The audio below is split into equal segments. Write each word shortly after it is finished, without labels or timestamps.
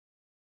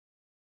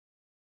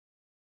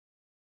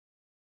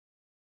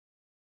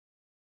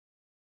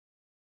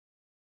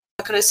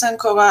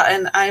Kresenkova,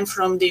 and I'm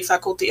from the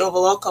Faculty of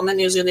Law,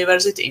 Comenius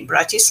University in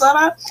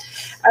Bratislava.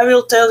 I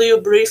will tell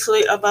you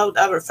briefly about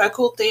our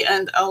faculty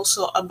and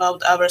also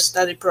about our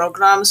study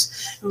programs,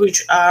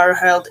 which are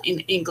held in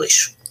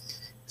English.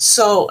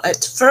 So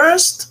at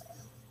first,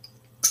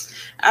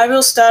 I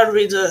will start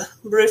with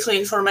briefly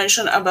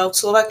information about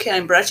Slovakia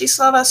and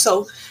Bratislava.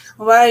 So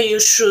why you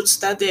should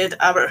study at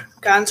our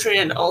country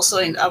and also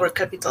in our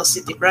capital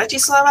city,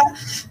 Bratislava.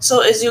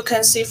 So as you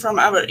can see from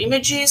our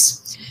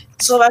images,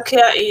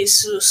 Slovakia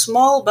is a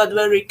small but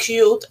very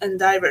cute and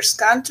diverse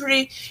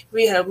country.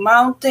 We have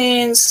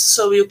mountains,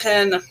 so you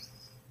can,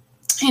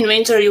 in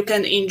winter, you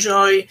can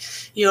enjoy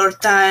your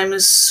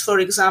times, for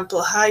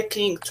example,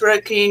 hiking,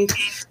 trekking,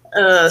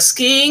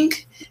 skiing.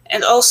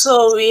 And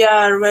also we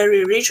are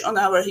very rich on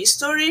our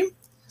history.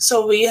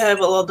 So we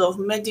have a lot of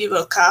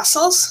medieval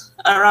castles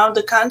around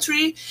the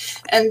country,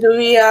 and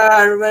we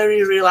are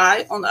very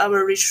rely on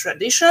our rich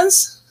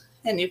traditions.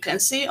 And you can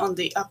see on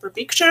the upper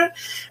picture.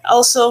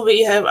 Also,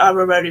 we have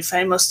our very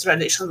famous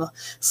traditional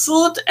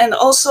food, and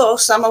also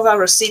some of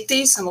our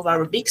cities, some of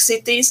our big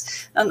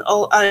cities, and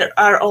all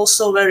are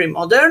also very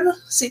modern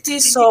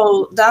cities.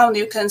 So down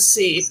you can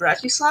see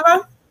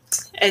Bratislava.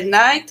 At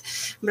night,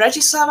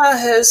 Bratislava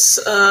has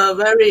a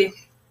very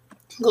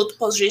good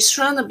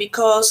position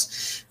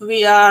because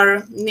we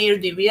are near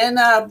the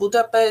Vienna,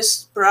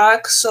 Budapest,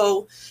 Prague,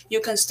 so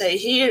you can stay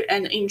here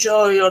and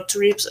enjoy your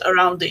trips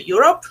around the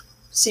Europe,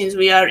 since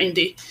we are in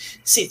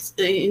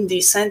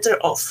the center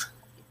of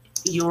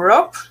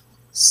Europe.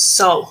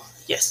 So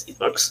yes, it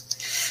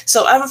works.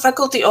 So our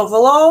faculty of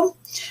law,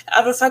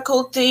 our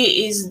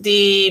faculty is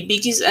the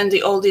biggest and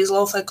the oldest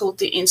law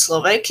faculty in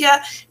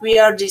Slovakia. We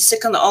are the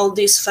second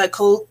oldest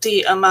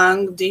faculty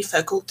among the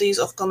faculties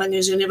of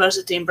Comenius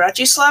University in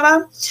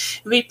Bratislava.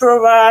 We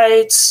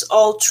provide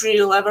all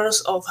three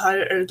levels of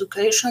higher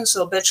education,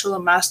 so bachelor,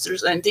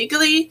 master's, and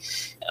degree.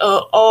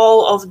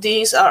 All of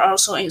these are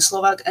also in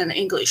Slovak and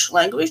English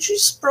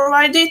languages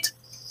provided.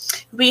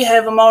 We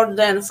have more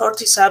than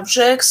 40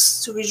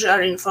 subjects which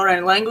are in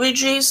foreign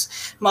languages.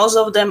 Most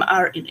of them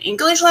are in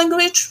English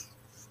language.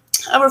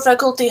 Our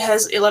faculty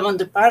has 11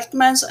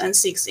 departments and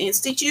 6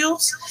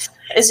 institutes.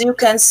 As you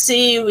can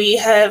see, we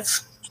have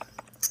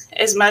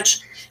as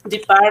much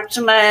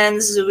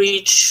departments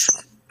which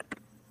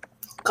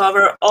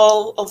cover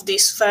all of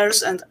these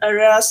spheres and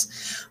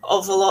areas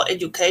of law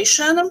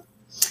education.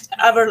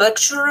 Our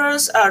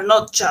lecturers are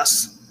not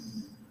just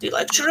the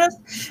lecturers,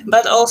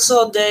 but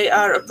also they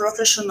are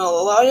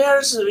professional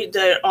lawyers with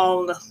their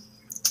own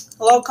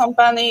law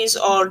companies,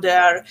 or they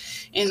are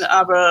in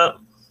our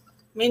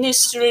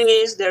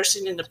ministries, they're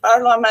sitting in the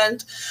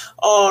parliament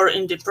or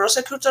in the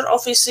prosecutor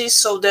offices,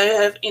 so they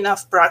have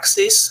enough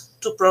practice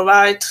to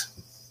provide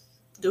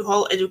the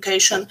whole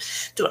education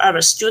to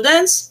our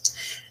students.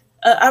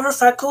 Our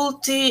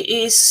faculty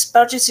is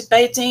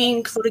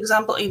participating, for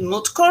example, in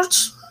moot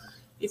courts.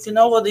 If you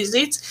know what is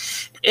it,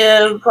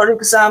 for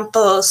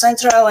example,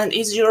 Central and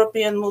East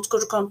European Moot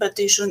Court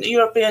Competition,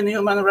 European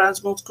Human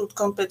Rights Moot Court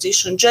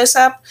Competition,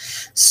 JESAP.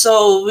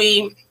 So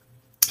we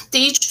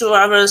teach to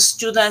our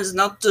students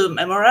not to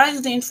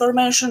memorize the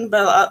information,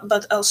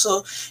 but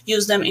also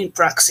use them in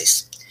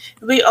practice.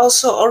 We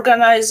also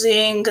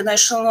organizing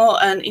national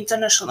and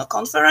international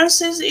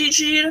conferences each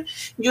year.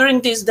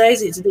 During these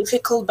days, it's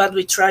difficult, but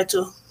we try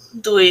to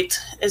do it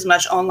as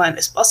much online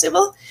as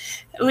possible.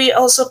 We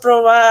also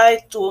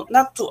provide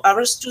not to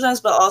our students,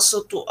 but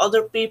also to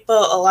other people,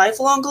 a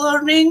lifelong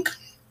learning,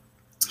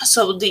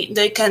 so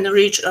they can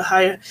reach a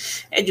higher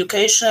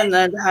education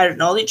and higher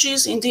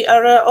knowledges in the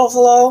area of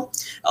law.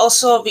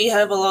 Also, we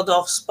have a lot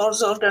of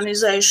sports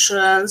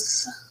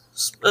organizations,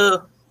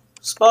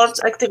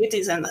 sports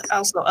activities, and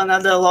also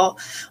another law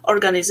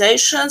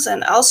organizations.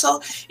 And also,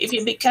 if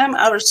you become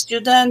our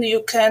student,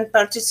 you can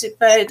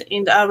participate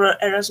in our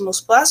Erasmus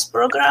Plus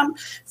program.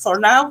 For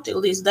now,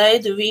 till this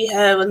date, we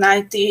have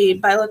 90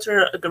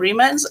 bilateral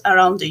agreements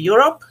around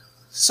Europe.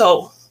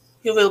 So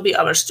you will be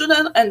our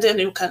student, and then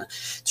you can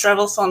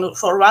travel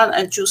for 1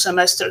 and 2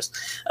 semesters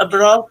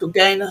abroad to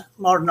gain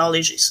more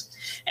knowledges.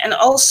 And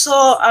also,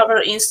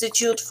 our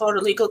Institute for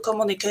Legal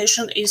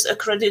Communication is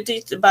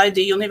accredited by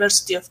the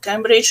University of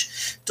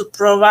Cambridge to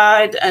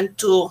provide and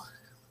to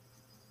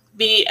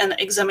be an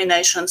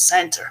examination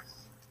center.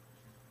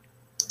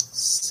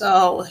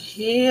 So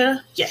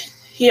here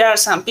are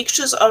some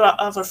pictures of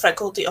our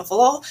Faculty of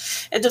Law.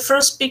 At the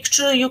first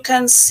picture, you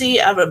can see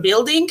our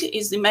building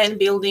is the main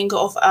building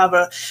of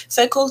our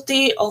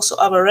faculty, also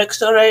our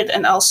rectorate,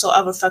 and also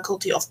our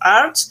Faculty of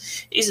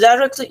Arts is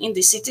directly in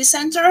the city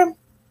center.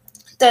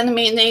 10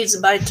 minutes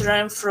by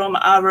tram from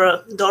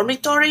our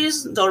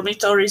dormitories.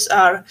 Dormitories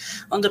are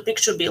on the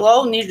picture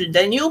below, near the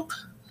Danube.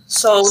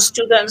 So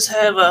students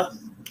have a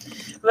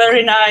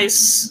very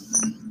nice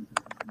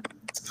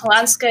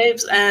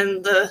landscapes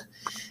and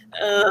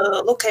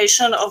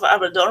location of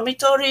our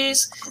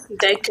dormitories.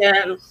 They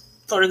can,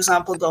 for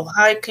example, go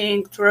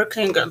hiking,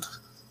 trekking, and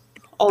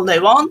all they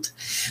want.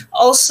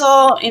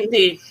 Also, in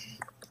the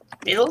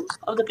middle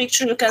of the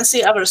picture, you can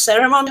see our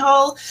ceremony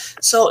hall.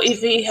 So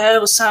if we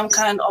have some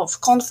kind of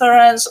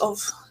conference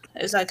of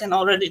as I can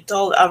already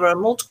told, our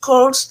moot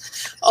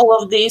courts. All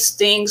of these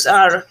things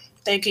are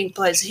taking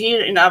place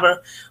here in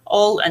our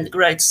old and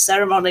great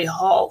ceremony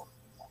hall.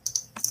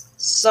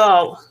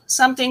 So,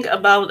 something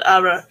about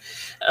our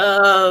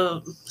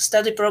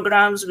study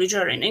programs which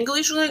are in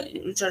English.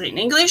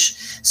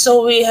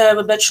 So we have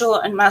a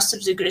bachelor and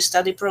master's degree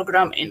study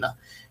program in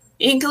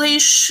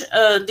English.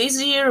 This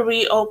year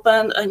we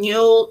opened a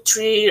new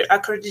 3-year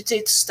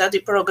accredited study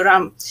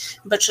program,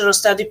 bachelor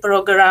study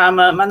program,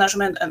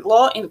 management and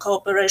law, in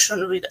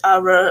cooperation with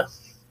our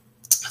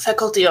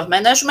Faculty of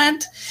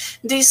Management.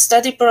 This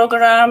study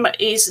program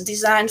is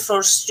designed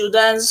for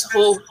students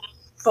who,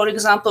 for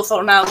example,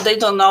 for now, they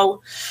don't know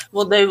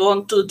what they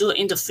want to do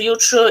in the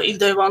future, if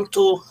they want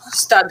to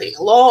study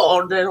law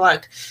or they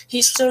like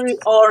history,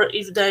 or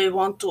if they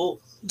want to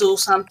do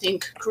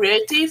something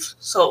creative,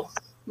 so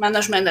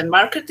management and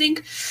marketing.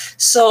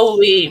 So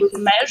we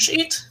merge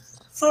it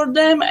for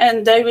them,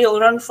 and they will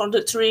learn for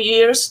the 3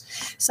 years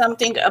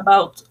something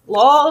about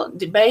law,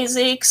 the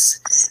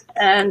basics,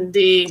 and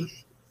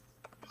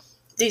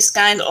this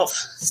kind of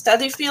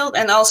study field,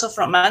 and also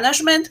from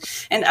management.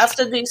 And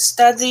after this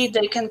study,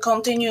 they can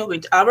continue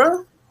with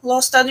our law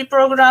study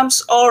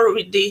programs or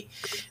with the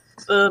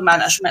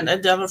management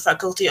at our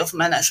Faculty of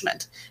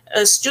Management.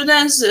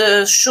 Students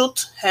should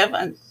have,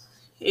 and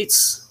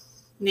it's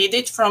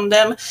needed from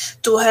them,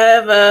 to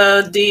have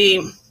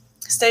the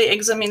state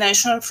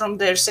examination from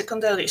their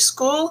secondary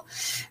school,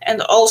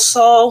 and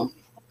also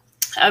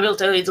I will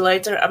tell you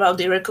later about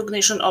the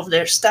recognition of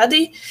their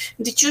study.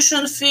 The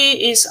tuition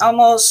fee is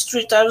almost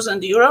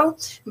 3,000 euro,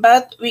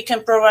 but we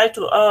can provide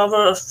to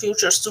our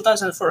future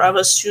students and for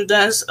our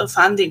students a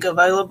funding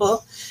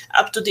available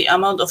up to the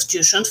amount of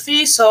tuition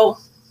fee, so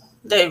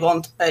they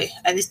won't pay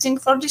anything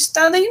for this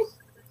study.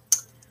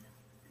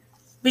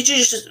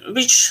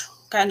 Which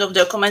kind of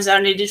documents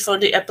are needed for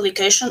the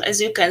application? As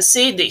you can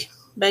see, the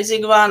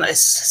basic one is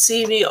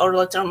CV or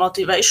letter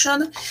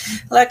motivation.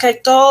 Like I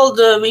told,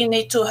 we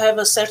need to have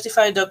a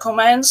certified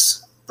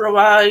documents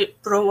proving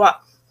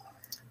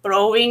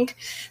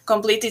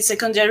completed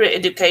secondary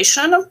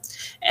education,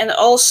 and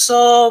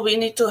also we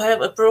need to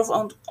have a proof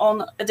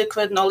on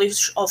adequate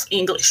knowledge of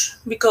English,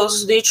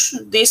 because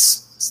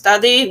this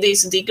study,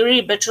 this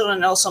degree, bachelor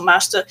and also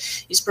master,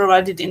 is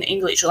provided in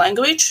English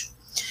language.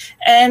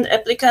 And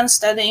applicants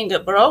studying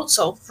abroad,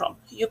 so from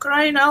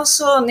Ukraine,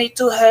 also need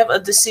to have a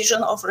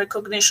decision of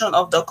recognition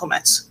of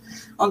documents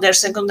on their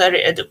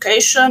secondary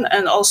education,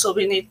 and also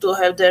we need to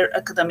have their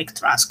academic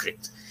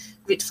transcript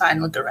with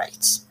final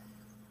grades.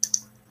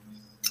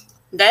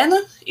 Then,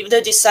 if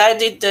they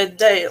decided that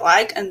they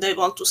like and they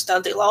want to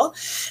study law,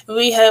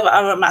 we have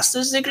our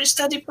master's degree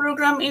study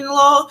program in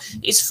law.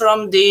 It's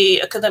from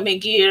the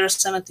academic year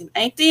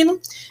 17-18.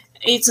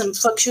 It's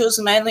focused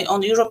mainly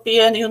on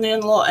European Union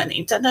law and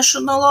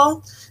international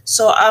law.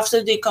 So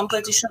after the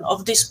completion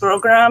of this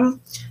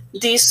program,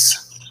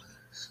 this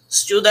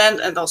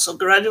student and also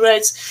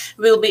graduates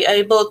will be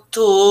able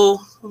to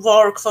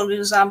work, for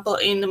example,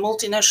 in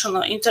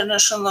multinational,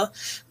 international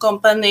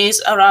companies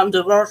around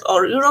the world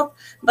or Europe,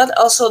 but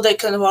also they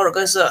can work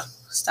as a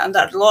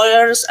standard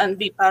lawyers and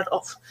be part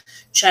of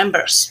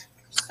chambers.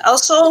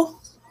 Also,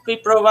 we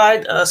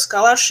provide a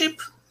scholarship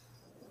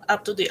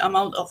up to the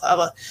amount of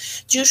our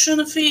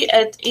tuition fee,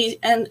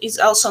 and it's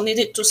also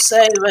needed to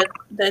say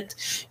that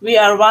we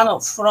are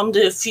from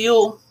the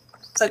few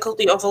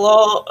faculty of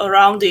law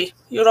around the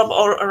Europe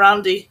or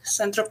around the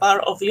central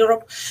part of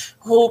Europe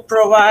who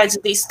provides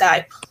this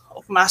type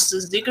of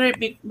master's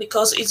degree,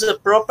 because it's a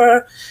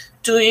proper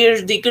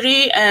 2-year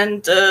degree,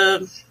 and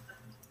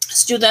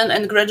student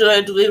and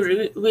graduate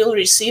will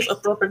receive a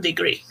proper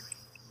degree,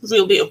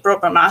 will be a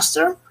proper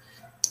master.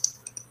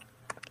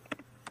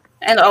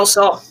 And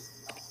also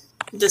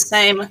the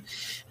same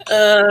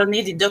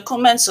needed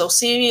documents, so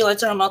CV,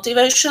 letter of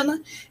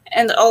motivation,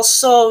 and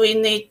also we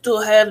need to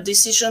have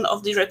decision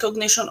of the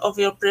recognition of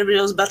your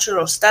previous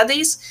bachelor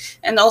studies.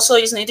 And also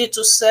is needed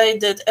to say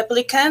that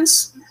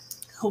applicants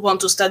who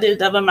want to study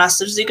the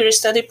master's degree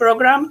study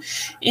program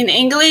in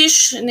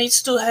English need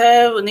to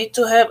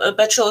have a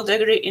bachelor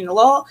degree in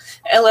law,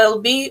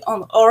 LLB,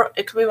 or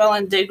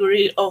equivalent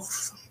degree of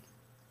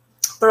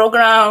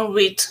program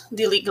with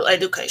the legal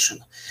education.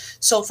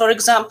 So, for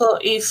example,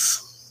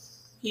 if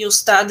you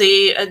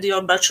study at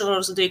your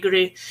bachelor's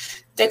degree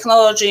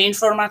technology,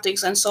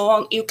 informatics, and so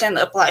on, you can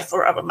apply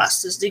for our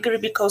master's degree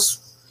because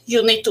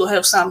you need to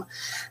have some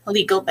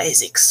legal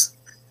basics.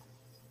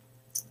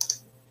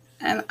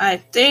 And I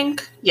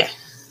think, yeah,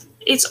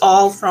 it's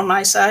all from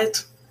my side.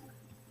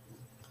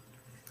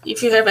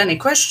 If you have any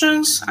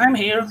questions, I'm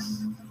here.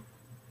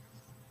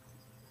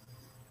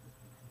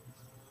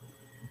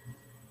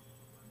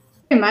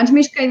 Very much,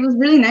 Mishka. It was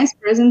really nice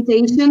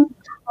presentation.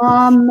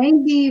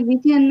 Maybe we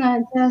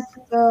can just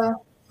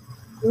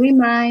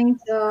remind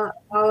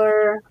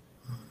our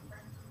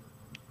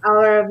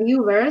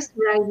viewers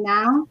right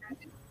now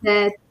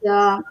that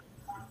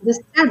the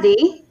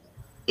study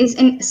is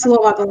in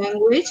Slovak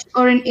language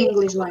or in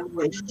English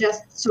language,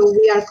 just so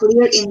we are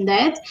clear in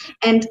that.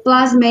 And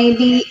plus,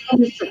 maybe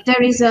if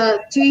there is a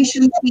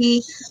tuition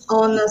fee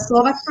on a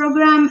Slovak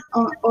program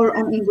or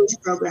on English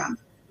program.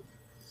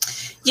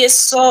 Yes,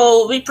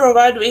 so we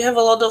have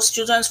a lot of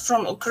students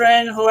from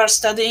Ukraine who are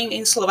studying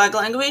in Slovak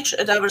language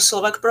at our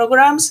Slovak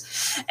programs.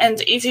 And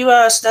if you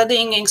are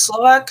studying in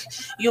Slovak,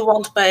 you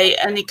won't pay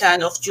any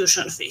kind of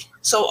tuition fee.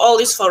 So all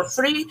is for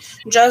free,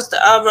 just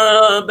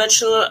our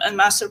bachelor and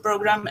master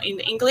program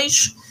in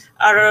English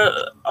are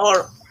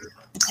or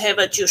have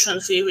a tuition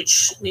fee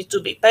which need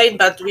to be paid,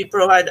 but we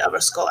provide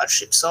our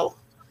scholarship. So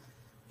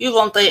you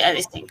won't pay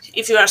anything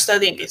if you are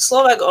studying in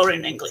Slovak or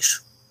in English.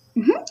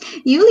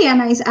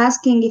 Juliana is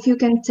asking if you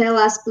can tell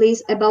us,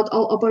 please, about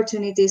all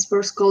opportunities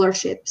for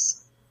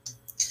scholarships.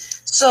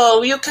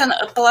 So you can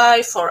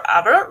apply for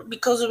our,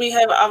 because we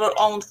have our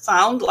own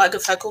fund, like a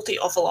Faculty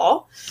of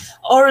Law,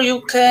 or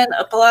you can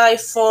apply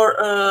for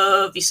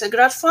a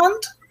Visegrad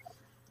Fund,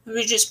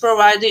 which is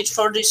provided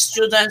for the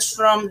students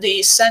from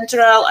the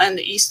Central and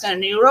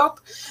Eastern Europe.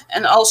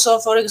 And also,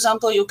 for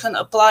example, you can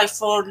apply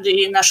for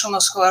the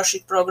National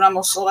Scholarship Program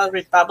of Slovak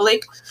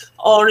Republic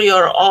or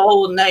your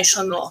own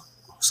national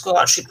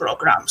scholarship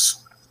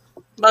programs.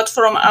 But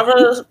from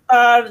our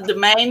part, the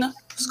main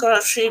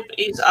scholarship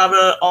is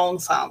our own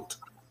fund.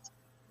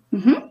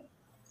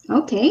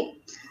 Okay.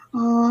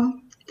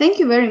 Thank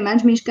you very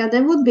much, Mishka.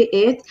 That would be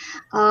it.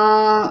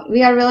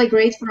 We are really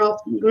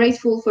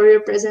grateful for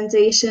your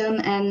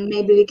presentation, and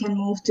maybe we can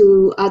move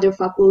to other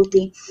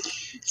faculty.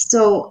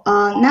 So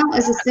now,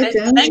 as a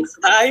second, Thanks,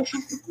 bye.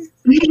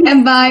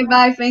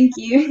 bye. Thank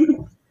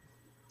you.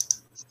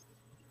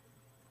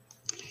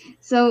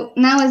 So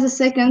now, as a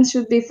second,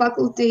 should be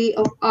Faculty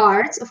of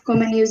Arts of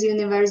Comenius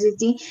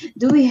University.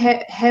 Do we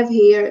have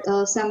here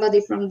somebody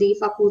from the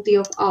Faculty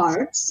of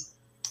Arts?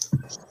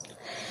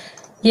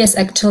 Yes,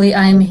 actually,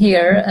 I'm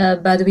here,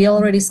 but we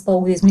already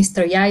spoke with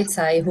Mr.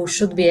 Jajcaj, who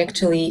should be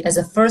actually as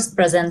a first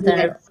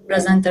presenter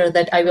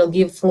that I will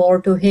give floor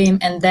to him,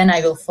 and then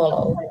I will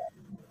follow.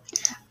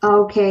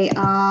 Okay,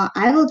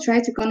 I will try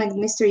to connect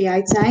Mr.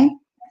 Jajcaj.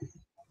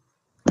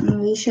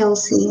 We shall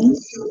see.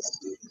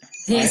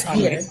 He's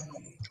here.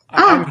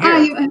 I'm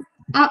here.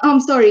 I'm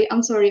sorry.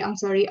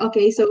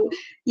 Okay, so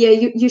yeah,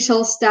 you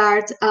shall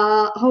start.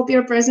 Hope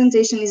your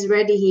presentation is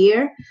ready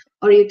here,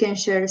 or you can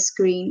share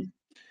screen.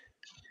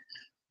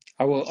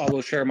 I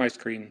will share my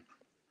screen.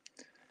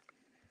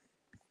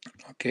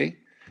 Okay.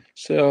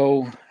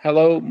 So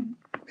hello.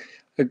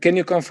 Can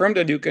you confirm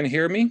that you can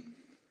hear me?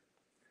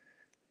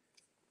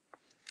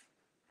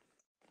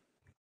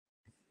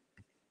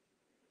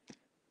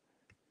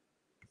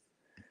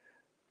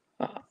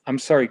 I'm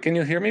sorry. Can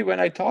you hear me when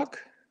I talk?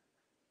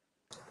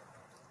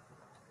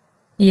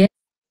 Yeah.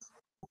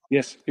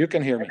 Yes, you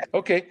can hear me.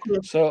 Okay.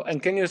 So,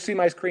 and can you see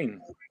my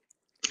screen?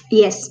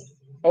 Yes.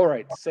 All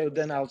right. So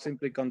then I'll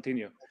simply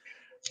continue.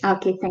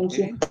 Okay, thank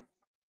you.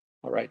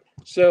 All right.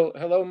 So,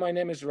 hello, my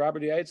name is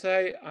Robert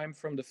Jajcaj. I'm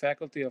from the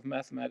Faculty of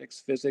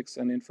Mathematics, Physics,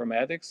 and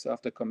Informatics of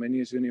the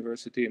Comenius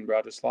University in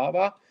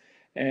Bratislava.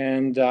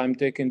 And I'm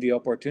taking the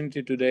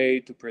opportunity today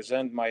to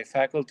present my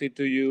faculty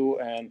to you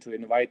and to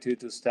invite you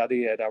to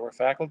study at our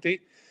faculty.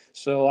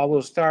 So I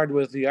will start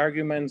with the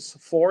arguments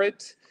for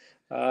it.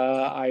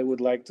 I would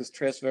like to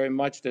stress very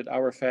much that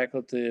our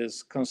faculty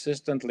is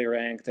consistently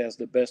ranked as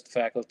the best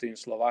faculty in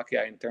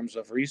Slovakia in terms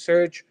of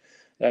research.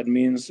 That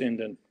means in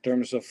the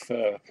terms of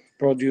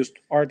produced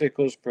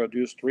articles,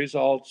 produced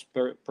results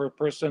per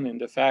person in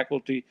the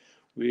faculty.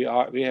 We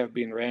have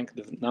been ranked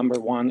the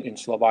 #1 in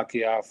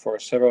Slovakia for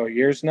several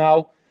years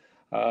now.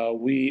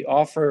 We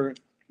offer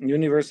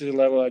university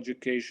level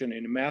education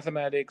in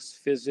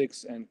mathematics,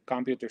 physics, and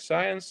computer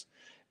science.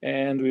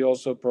 And we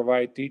also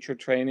provide teacher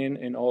training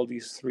in all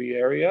these three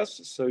areas.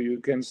 So you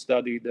can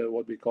study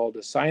what we call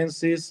the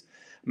sciences,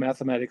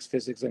 mathematics,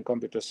 physics, and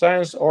computer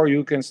science, or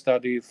you can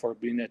study for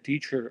being a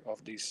teacher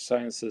of these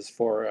sciences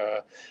for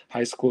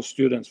high school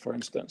students, for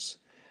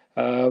instance.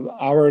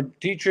 Our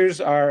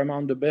teachers are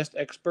among the best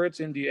experts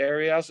in the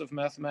areas of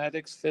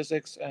mathematics,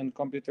 physics, and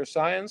computer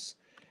science.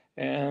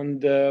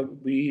 And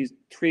we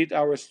treat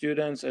our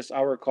students as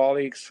our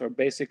colleagues for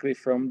basically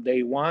from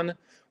day one.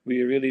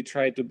 We really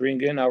try to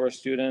bring in our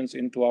students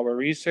into our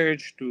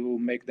research to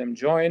make them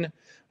join.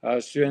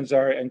 Students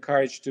are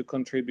encouraged to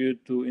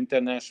contribute to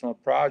international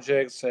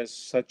projects, as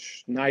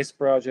such nice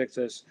projects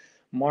as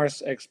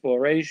Mars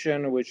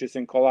exploration, which is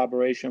in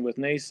collaboration with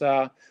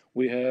NASA.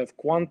 We have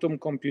quantum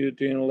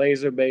computing,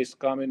 laser-based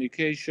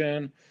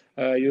communication.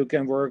 You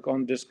can work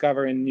on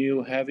discovering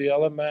new heavy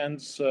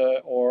elements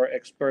or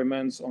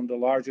experiments on the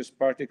largest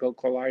particle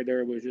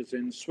collider, which is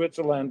in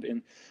Switzerland,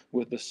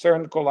 with the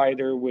CERN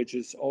collider, which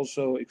is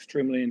also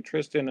extremely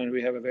interesting, and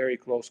we have a very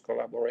close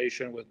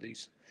collaboration with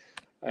these.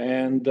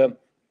 And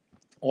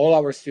all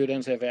our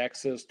students have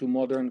access to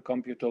modern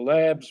computer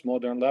labs,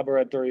 modern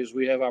laboratories.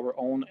 We have our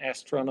own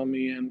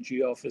astronomy and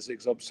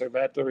geophysics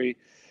observatory.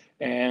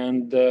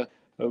 And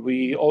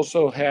we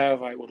also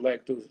have, I would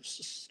like to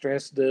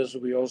stress this,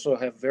 we also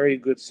have very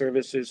good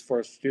services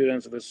for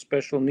students with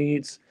special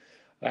needs.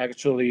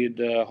 Actually,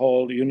 the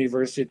whole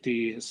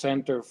university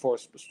center for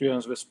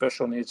students with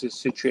special needs is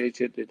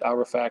situated at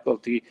our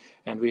faculty,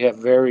 and we have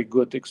very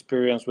good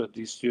experience with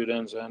these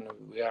students, and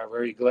we are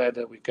very glad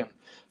that we can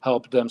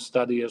help them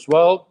study as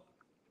well.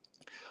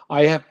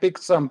 I have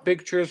picked some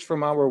pictures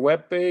from our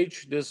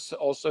webpage. This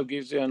also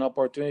gives you an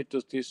opportunity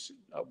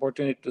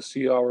to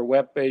see our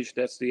webpage.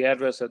 That's the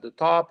address at the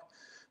top.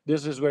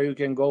 This is where you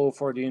can go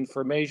for the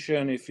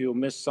information. If you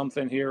missed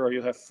something here or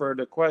you have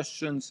further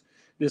questions,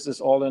 this is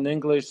all in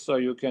English, so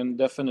you can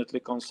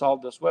definitely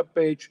consult this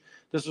webpage.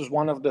 This is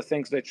one of the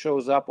things that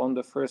shows up on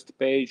the first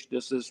page.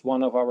 This is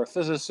one of our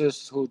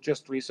physicists who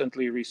just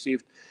recently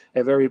received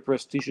a very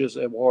prestigious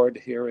award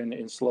here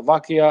in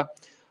Slovakia.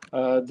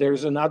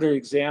 There's another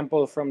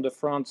example from the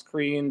front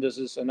screen. This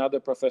is another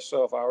professor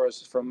of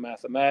ours from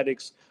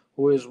mathematics,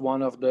 who is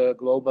one of the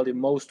globally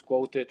most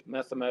quoted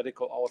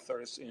mathematical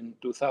authors in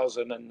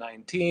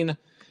 2019.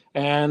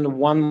 And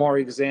one more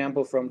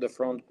example from the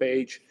front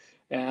page,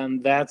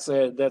 and that's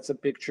a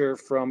picture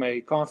from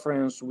a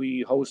conference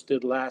we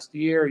hosted last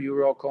year,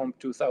 Eurocom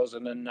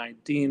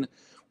 2019,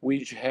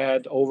 which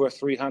had over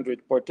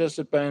 300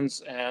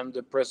 participants. And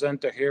the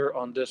presenter here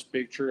on this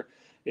picture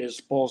is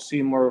Paul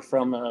Seymour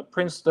from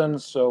Princeton.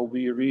 So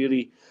we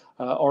really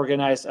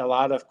organize a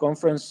lot of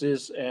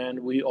conferences, and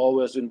we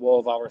always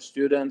involve our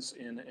students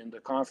in the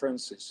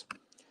conferences.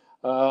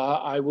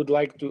 I would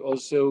like to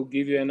also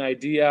give you an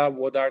idea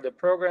what are the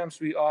programs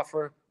we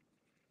offer.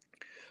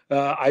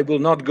 I will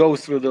not go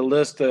through the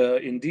list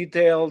in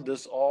detail.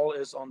 This all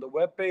is on the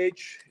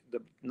webpage.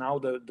 Now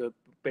the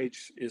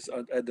page is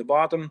at the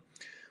bottom.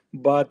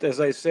 But as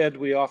I said,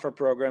 we offer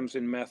programs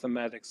in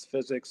mathematics,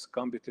 physics,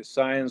 computer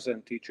science,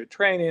 and teacher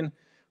training.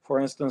 For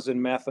instance, in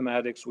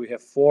mathematics, we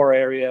have 4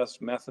 areas.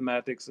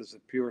 Mathematics as a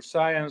pure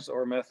science,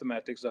 or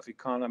mathematics of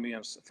economy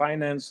and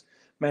finance,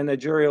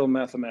 managerial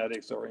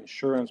mathematics, or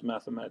insurance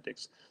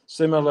mathematics.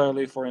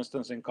 Similarly, for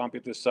instance, in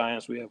computer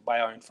science, we have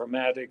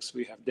bioinformatics,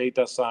 we have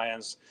data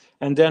science,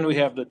 and then we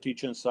have the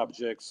teaching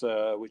subjects,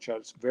 which are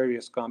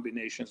various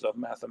combinations of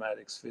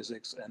mathematics,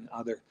 physics, and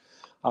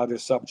other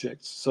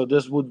subjects. So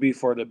this would be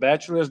for the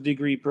bachelor's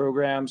degree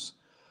programs.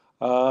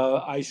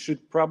 I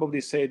should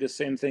probably say the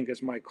same thing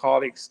as my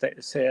colleagues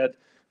said.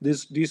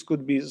 These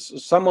could be,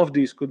 some of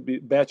these could be,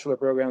 bachelor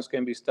programs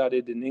can be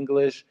studied in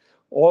English.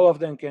 All of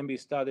them can be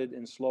studied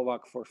in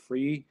Slovak for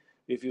free.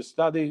 If you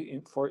study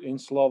in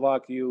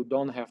Slovak, you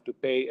don't have to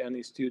pay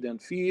any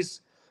student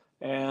fees.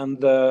 And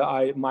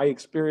my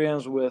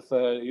experience with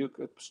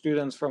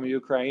students from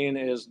Ukraine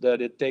is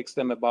that it takes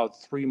them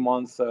about 3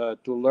 months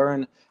to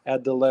learn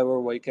at the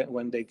level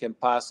when they can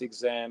pass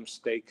exams,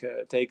 take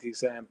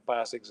exams,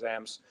 pass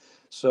exams.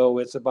 So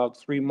it's about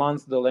 3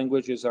 months. The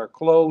languages are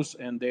close,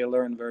 and they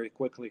learn very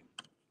quickly.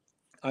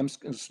 I'm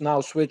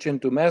now switching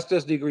to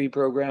master's degree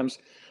programs.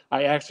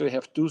 I actually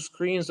have 2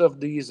 screens of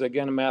these.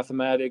 Again,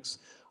 mathematics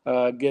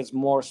gets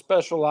more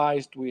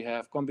specialized. We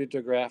have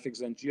computer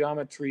graphics and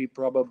geometry,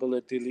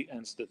 probability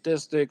and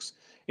statistics.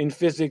 In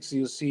physics,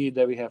 you see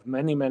that we have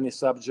many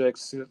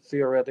subjects: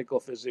 theoretical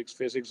physics,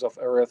 physics of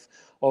Earth,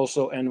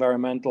 also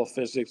environmental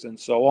physics, and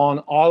so on.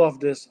 All of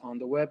this on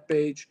the web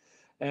page.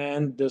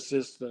 And this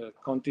is the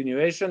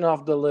continuation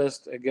of the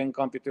list. Again,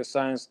 computer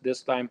science.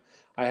 This time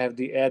I have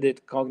the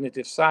added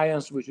cognitive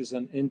science, which is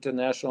an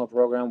international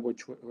program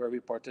where we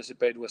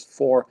participate with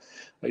 4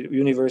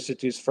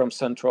 universities from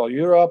Central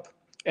Europe.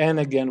 And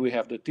again, we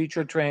have the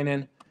teacher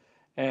training.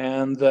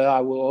 And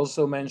I will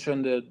also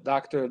mention the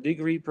doctoral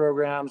degree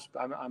programs.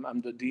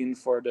 I'm the dean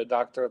for the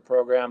doctoral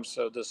program,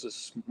 so this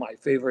is my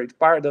favorite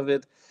part of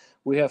it.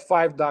 We have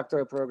 5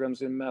 doctoral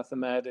programs in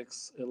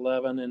mathematics,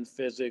 11 in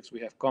physics, we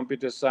have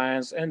computer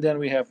science, and then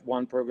we have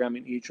 1 program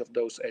in each of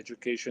those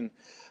education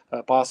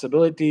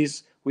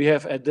possibilities. We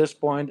have at this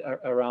point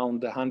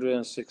around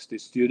 160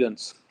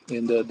 students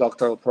in the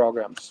doctoral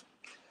programs.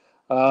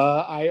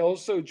 I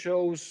also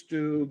chose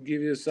to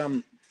give you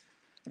some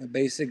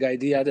basic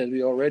idea that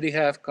we already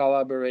have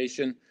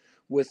collaboration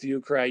with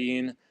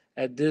Ukraine.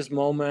 At this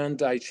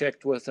moment, I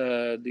checked with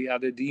the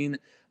other dean.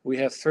 We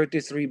have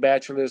 33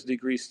 bachelor's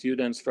degree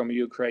students from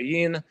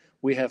Ukraine.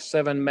 We have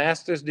 7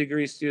 master's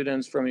degree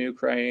students from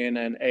Ukraine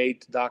and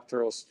 8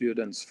 doctoral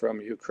students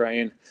from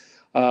Ukraine.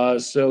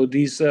 So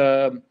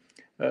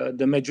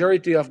the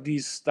majority of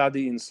these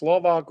study in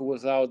Slovak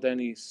without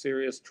any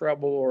serious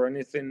trouble or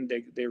anything.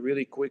 They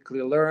really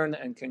quickly learn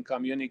and can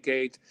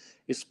communicate,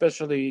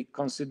 especially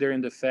considering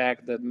the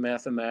fact that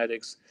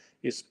mathematics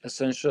is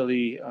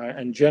essentially,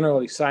 and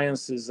generally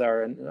sciences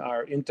are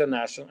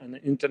an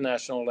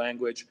international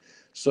language.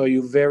 So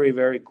you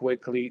very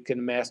quickly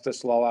can master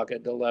Slovak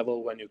at the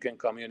level when you can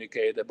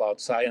communicate about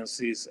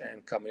sciences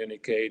and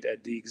communicate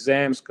at the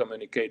exams,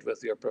 communicate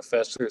with your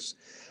professors.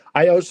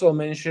 I also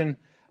mentioned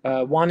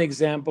One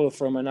example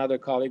from another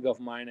colleague of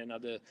mine,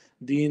 another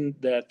dean,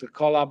 that the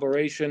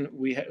collaboration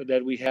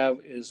that we have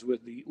is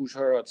with the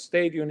Uzhhorod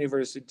State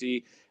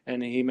University,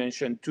 and he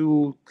mentioned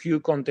two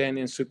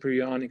Q-containing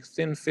superionic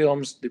thin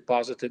films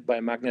deposited by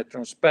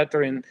magnetron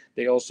sputtering.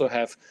 They also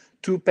have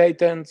two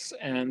patents,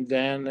 and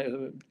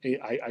then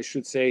I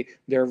should say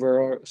there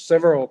were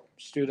several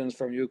students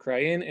from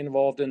Ukraine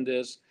involved in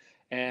this,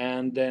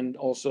 and then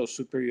also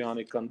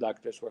superionic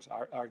conductors was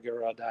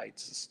argyrodite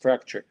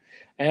structure.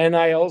 And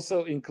I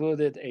also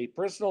included a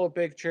personal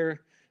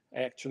picture,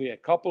 actually a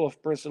couple of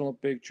personal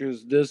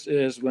pictures. This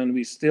is when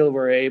we still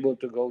were able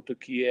to go to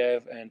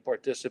Kiev and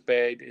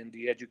participate in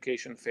the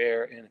education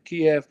fair in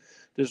Kiev.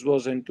 This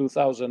was in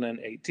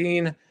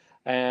 2018,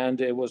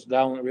 and it was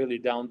really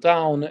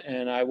downtown,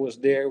 and I was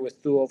there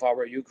with two of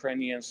our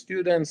Ukrainian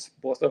students.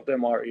 Both of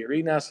them are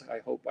Irinas. I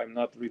hope I'm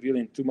not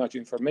revealing too much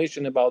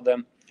information about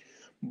them,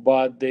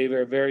 but they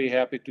were very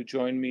happy to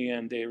join me,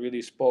 and they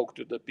really spoke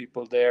to the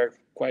people there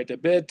quite a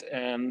bit,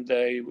 and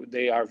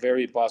they are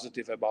very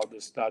positive about the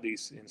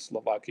studies in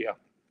Slovakia.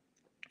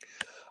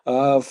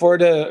 For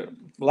the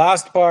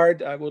last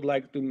part, I would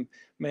like to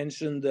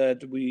mention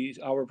that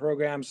our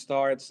program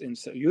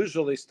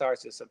usually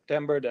starts in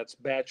September. That's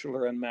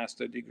bachelor and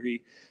master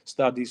degree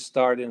studies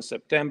start in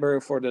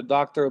September. For the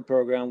doctoral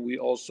program, we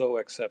also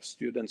accept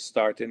students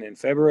starting in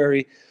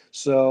February.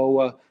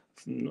 So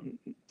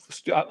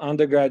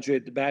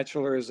undergraduate,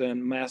 bachelor's,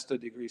 and master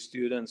degree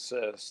students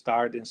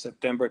start in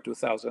September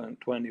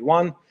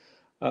 2021.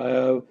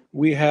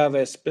 We have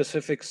a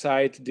specific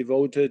site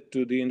devoted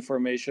to the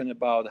information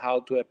about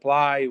how to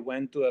apply,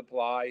 when to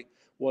apply,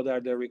 what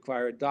are the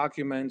required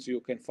documents. You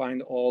can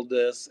find all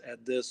this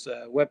at this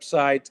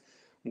website,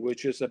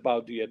 which is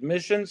about the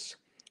admissions.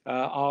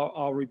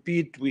 I'll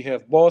repeat, we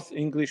have both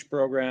English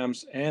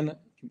programs and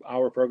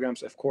our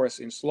programs, of course,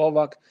 in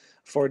Slovak.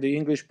 For the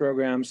English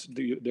programs,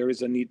 there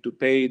is a need to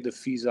pay. The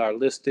fees are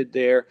listed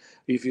there.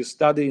 If you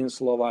study in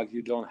Slovak,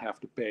 you don't have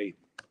to pay.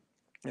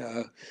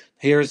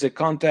 Here's a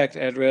contact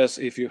address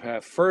if you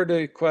have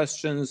further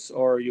questions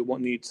or you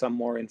need some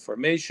more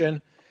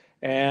information.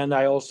 And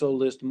I also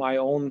list my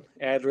own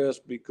address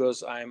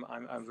because I'm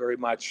very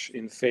much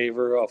in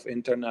favor of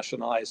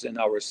internationalizing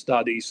our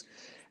studies.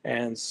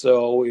 And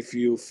so if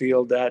you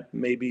feel that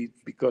maybe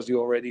because you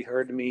already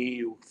heard me,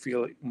 you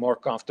feel more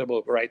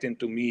comfortable writing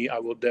to me, I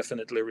will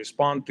definitely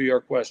respond to your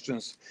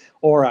questions,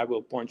 or I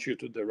will point you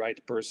to the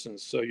right person.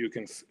 So you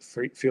can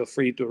feel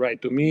free to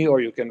write to me, or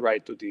you can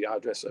write to the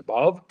address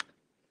above.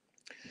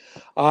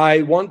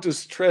 I want to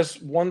stress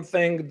one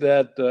thing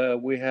that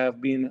we have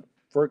been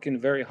working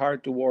very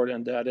hard toward,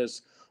 and that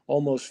is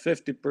almost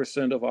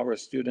 50% of our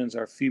students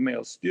are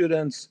female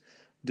students.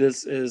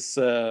 This is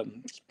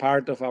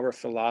part of our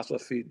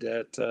philosophy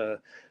that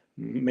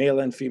male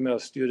and female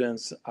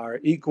students are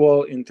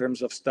equal in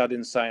terms of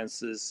studying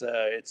sciences.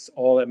 It's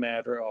all a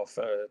matter of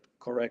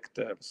correct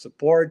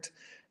support,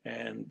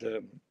 and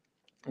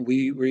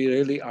we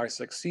really are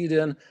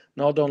succeeding.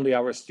 Not only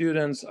our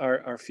students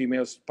are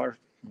females,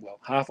 well,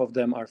 half of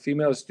them are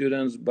female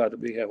students, but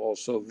we have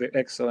also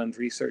excellent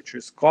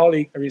research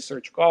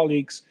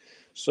colleagues.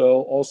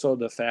 So also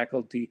the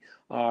faculty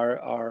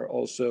are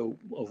also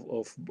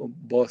of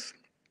both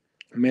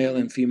male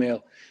and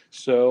female.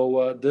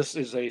 So this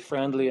is a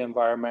friendly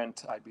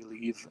environment, I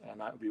believe,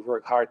 and we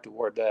work hard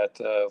toward that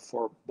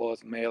for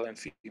both male and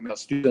female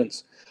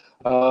students.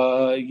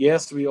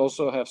 Yes, we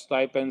also have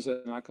stipends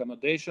and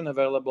accommodation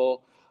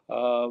available.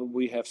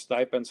 We have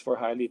stipends for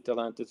highly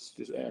talented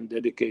and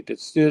dedicated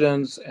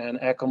students, and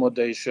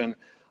accommodation.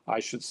 I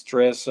should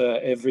stress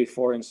every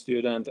foreign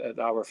student at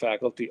our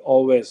faculty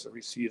always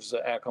receives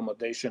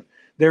accommodation.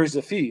 There is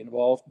a fee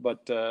involved,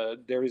 but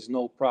there is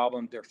no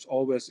problem. There's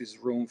always is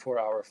room for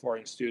our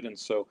foreign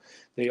students, so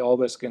they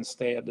always can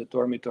stay at the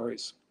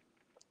dormitories.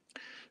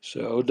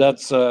 So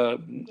that's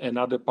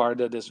another part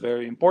that is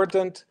very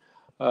important.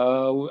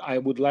 I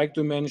would like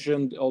to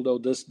mention, although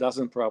this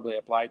doesn't probably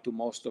apply to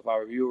most of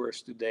our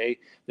viewers today,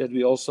 that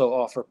we also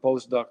offer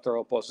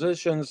postdoctoral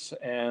positions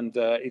and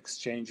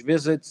exchange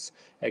visits.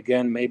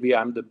 Again, maybe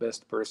I'm the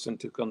best person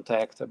to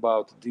contact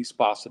about these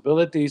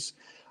possibilities.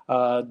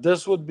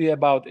 This would be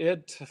about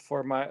it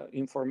for my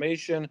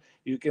information.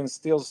 You can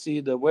still see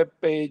the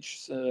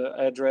webpage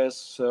address,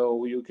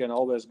 so you can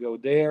always go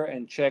there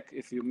and check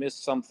if you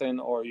missed something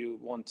or you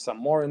want some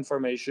more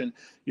information.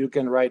 You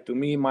can write to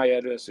me, my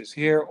address is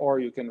here, or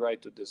you can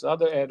write to this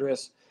other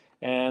address.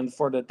 And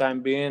for the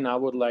time being, I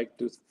would like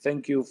to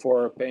thank you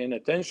for paying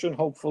attention,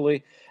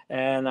 hopefully,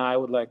 and I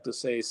would like to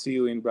say see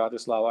you in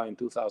Bratislava in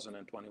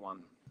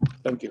 2021.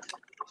 Thank you.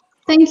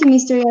 Thank you,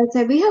 Mr.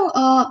 Yatsa. We have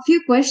a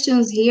few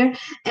questions here,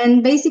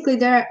 and basically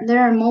there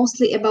are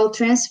mostly about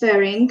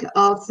transferring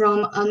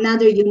from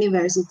another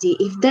university,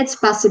 if that's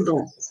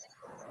possible.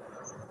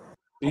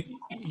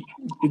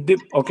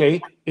 Okay,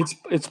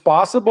 it's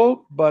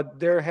possible, but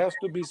there has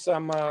to be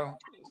some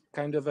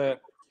kind of a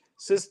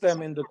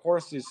system in the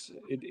courses.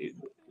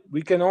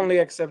 We can only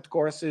accept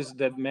courses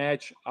that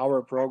match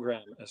our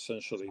program,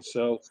 essentially.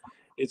 So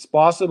It's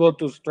possible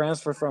to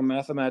transfer from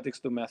mathematics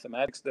to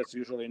mathematics. That's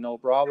usually no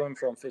problem.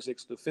 From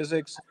physics to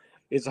physics.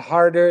 It's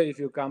harder if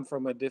you come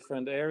from a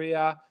different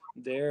area.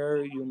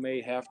 There you may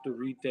have to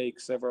retake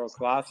several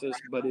classes,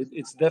 but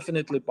it's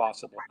definitely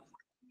possible.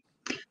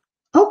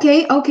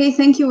 Okay, okay,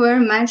 thank you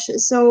very much.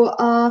 So,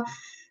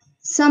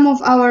 some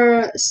of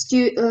our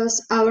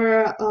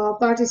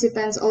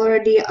participants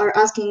already are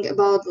asking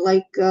about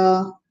like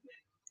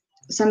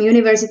some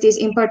universities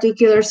in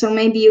particular. So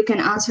maybe you can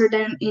answer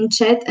them in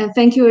chat. And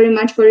thank you very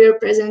much for your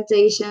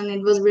presentation.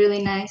 It was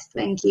really nice.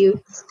 Thank you.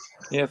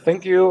 Yeah,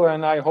 thank you,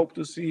 and I hope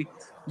to see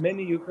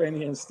many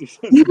Ukrainian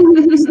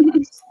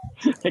students.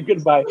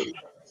 Goodbye.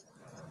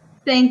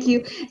 Thank you.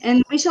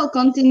 And we shall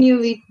continue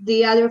with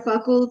the other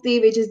faculty,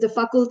 which is the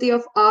Faculty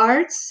of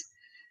Arts.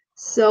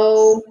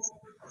 So,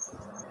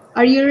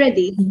 are you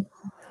ready?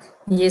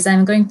 Yes,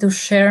 I'm going to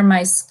share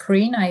my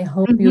screen. I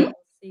hope you all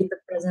see the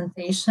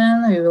presentation.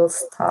 We will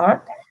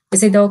start.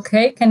 Is it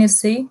okay? Can you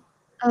see?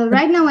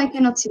 Right now, I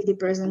cannot see the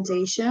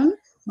presentation.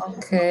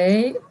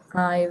 Okay,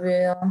 I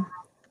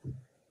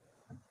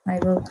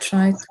will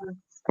try to.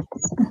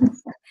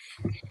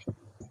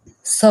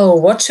 So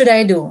what should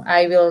I do?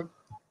 I will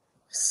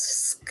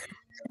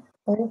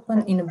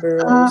open in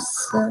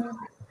browser.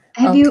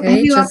 Have you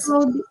just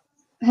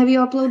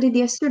uploaded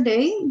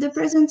yesterday the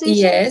presentation?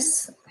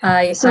 yes,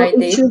 I it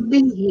did, should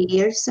be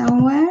here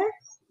somewhere.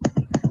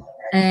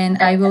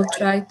 and I will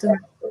try to.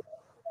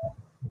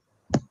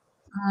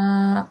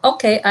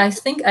 Okay, I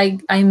think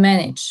I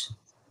manage.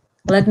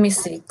 Let me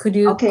see. Could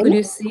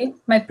you see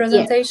my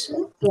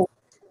presentation? Yeah.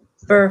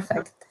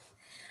 Perfect.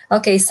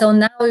 Okay, so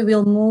now we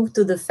will move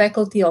to the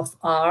Faculty of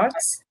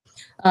Arts.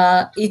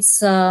 It's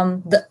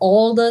the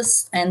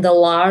oldest and the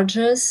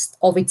largest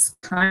of its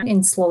kind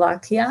in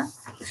Slovakia,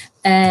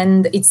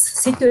 and it's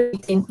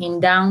situated in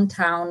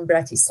downtown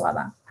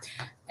Bratislava.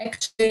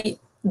 Actually,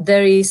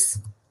 there is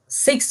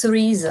 6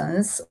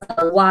 reasons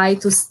why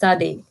to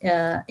study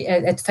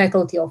at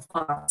Faculty of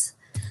Arts.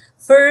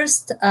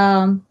 First,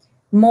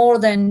 more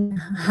than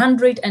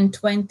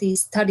 120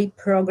 study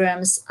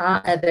programs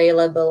are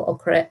available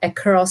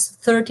across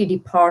 30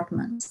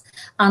 departments.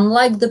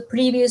 Unlike the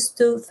previous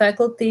 2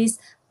 faculties,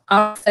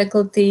 our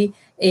faculty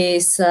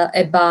is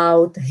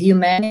about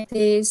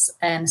humanities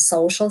and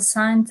social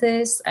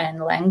sciences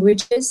and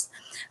languages.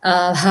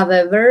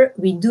 However,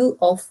 we do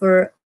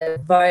offer a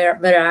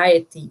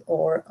variety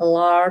or a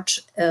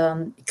large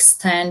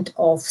extent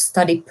of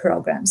study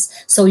programs.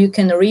 So you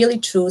can really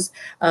choose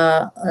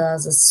the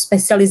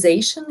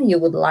specialization you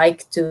would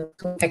like to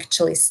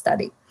actually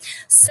study.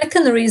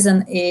 Second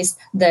reason is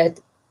that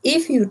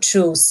if you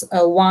choose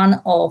one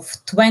of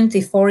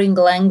 20 foreign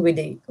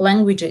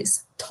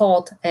languages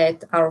taught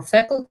at our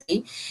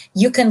faculty,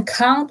 you can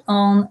count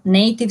on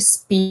native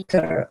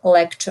speaker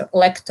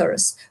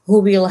lecturers who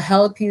will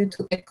help you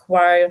to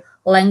acquire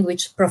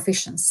language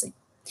proficiency.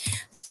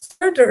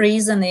 Third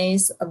reason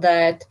is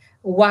that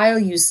while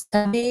you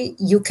study,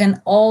 you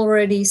can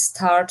already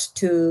start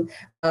to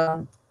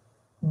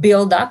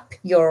build up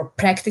your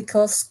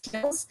practical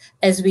skills,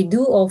 as we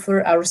do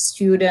offer our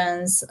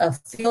students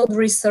field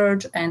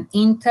research and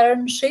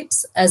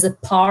internships as a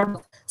part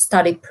of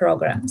study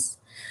programs.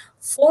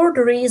 Fourth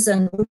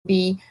reason would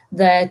be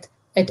that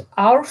at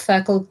our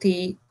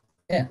faculty,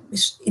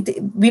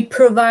 we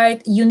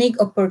provide unique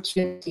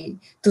opportunity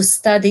to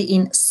study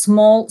in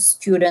small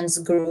students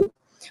group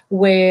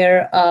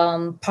where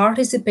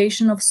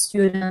participation of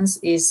students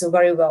is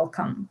very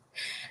welcome.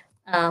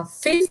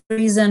 Fifth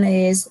reason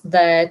is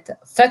that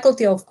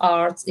Faculty of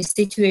Arts is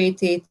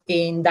situated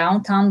in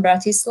downtown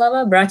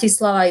Bratislava.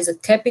 Bratislava is a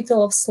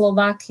capital of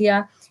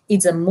Slovakia.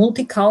 It's a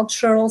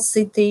multicultural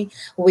city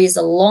with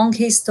a long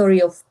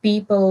history of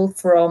people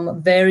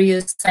from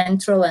various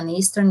Central and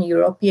Eastern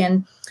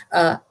European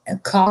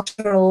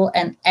cultural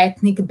and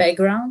ethnic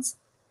backgrounds.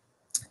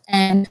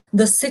 And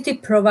the city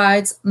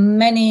provides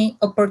many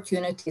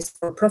opportunities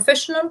for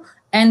professional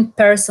and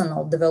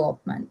personal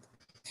development.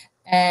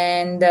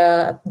 And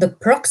the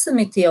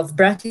proximity of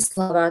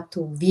Bratislava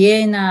to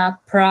Vienna,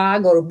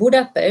 Prague, or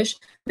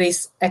Budapest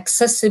with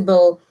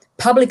accessible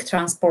public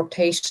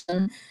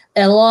transportation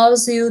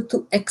allows you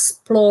to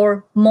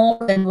explore more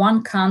than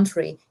one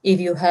country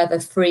if you have a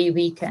free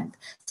weekend.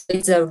 So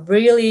it's a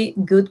really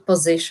good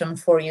position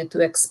for you to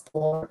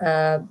explore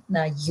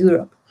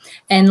Europe.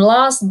 And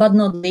last but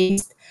not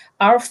least,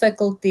 our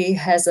faculty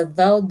has a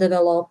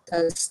well-developed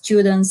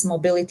students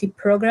mobility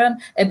program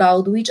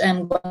about which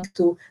I'm going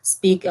to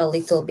speak a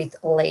little bit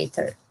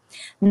later.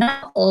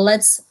 Now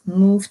let's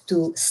move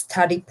to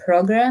study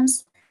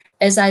programs.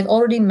 As I've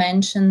already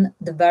mentioned,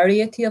 the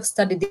variety of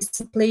study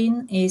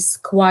discipline is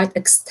quite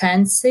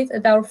extensive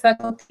at our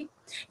faculty.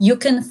 You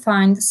can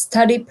find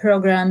study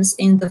programs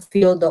in the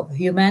field of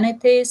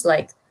humanities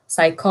like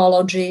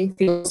psychology,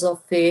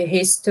 philosophy,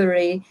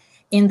 history,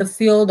 in the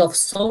field of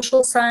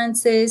social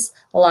sciences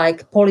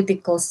like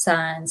political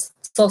science,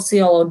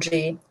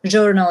 sociology,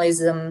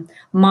 journalism,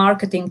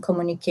 marketing,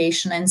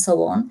 communication, and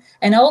so on,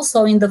 and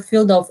also in the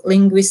field of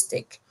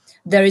linguistics,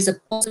 There is a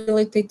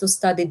possibility to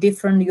study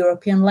different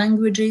European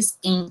languages,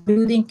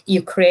 including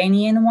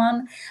Ukrainian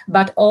one,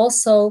 but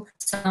also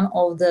some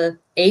of the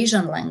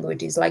Asian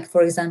languages, like,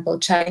 for example,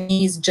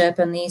 Chinese,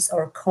 Japanese,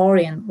 or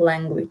Korean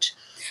language.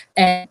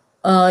 And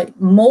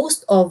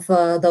most of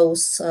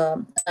those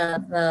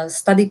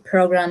study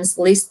programs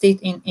listed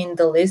in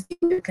the list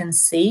you can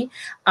see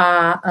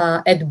are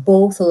at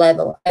both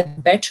level,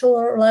 at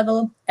bachelor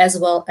level as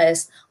well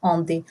as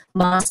on the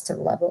master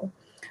level.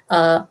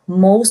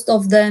 Most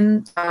of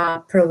them are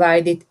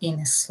provided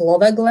in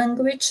Slovak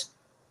language.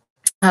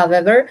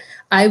 However,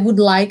 I would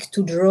like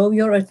to draw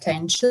your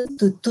attention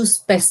to two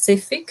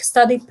specific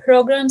study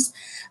programs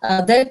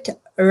that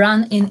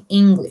run in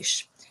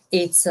English.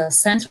 It's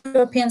Central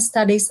European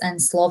Studies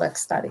and Slovak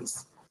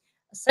Studies.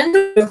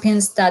 Central European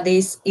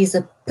Studies is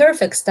a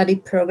perfect study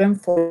program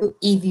for you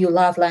if you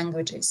love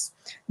languages.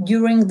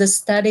 During the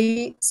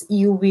studies,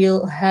 you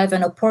will have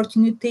an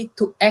opportunity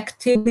to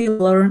actively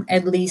learn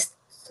at least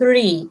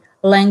 3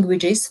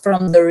 languages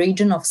from the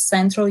region of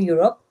Central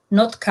Europe,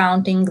 not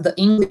counting the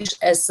English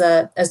as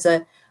a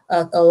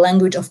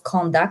language of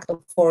conduct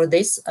for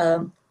this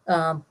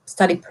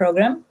study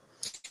program.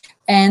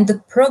 And the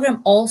program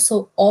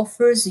also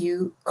offers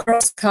you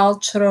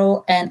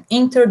cross-cultural and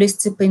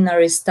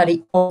interdisciplinary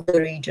study of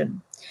the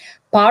region.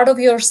 Part of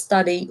your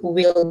study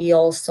will be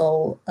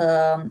also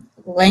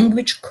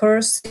language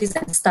courses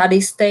and study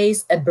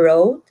stays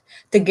abroad,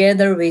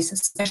 together with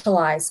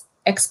specialized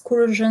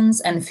excursions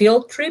and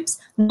field trips,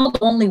 not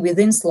only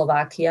within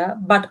Slovakia,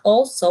 but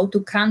also to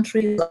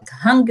countries like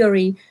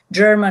Hungary,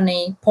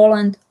 Germany,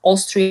 Poland,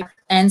 Austria,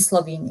 and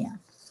Slovenia.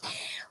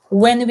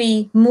 When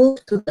we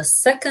move to the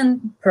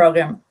second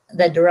program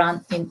that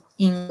runs in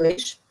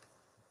English,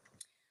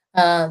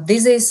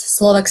 this is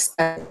Slovak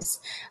Studies.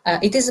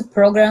 It is a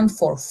program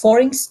for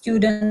foreign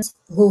students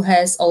who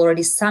has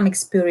already some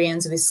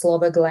experience with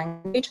Slovak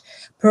language.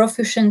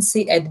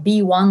 Proficiency at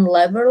B1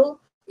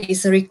 level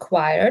is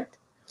required.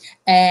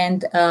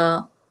 And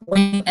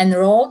when you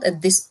enroll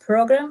at this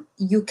program,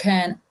 you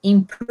can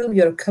improve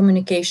your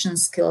communication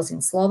skills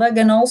in Slovak,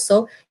 and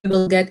also you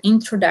will get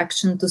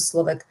introduction to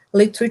Slovak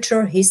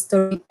literature,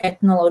 history,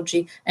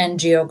 ethnology, and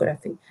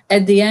geography.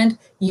 At the end,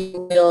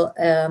 you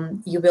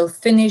will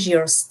finish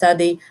your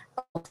study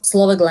of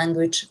Slovak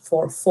language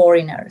for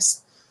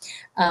foreigners.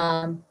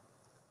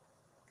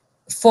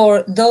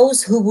 For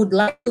those who would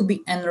like to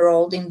be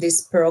enrolled in this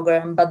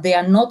program, but they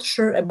are not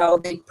sure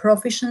about the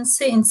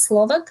proficiency in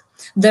Slovak,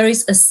 there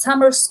is a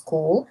summer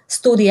school,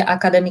 Studia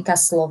Akademika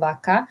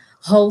Slováka,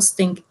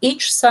 hosting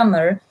each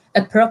summer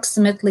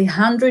approximately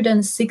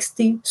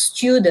 160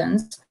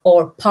 students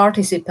or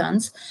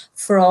participants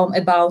from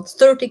about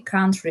 30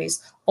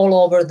 countries all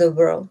over the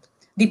world.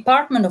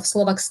 Department of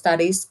Slovak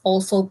Studies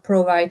also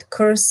provide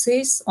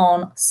courses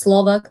on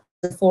Slovak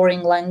as a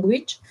foreign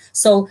language.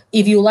 So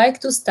if you like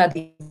to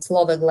study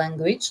Slovak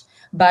language,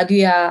 but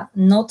you are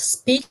not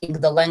speaking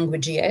the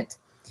language yet,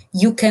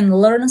 you can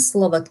learn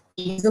Slovak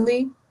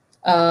easily,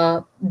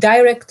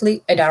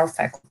 directly at our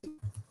faculty.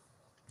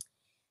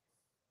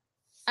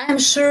 I am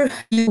sure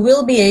you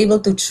will be able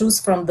to choose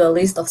from the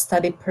list of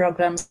study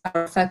programs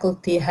our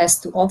faculty has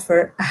to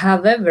offer.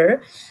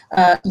 However,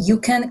 you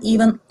can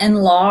even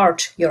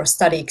enlarge your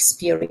study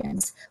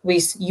experience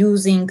with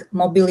using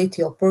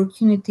mobility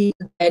opportunity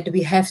that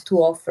we have to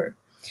offer.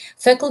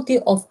 Faculty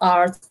of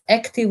Arts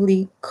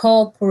actively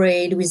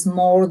cooperate with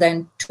more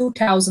than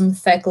 2,000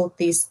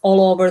 faculties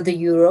all over the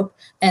Europe,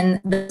 and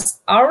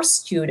thus our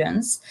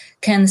students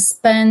can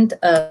spend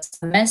a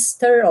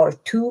semester or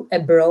 2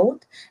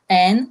 abroad,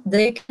 and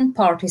they can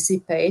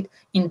participate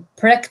in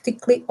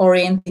practically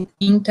oriented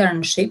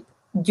internship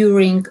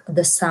during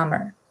the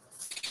summer.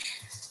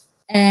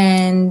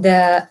 And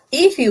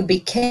if you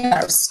became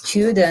our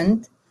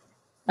student,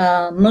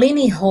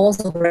 Mlini Halls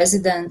of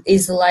Residence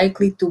is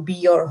likely to be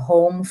your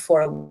home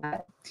for a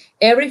while.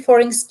 Every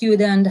foreign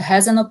student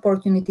has an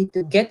opportunity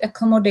to get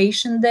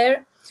accommodation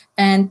there,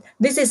 and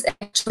this is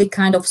actually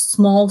kind of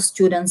small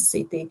student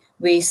city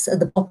with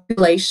the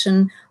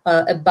population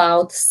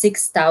about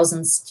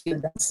 6,000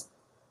 students.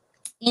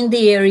 In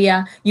the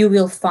area, you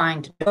will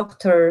find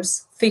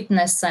doctors,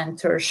 fitness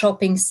center,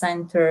 shopping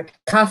center,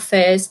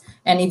 cafes,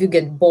 and if you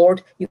get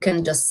bored, you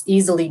can just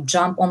easily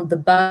jump on the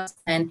bus,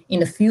 and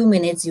in a few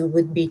minutes you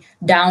would be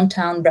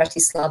downtown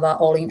Bratislava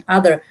or in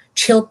other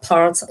chill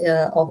parts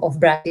of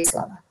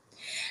Bratislava.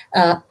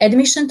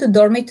 Admission to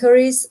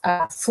dormitories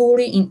are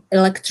fully in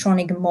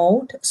electronic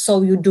mode,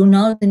 so you do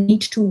not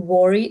need to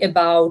worry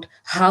about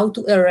how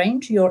to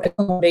arrange your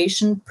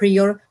accommodation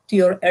prior to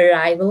your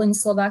arrival in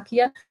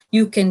Slovakia.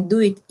 You can do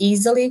it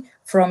easily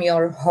from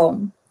your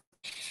home.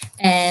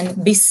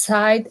 And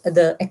beside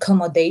the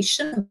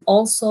accommodation, we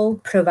also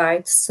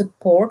provide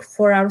support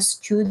for our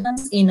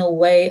students in a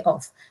way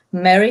of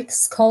merit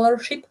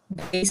scholarship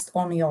based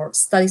on your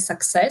study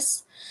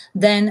success,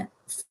 then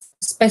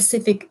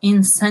specific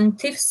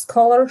incentive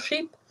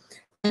scholarship,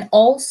 and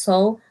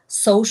also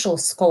social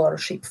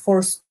scholarship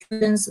for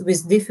students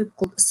with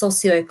difficult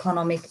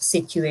socioeconomic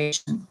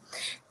situation.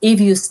 If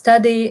you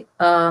study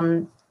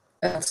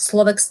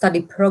Slovak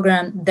study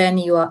program, then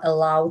you are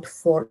allowed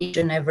for each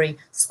and every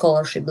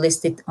scholarship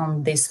listed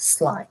on this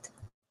slide.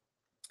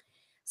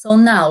 So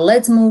now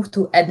let's move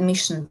to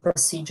admission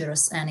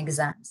procedures and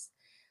exams.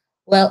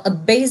 Well, a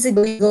basic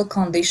legal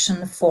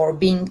condition for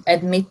being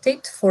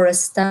admitted for a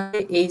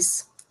study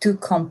is to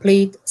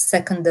complete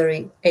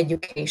secondary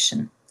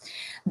education.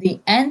 The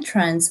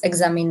entrance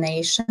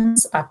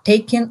examinations are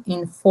taken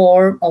in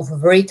form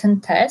of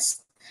written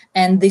test,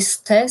 and this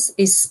test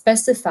is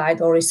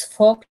specified or is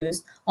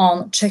focused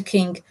on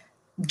checking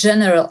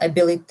general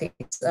abilities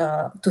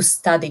to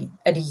study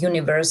at a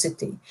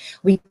university.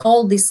 We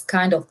call this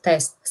kind of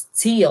test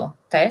CO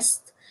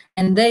test,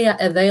 and they are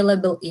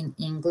available in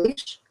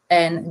English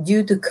and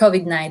due to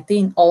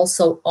COVID-19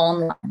 also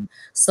online.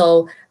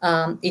 So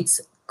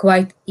it's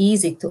quite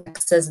easy to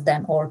access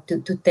them or to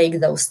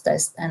take those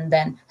tests and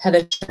then have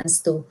a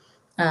chance to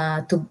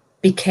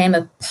become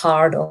a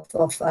part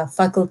of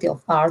Faculty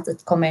of Arts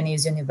at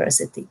Comenius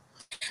University.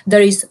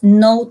 There is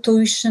no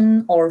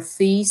tuition or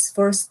fees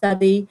for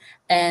study,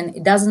 and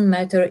it doesn't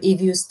matter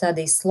if you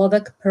study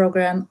Slovak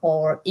program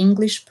or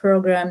English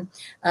program.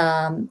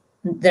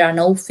 There are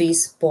no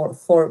fees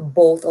for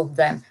both of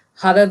them.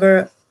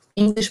 However,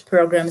 English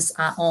programs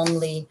are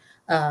only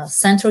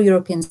Central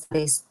European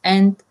Studies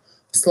and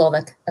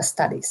Slovak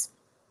studies.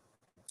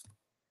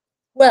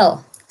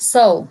 Well,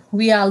 so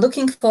we are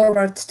looking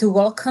forward to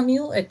welcome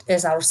you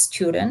as our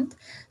student.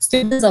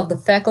 Students of the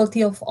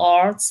Faculty of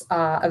Arts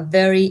are a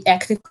very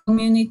active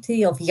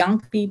community of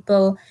young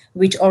people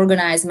which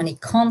organize many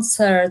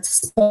concerts,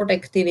 sport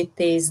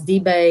activities,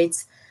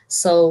 debates.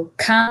 So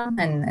come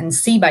and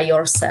see by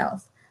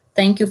yourself.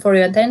 Thank you for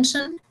your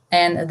attention.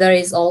 And there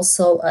is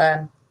also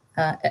a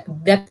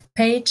web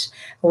page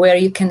where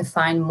you can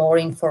find more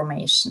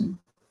information.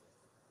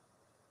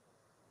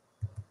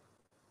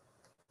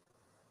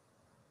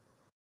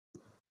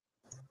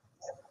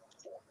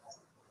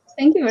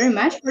 Thank you very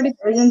much for the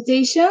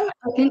presentation.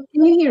 Can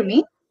you hear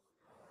me?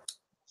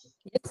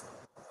 Yes.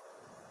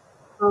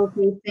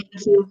 Okay,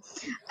 thank you.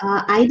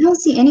 I don't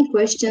see any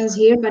questions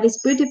here, but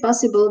it's pretty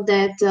possible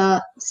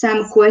that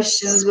some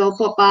questions will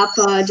pop up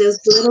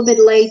just a little bit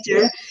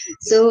later.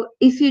 So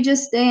if you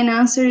just stay and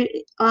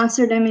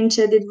answer them in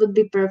chat, it would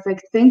be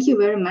perfect. Thank you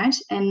very much.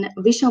 And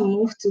we shall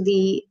move to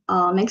the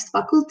next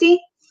faculty,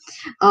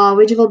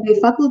 which will be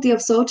Faculty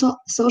of Social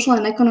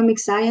and Economic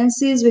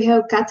Sciences. We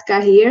have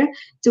Katka here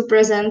to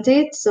present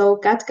it. So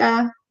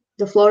Katka,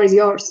 the floor is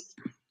yours.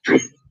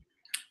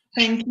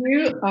 Thank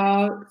you.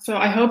 So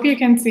I hope you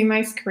can see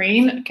my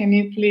screen. Can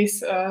you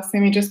please,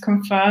 Simi, just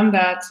confirm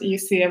that you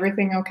see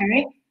everything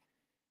okay?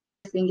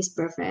 Everything is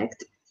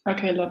perfect.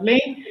 Okay,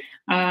 lovely.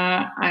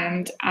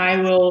 And I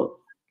will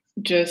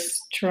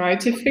just try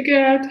to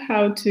figure out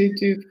how to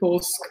do full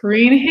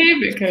screen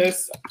here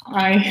because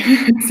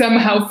I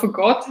somehow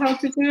forgot how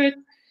to do it.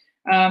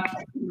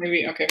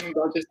 Maybe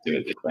I'll just do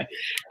it this way.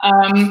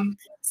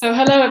 So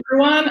hello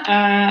everyone,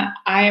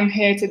 I am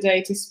here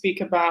today to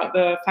speak about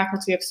the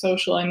Faculty of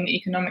Social and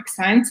Economic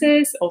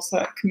Sciences, also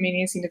at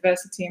Comenius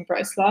University in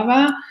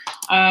Bratislava.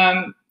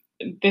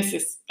 This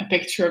is a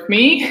picture of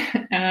me.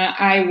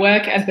 I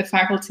work at the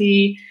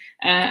faculty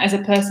as a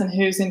person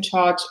who's in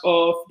charge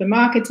of the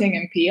marketing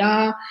and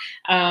PR,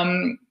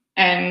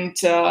 and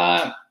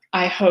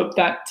I hope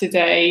that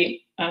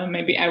today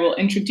maybe I will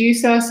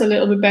introduce us a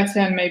little bit better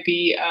and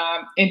maybe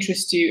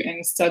interest you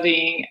in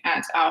studying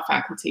at our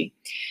faculty.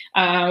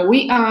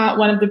 We are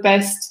one of the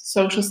best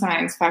social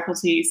science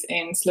faculties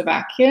in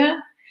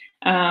Slovakia.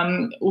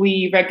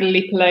 We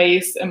regularly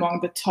place among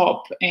the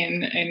top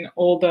in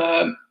all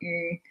the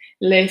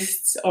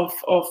lists of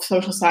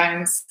social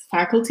science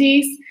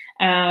faculties.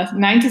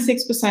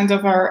 96%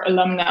 of our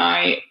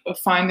alumni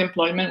find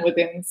employment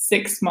within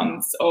 6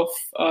 months of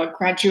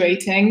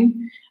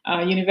graduating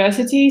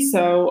university,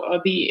 so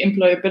the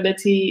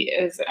employability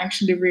is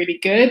actually really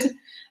good.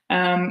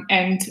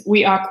 And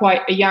we are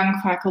quite a young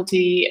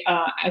faculty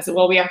as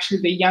well. We're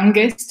actually the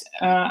youngest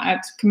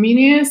at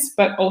Comenius,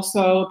 but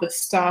also the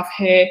staff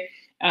here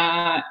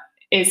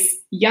is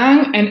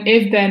young, and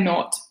if they're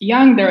not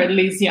young, they're at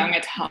least young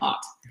at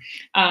heart.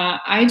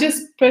 I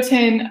just put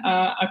in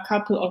a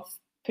couple of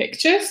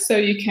pictures so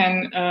you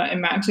can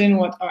imagine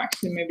what,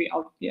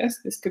 yes,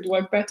 this could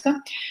work better.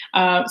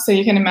 So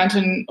you can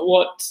imagine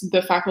what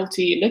the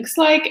faculty looks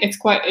like. It's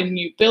quite a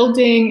new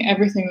building.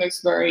 Everything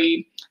looks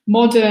very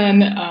modern.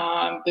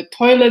 The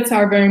toilets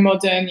are very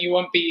modern. You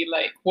won't be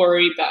like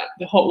worried that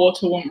the hot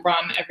water won't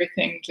run.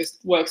 Everything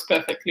just works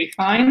perfectly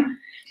fine.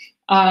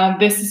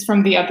 This is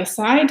from the other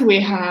side.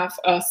 We have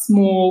a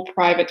small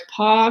private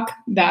park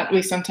that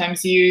we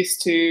sometimes use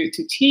to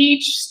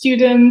teach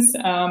students.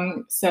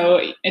 So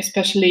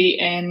especially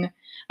in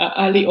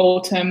early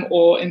autumn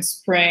or in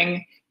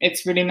spring,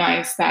 it's really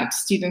nice that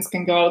students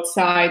can go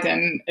outside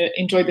and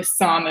enjoy the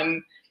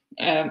sun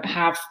and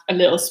have a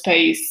little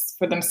space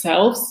for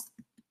themselves.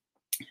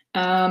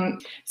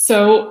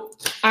 So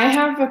I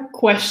have a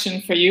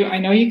question for you. I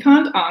know you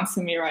can't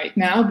answer me right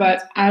now,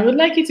 but I would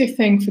like you to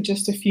think for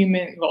just a few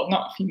minutes, well,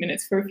 not a few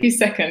minutes, for a few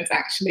seconds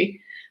actually.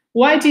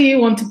 Why do you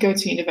want to go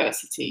to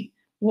university?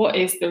 what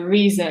is the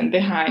reason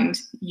behind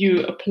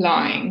you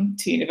applying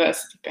to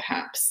university,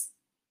 perhaps?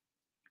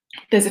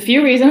 There's a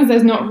few reasons.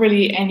 There's not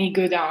really any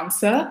good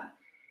answer.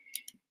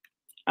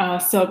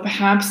 So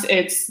perhaps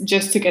it's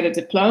just to get a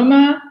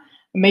diploma.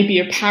 Maybe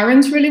your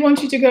parents really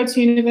want you to go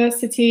to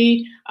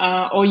university,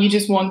 or you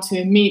just want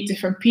to meet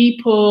different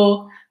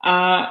people.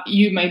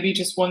 You maybe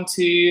just want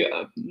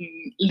to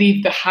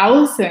leave the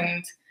house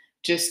and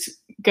just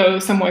go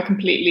somewhere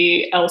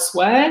completely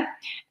elsewhere.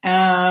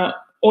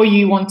 Or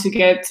you want to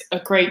get a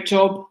great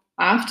job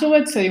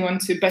afterwards, so you want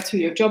to better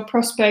your job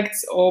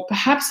prospects, or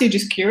perhaps you're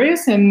just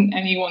curious and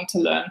you want to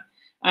learn.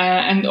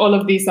 And all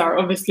of these are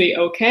obviously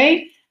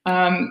okay.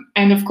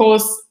 And of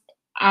course,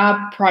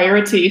 our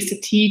priority is to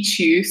teach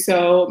you.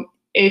 So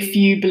if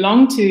you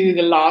belong to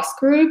the last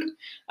group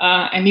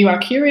and you are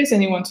curious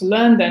and you want to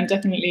learn, then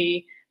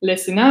definitely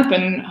listen up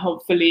and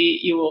hopefully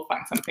you will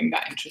find something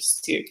that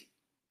interests you.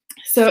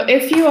 So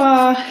if you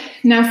are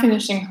now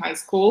finishing high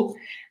school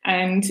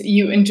and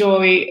you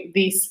enjoy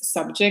these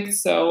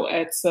subjects, so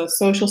it's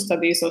social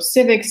studies or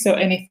civics, so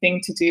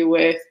anything to do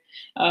with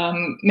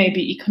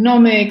maybe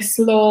economics,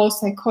 law,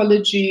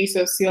 psychology,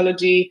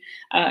 sociology,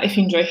 if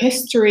you enjoy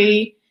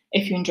history,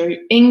 if you enjoy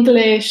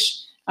English,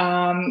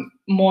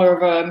 more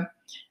of a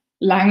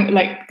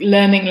like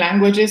learning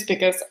languages,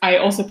 because I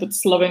also put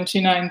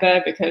Slovenčina in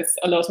there because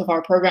a lot of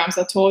our programs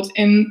are taught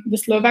in the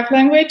Slovak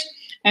language,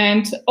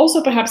 and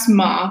also perhaps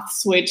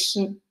maths, which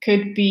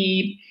could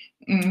be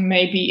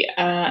maybe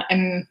a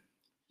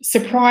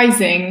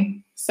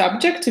surprising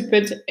subject to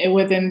put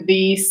within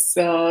these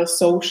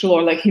social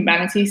or like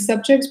humanities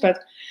subjects, but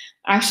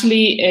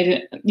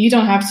actually you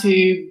don't have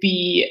to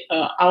be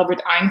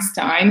Albert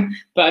Einstein,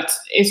 but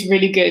it's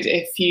really good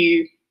if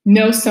you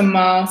know some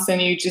maths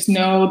and you just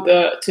know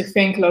to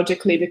think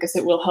logically, because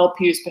it will help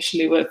you,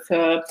 especially with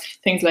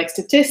things like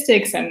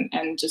statistics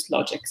and just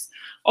logics.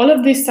 All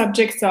of these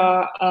subjects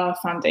are a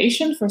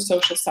foundation for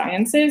social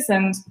sciences,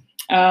 and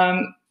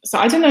so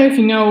I don't know if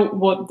you know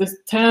what the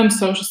term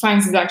social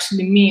sciences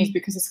actually means,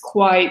 because it's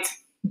quite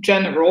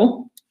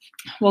general.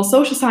 Well,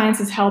 social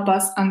sciences help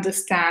us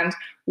understand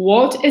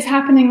what is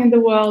happening in the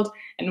world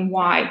and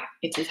why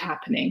it is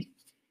happening.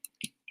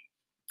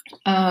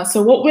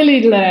 So what will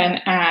you learn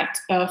at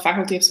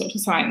Faculty of Social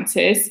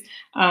Sciences?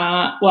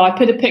 Well, I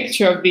put a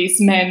picture of these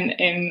men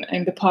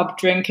in the pub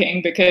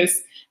drinking,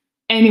 because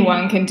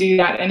anyone can do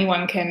that.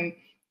 Anyone can,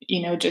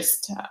 you know,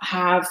 just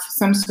have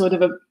some sort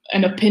of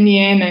an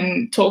opinion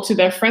and talk to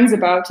their friends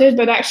about it.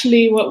 But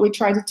actually what we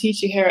try to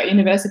teach you here at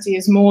university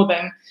is more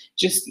than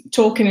just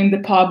talking in the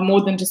pub,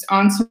 more than just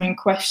answering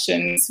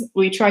questions.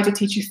 We try to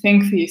teach you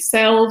think for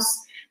yourselves,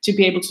 to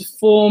be able to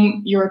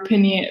form your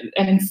opinion,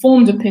 an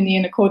informed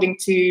opinion according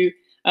to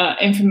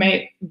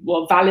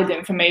valid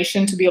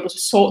information, to be able to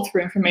sort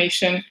through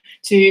information,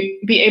 to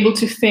be able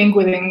to think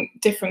within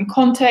different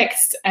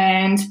contexts.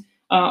 And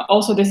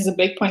also this is a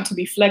big point, to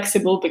be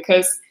flexible,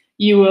 because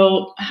you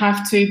will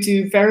have to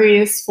do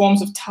various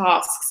forms of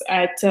tasks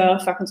at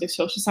Faculty of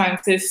Social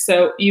Sciences,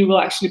 so you will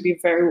actually be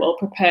very well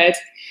prepared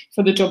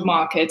for the job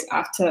market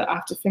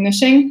after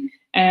finishing.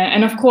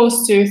 And of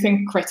course, to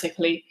think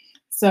critically.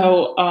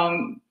 So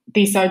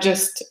these are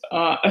just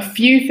a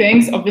few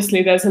things.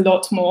 Obviously, there's a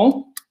lot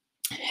more.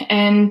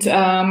 And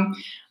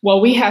well,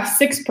 we have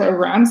 6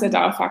 programs at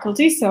our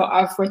faculty, so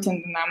I've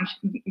written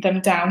them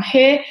down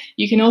here.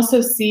 You can also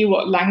see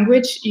what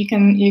language you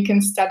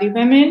can study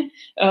them in.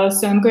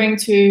 So I'm going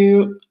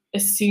to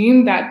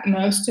assume that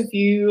most of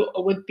you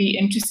would be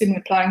interested in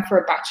applying for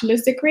a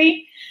bachelor's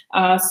degree.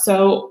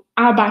 So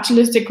our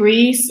bachelor's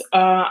degrees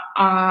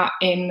are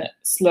in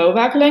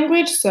Slovak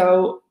language.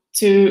 So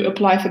to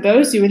apply for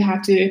those, you would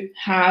have to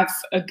have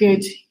a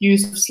good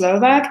use of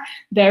Slovak.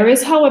 There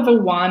is,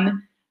 however,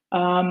 one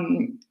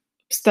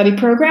study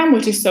program,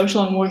 which is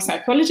social and work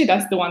psychology.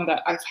 That's the one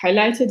that I've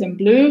highlighted in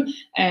blue,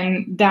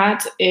 and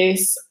that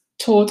is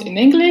taught in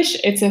English.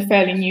 It's a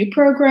fairly new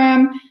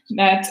program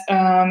that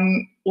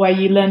where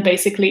you learn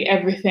basically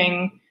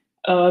everything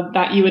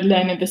that you would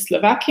learn in the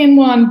Slovakian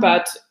one,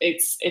 but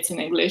it's in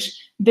English.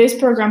 This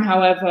program,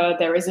 however,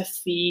 there is a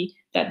fee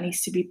that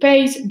needs to be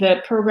paid.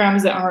 The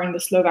programs that are in the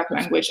Slovak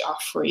language are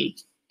free.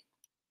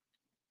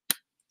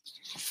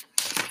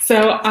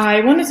 So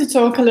I wanted to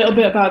talk a little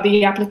bit about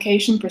the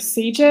application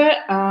procedure,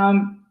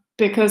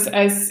 because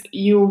as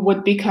you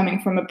would be coming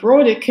from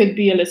abroad, it could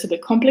be a little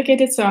bit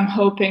complicated. So I'm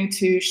hoping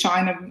to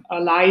shine a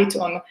light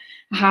on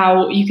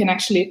how you can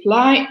actually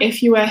apply.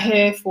 If you were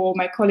here for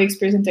my colleague's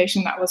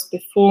presentation that was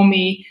before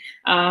me,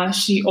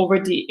 she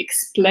already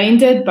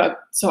explained it, but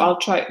so I'll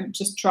try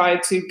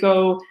to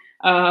go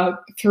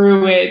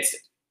through it.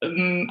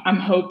 I'm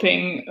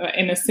hoping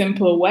in a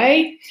simple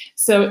way.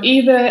 So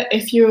either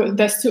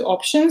there's 2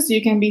 options.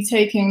 You can be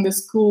taking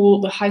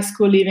the high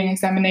school leaving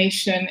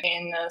examination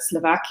in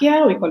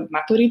Slovakia. We call it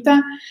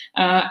maturita.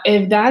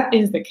 If that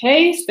is the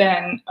case,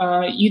 then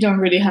you don't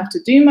really have to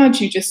do much.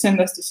 You just send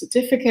us the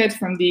certificate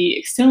from the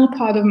external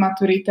part of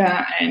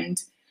maturita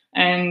and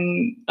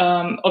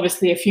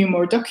obviously a few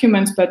more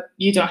documents, but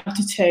you don't have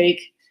to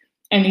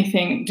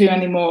do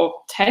any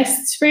more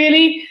tests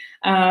really.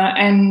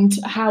 And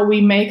how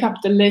we make up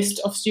the list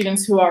of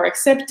students who are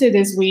accepted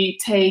is we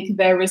take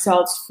their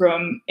results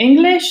from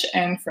English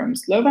and from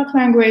Slovak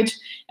language,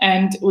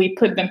 and we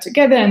put them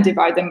together and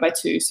divide them by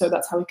 2. So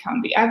that's how we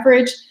count the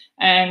average.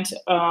 And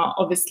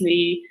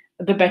obviously,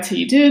 the better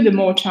you do, the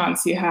more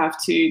chance you have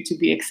to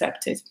be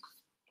accepted.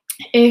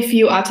 If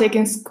you are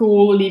taking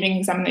school leaving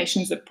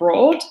examinations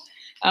abroad,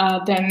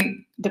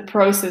 then the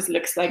process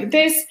looks like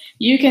this.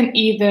 You can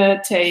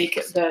either take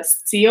the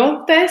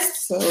SCIO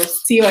test, so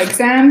SCIO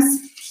exams.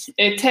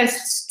 It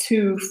tests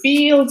 2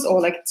 fields,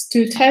 or like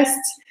 2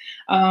 tests.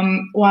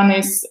 One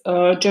is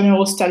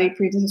general study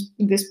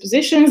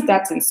predispositions,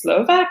 that's in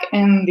Slovak,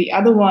 and the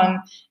other one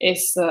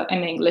is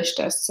an English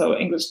test, so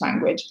English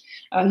language.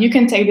 You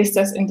can take this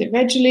test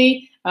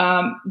individually.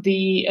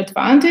 The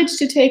advantage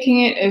to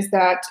taking it is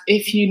that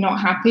if you're not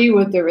happy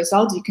with the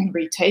result, you can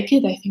retake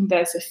it. I think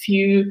there's a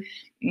few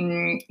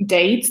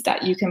dates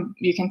that you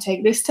can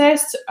take this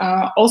test.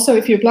 Also,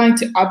 if you're applying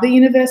to other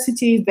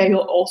universities, they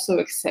will also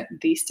accept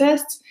these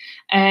tests.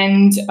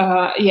 And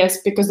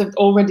yes, because they've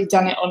already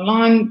done it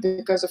online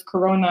because of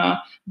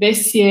Corona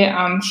this year,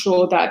 I'm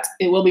sure that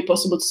it will be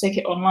possible to take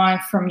it online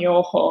from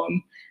your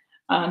home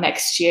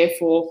next year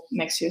for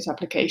next year's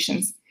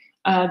applications.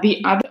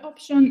 The other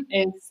option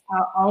is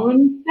our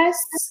own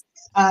tests.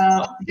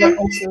 There are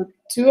also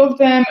 2 of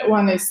them.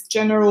 One is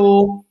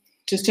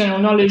just general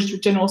knowledge,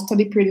 general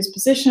study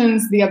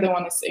predispositions. The other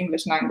one is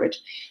English language.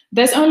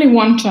 There's only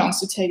one chance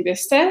to take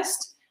this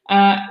test,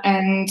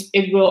 and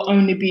it will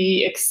only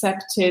be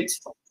accepted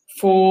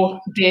for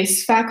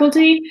this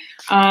faculty.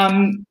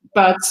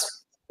 But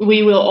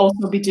we will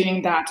also be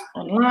doing that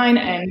online,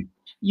 and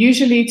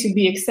usually to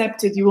be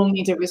accepted, you will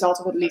need a result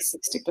of at least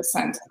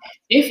 60%.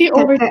 If you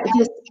already...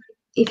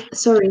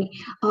 Sorry,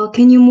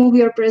 can you move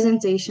your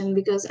presentation,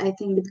 because I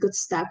think it got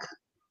stuck,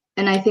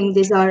 and I think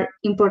these are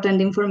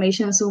important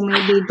information, so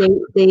maybe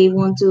they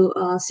want to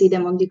see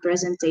them on the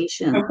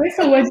presentation. Okay,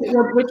 so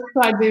which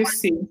slide do you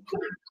see?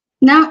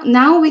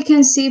 Now we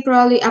can see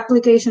probably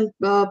application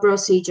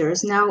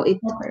procedures. Now it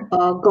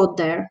got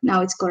there.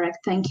 Now it's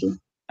correct. Thank you.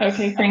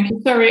 Okay, thank you.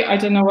 Sorry, I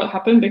don't know what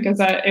happened because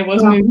it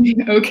was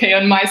moving okay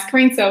on my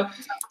screen. So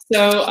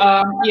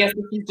yes,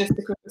 just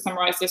to quickly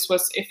summarize, this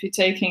was if you're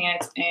taking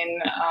it in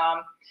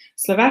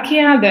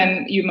Slovakia,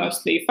 then you're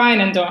mostly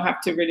fine and don't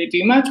have to really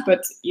do much.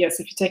 But yes,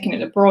 if you're taking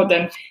it abroad,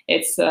 then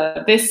it's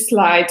this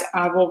slide.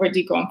 I've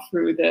already gone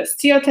through the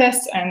SCIO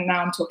test, and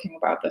now I'm talking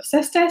about the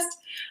SES test.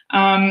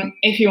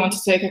 If you want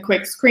to take a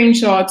quick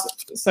screenshot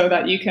so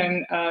that you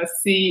can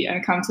see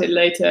and count it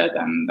later,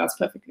 then that's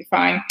perfectly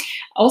fine.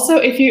 Also,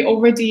 if you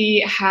already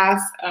have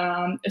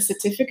a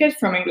certificate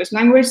from English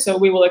language, so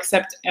we will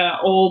accept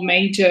all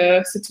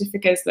major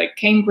certificates like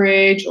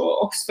Cambridge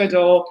or Oxford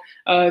or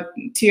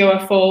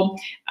TOEFL,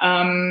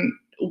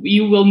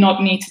 you will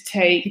not need to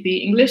take the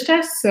English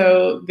test.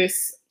 So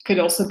this could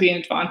also be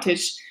an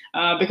advantage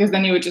because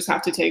then you would just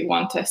have to take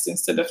 1 test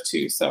instead of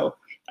 2. So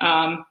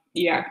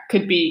yeah,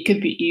 could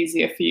be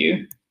easier for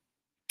you.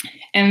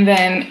 And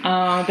then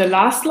the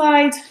last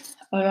slide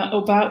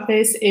about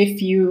this,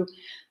 if you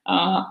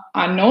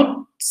are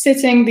not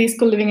sitting the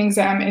school living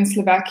exam in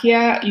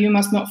Slovakia, you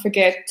must not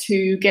forget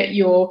to get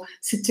your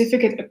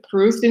certificate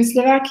approved in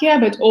Slovakia,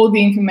 but all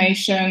the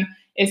information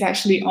is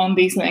actually on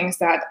these links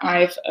that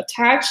I've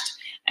attached.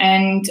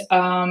 And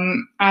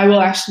I will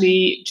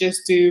actually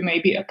just do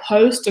maybe a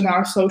post on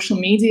our social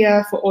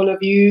media for all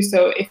of you.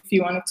 So if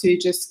you wanted to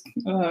just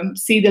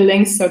see the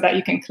links so that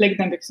you can click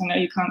them, because I know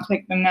you can't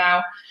click them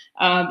now,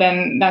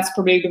 then that's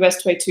probably the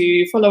best way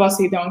to follow us,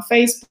 either on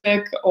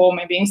Facebook or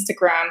maybe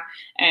Instagram.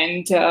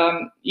 And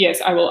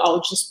yes,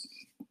 I'll just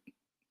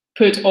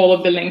put all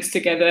of the links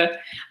together,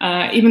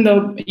 even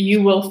though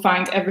you will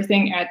find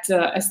everything at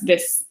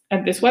this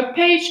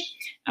webpage.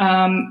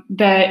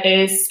 There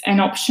is an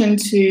option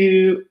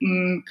to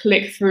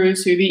click through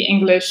to the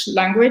English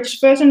language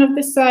version of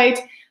this site,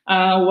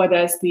 where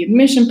there's the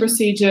admission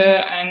procedure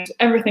and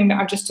everything that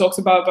I've just talked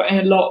about, but in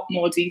a lot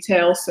more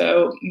detail.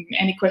 So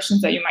any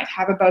questions that you might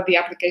have about the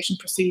application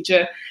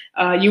procedure,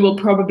 you will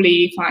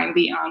probably find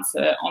the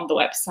answer on the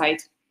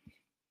website.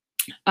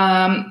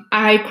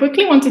 I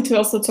quickly wanted to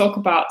also talk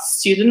about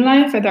student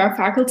life at our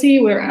faculty.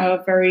 We're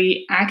a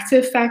very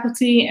active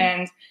faculty,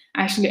 and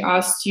actually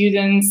our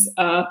students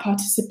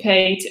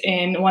participate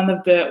in one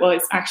of the, well,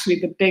 it's actually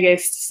the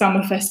biggest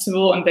summer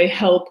festival, and they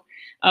help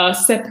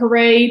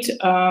separate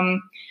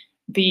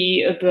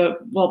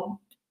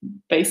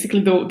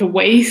basically the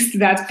waste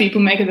that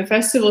people make at the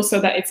festival so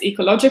that it's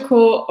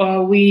ecological.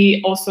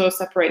 We also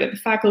separate at the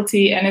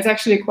faculty, and it's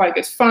actually quite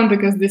good fun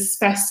because this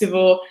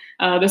festival,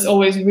 there's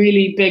always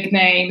really big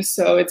names,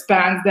 so it's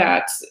bands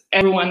that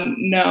everyone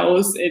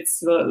knows.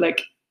 It's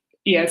like,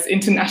 yes,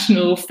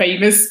 international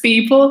famous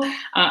people.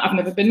 I've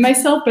never been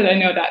myself, but I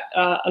know that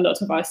a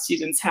lot of our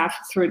students have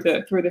through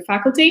the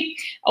faculty.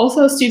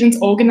 Also, students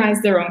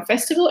organize their own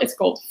festival. It's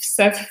called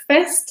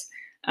Fest.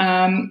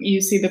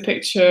 You see the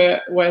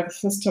picture with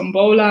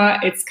Tombola.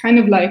 It's kind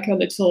of like a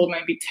little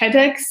maybe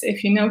TEDx,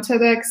 if you know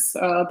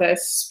TEDx.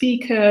 There's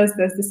speakers,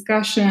 there's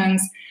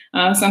discussions,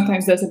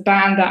 Sometimes there's a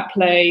band that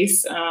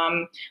plays.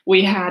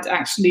 We had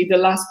actually the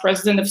last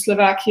president of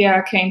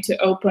Slovakia came to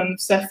open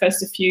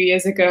Surffest a few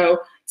years ago.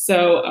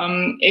 So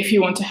if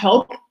you want to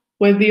help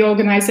with the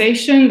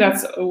organization,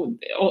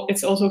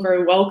 it's also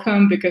very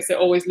welcome, because they're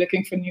always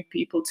looking for new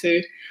people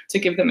to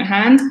give them a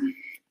hand.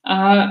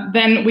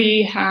 Then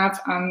we have,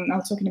 I'm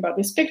talking about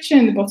this picture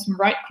in the bottom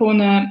right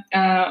corner,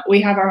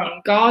 we have our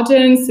own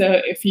garden.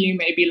 So if you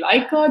maybe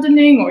like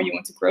gardening or you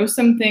want to grow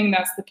something,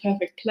 that's the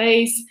perfect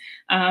place.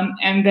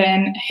 And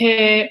then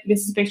here,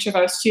 this is a picture of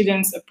our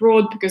students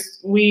abroad, because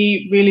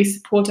we really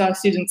support our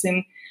students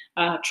in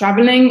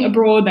traveling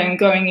abroad and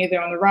going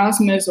either on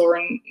Erasmus or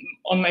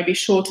on maybe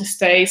shorter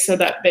stays, so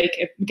that they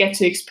get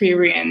to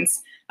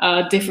experience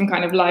different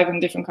kind of life and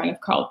different kind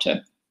of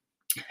culture.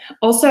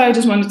 Also, I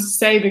just wanted to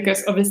say,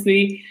 because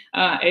obviously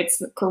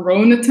it's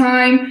Corona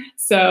time,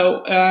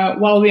 so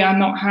while we are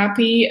not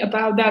happy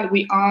about that,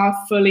 we are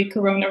fully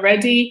Corona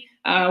ready.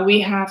 We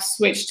have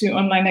switched to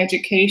online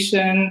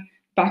education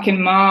back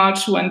in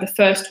March when the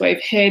first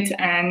wave hit,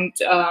 and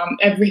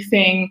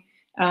everything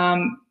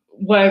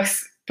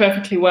works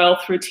perfectly well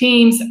through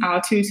Teams.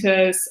 Our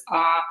tutors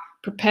are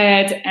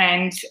prepared,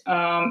 and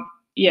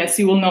yes,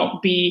 you will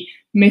not be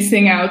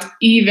missing out,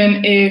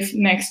 even if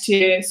next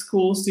year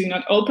schools do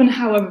not open.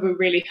 However, we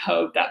really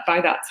hope that by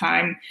that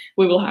time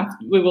we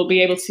will be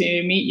able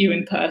to meet you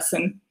in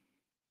person.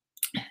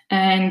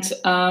 And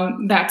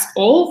that's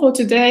all for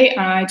today.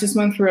 I just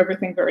went through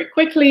everything very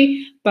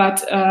quickly,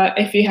 but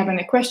if you have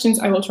any questions,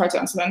 I will try to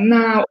answer them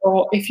now.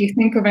 Or if you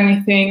think of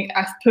anything,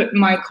 I've put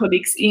my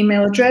colleague's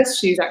email address.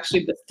 She's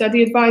actually the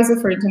study advisor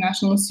for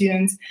international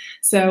students.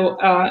 So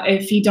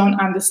if you don't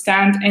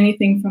understand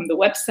anything from the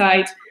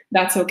website,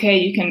 that's okay.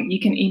 You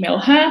can email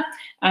her.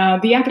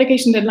 The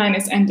application deadline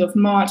is end of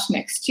March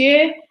next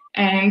year.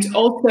 And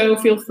also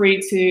feel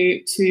free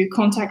to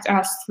contact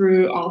us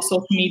through our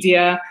social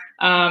media,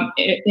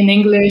 in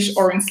English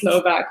or in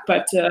Slovak,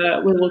 but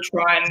we will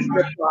try and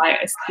reply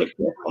as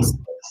quickly as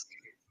possible.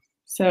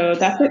 So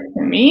that's it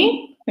for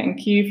me.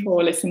 Thank you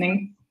for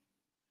listening.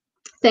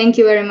 Thank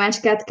you very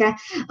much, Katka.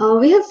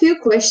 We have a few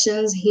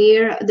questions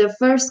here. The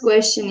first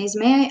question is,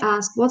 may I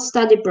ask what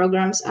study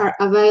programs are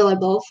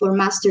available for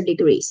master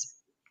degrees?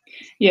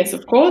 Yes,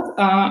 of course.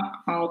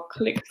 I'll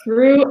click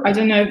through. I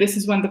don't know if this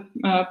is when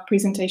the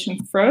presentation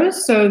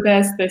froze. So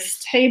there's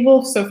this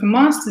table. So for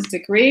master's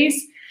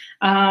degrees,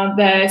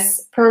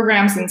 there's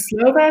programs in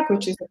Slovak,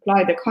 which is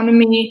applied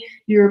economy,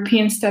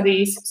 European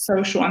studies,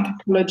 social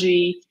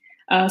anthropology,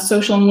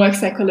 social and work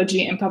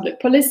psychology, and public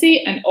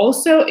policy. And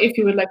also, if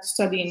you would like to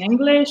study in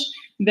English,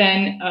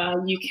 then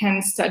you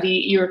can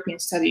study European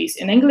studies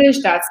in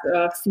English. That's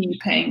a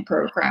fee-paying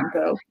program,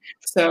 though.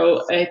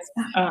 So it's,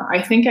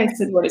 I think I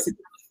said, what is it,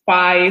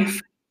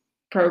 5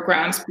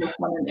 programs plus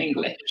 1 in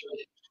English.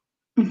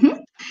 Mm-hmm.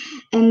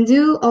 And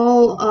do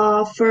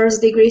all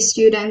first degree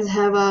students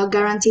have a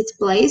guaranteed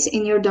place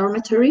in your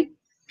dormitory?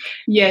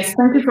 Yes,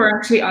 thank you for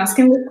actually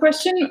asking this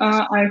question.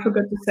 I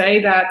forgot to say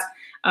that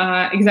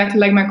exactly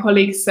like my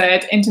colleague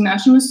said,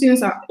 international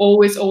students are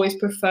always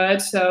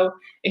preferred. So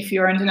if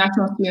you're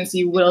international students,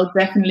 you will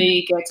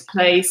definitely get a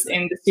place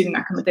in the student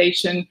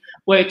accommodation,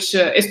 which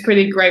is a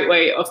pretty great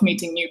way of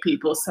meeting new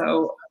people.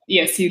 So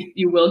yes,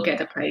 you will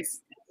get a place.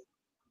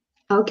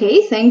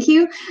 Okay, thank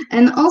you.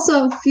 And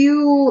also a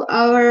few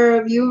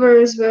our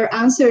viewers were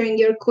answering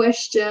your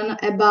question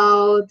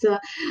about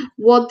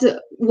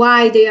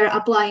why they are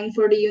applying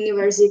for the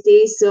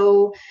university.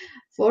 So,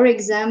 for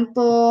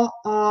example,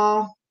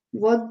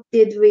 what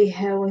did we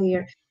have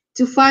here?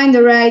 To find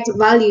the right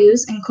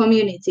values and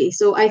community.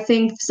 So I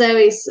think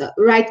PSEV is the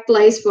right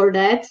place for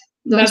that.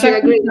 Don't you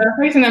agree?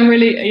 Perfect, and I'm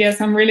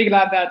really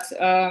glad that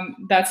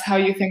that's how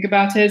you think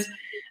about it.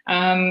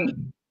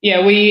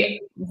 Yeah,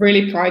 we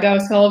really pride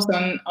ourselves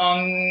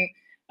on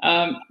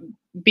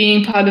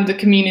being part of the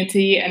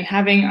community and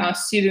having our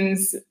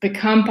students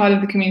become part of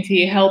the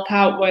community, help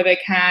out where they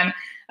can.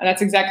 And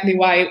that's exactly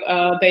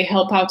why they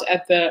help out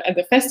at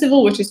the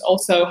festival, which is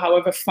also,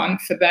 however, fun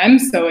for them.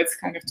 So it's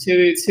kind of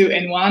two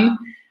in one.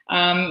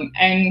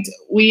 And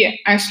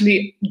we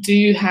actually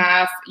do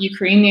have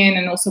Ukrainian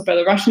and also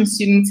Belarusian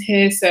students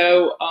here.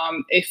 So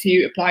if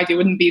you applied, you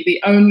wouldn't be the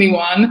only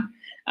one.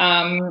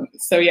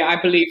 So yeah,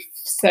 I believe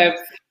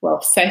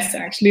CES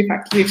actually,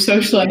 Faculty of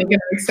Social and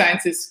Economic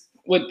Sciences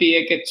would be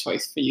a good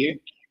choice for you.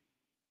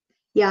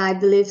 Yeah, I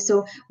believe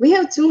so. We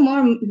have 2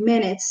 more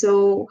minutes.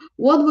 So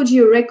what would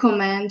you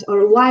recommend,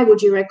 or why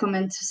would you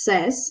recommend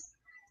CES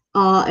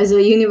as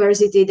a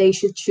university they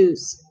should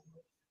choose?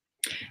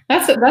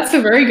 That's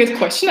a very good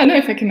question. I don't know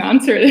if I can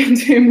answer it in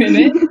 2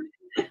 minutes.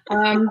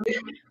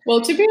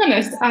 Well, to be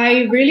honest,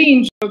 I really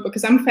enjoy,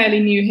 because I'm fairly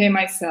new here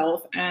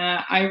myself,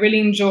 I really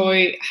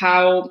enjoy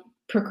how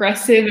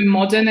progressive and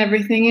modern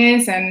everything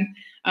is. And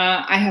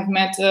I have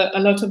met a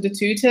lot of the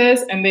tutors,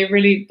 and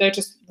they're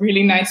just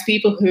really nice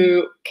people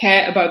who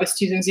care about the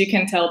students. You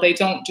can tell they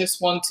don't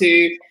just want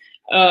to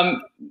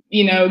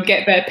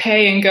get their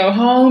pay and go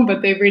home,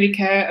 but they really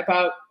care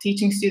about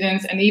teaching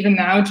students. And even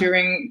now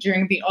during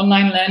the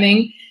online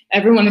learning,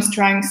 everyone is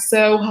trying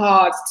so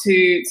hard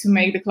to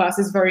make the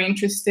classes very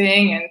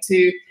interesting and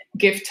to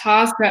give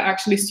tasks that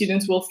actually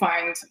students will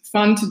find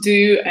fun to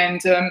do.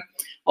 And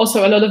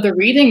also a lot of the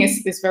reading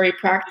is very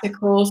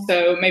practical.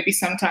 So maybe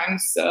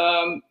sometimes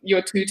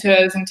your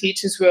tutors and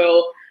teachers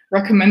will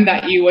recommend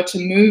that you watch a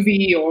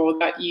movie or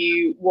that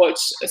you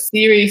watch a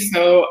series.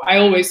 So I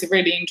always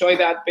really enjoy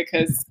that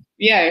because,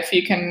 yeah, if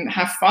you can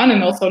have fun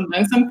and also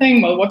learn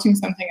something while watching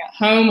something at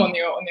home on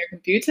your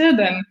computer,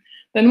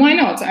 then why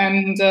not?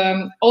 And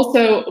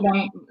also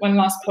one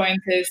last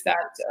point is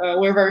that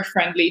we're very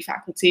friendly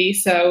faculty.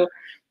 So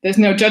there's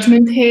no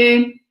judgment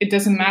here. It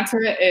doesn't matter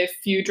if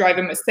you drive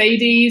a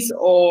Mercedes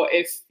or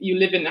if you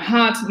live in a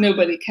hut,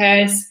 nobody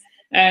cares.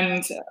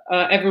 And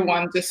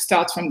everyone just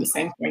starts from the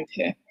same point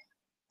here.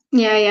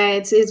 Yeah,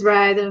 it's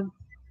right.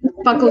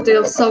 Faculty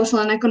of Social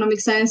and Economic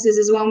Sciences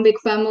is one big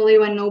family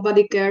when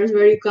nobody cares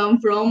where you come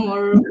from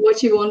or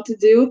what you want to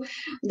do.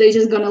 They're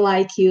just gonna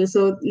like you.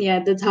 So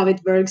yeah, that's how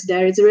it works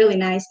there. It's really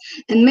nice.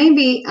 And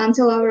maybe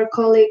until our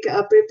colleague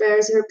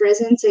prepares her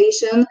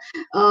presentation,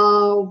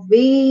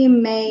 we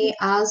may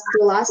ask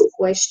the last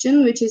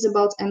question, which is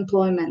about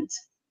employment.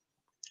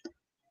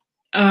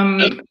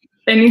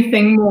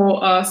 Anything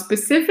more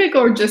specific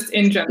or just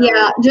in general?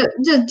 Yeah,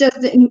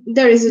 just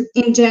there is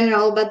in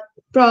general, but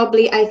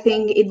probably I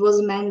think it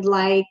was meant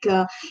like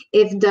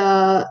if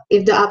the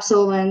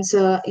absolvents,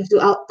 if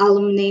the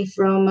alumni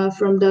from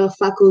the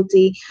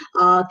faculty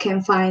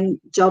can find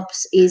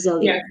jobs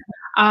easily. Yes.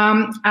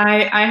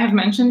 I have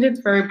mentioned it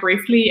very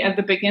briefly at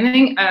the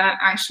beginning.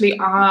 Actually,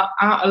 our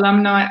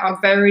alumni are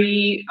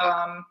very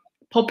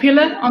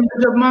popular on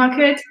the job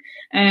market,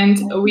 and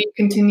we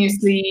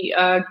continuously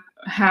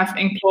have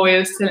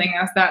employers telling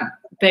us that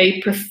they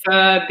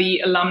prefer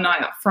the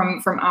alumni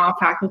from our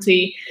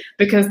faculty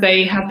because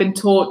they have been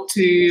taught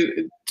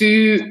to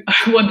do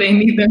what they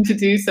need them to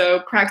do.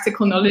 So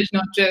practical knowledge,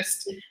 not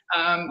just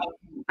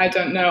I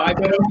don't know, I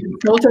don't want to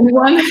insult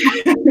anyone,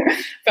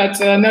 but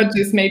not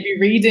just maybe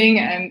reading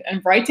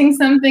and writing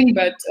something,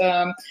 but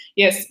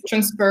yes,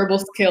 transferable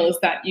skills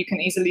that you can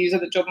easily use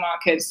at the job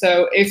market.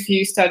 So if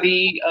you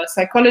study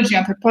psychology,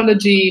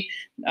 anthropology,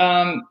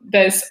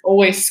 there's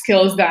always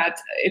skills that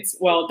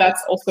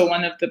that's also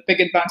one of the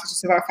big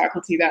advantages of our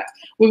faculty, that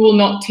we will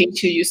not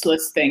teach you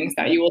useless things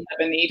that you will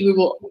never need. We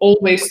will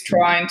always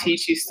try and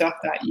teach you stuff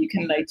that you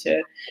can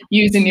later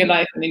use in your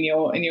life and in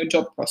your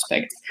job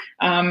prospects.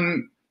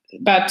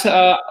 But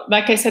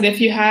like I said,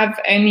 if you have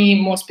any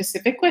more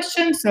specific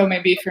questions, so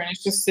maybe if you're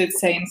interested,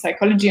 say, in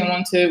psychology and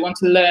want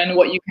to learn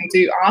what you can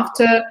do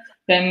after,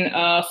 then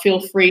feel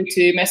free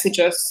to message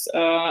us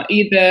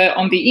either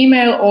on the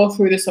email or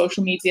through the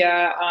social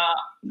media,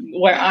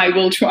 where I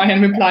will try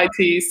and reply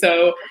to you.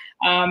 So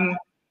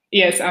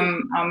yes,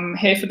 I'm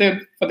here for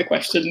the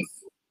questions.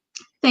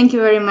 Thank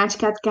you very much,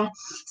 Katka.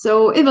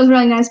 So it was a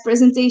really nice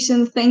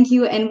presentation. Thank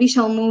you. And we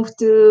shall move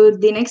to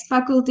the next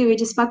faculty,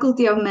 which is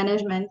Faculty of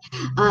Management.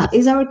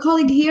 Is our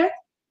colleague here?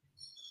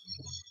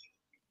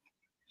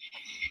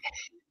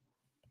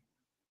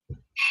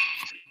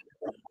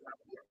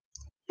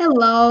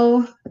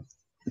 Hello.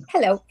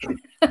 Hello.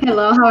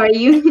 Hello, how are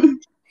you?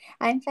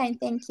 I'm fine,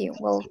 thank you.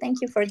 Well, thank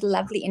you for the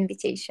lovely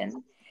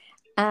invitation.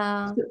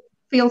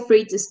 Feel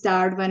free to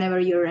start whenever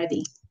you're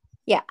ready.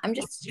 Yeah, I'm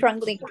just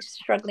struggling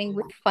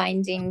with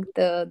finding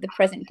the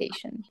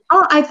presentation.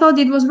 Oh, I thought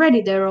it was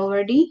ready there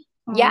already.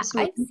 Oh, yeah,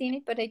 I've seen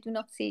it, but I do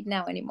not see it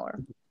now anymore.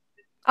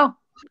 Oh,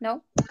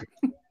 no.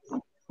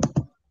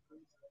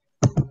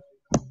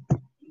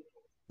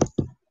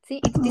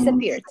 See, it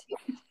disappeared.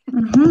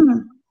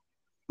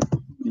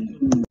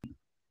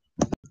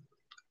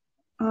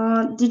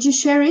 Did you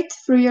share it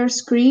through your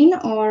screen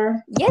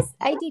or? Yes,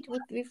 I did.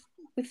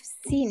 We've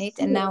seen it,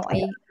 and now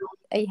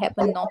I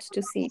happen not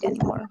to see it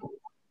anymore.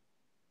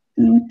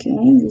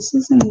 Okay, this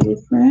is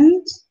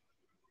different.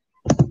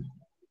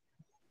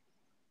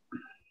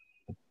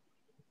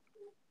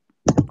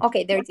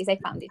 Okay, there it is. I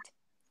found it.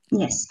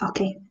 Yes.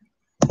 Okay.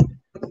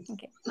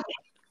 Okay.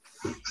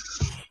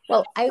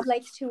 Well, I would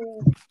like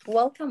to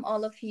welcome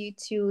all of you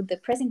to the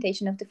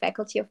presentation of the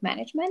Faculty of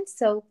Management.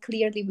 So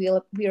clearly we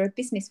are a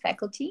business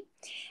faculty.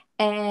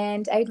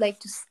 And I would like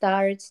to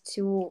start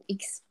to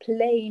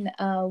explain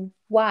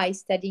why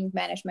studying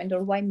management,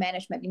 or why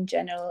management in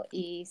general,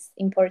 is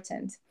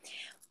important.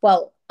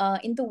 Well,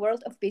 in the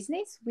world of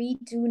business, we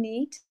do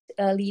need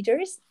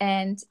leaders,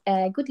 and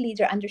a good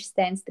leader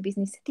understands the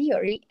business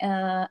theory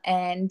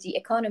and the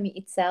economy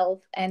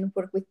itself, and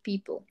work with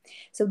people.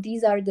 So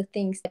these are the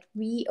things that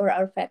we or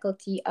our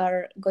faculty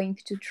are going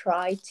to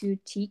try to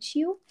teach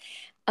you.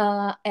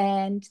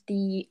 And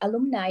the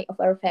alumni of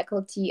our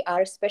faculty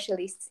are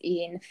specialists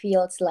in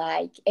fields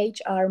like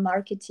HR,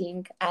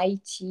 marketing,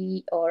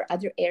 IT, or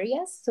other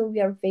areas. So we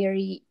are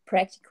very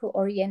practical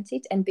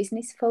oriented and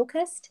business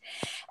focused.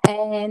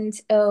 And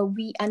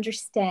we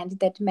understand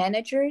that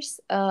managers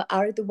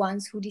are the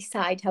ones who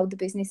decide how the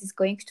business is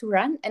going to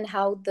run and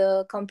how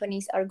the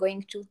companies are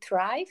going to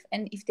thrive,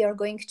 and if they are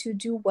going to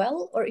do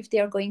well or if they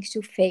are going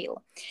to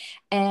fail.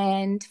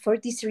 And for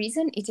this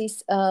reason, it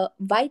is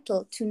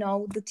vital to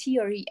know the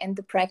theory theory and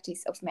the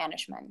practice of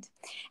management.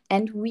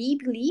 And we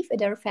believe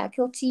at our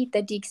faculty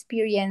that the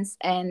experience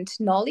and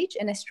knowledge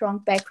and a strong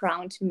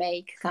background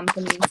make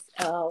companies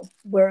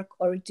work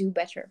or do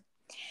better.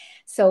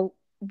 So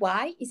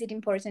why is it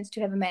important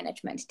to have a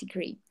management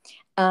degree?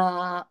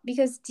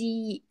 Because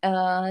the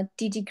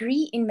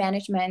degree in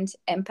management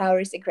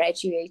empowers a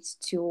graduate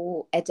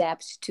to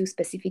adapt to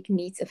specific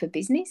needs of a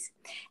business.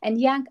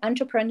 And young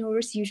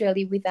entrepreneurs,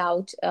 usually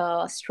without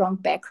a strong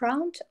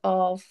background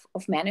of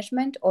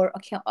management or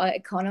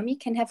economy,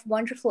 can have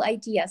wonderful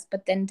ideas,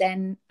 but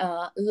then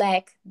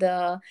lack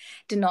the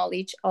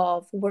knowledge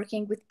of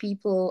working with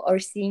people or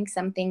seeing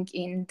something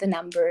in the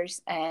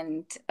numbers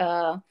and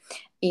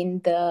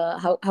in the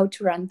how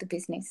to run the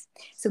business.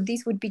 So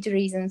these would be the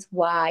reasons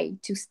why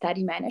to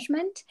study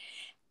management.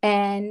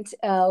 And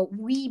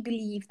we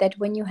believe that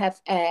when you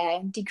have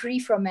a degree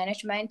from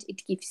management,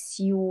 it gives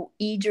you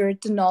either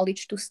the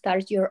knowledge to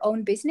start your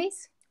own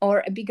business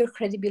or a bigger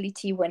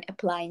credibility when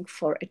applying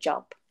for a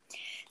job.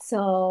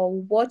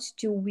 So what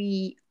do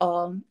we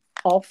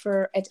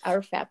offer at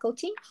our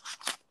faculty?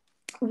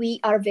 We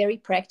are very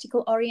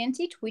practical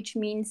oriented, which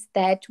means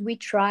that we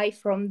try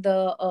from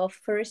the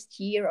first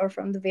year or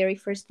from the very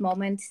first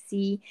moment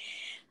see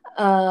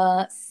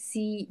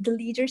the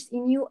leaders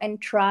in you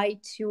and try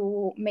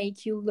to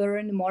make you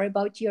learn more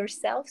about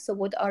yourself. So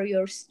what are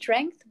your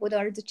strengths, what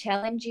are the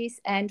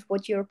challenges, and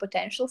what your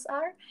potentials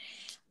are.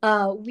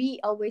 We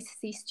always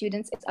see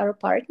students as our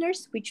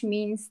partners, which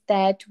means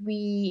that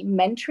we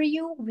mentor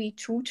you, we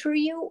tutor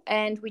you,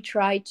 and we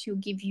try to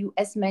give you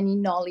as many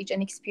knowledge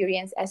and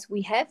experience as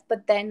we have,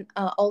 but then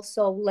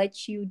also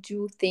let you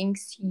do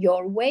things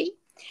your way.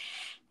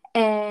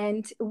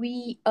 And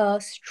we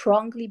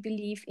strongly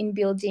believe in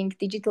building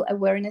digital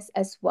awareness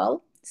as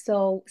well.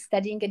 So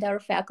studying at our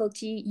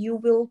faculty, you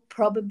will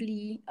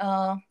probably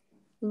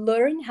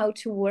learn how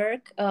to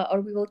work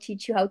or we will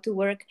teach you how to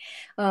work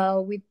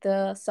with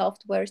the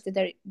softwares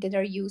that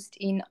are used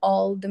in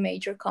all the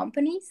major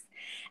companies.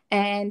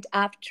 And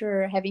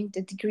after having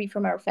the degree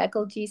from our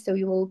faculty, so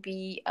you will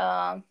be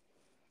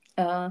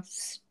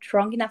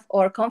strong enough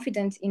or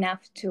confident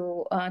enough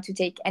to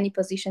take any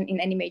position in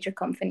any major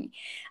company.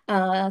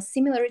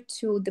 Similar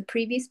to the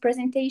previous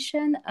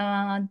presentation,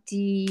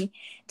 the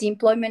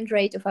employment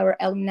rate of our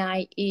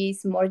alumni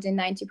is more than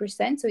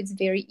 90%, so it's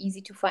very easy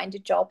to find a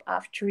job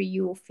after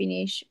you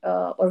finish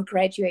or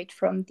graduate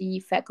from the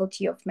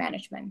Faculty of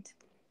Management.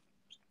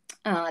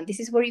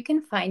 This is where you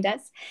can find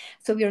us.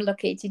 So we are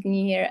located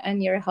near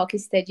a hockey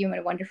stadium,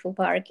 a wonderful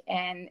park,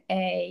 and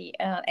a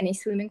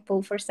swimming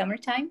pool for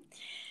summertime.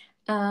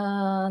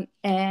 Well,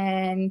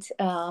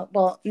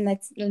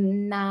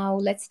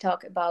 let's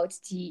talk about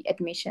the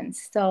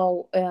admissions.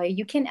 So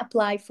you can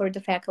apply for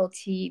the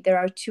faculty. There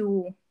are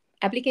two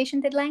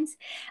application deadlines.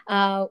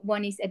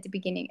 One is at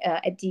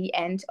the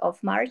end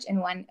of March, and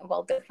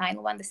the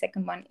final one, the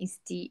second one, is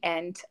the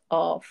end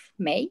of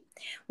May.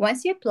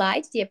 Once you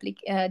applied, the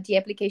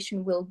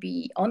application will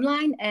be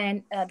online,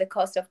 and the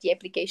cost of the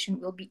application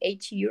will be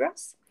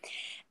 €80.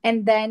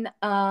 And then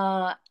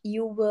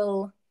you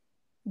will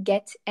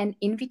get an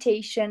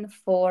invitation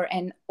for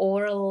an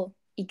oral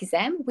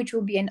exam, which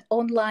will be an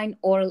online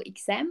oral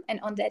exam.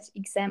 And on that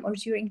exam or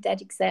during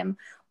that exam,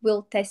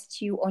 we'll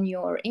test you on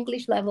your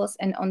English levels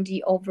and on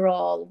the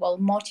overall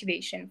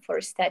motivation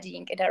for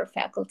studying at our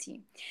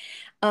faculty.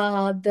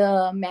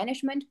 The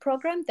management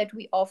program that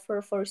we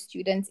offer for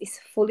students is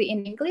fully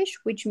in English,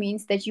 which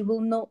means that you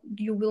will not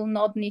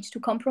need to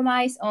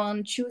compromise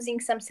on choosing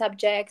some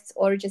subjects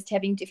or just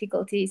having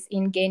difficulties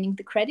in gaining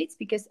the credits,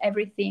 because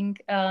everything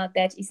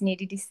that is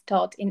needed is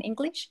taught in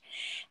English.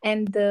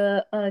 And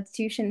the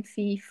tuition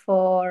fee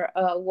for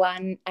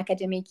one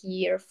academic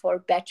year for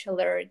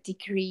bachelor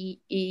degree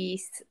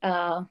is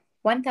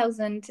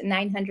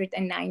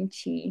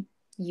 €1,990.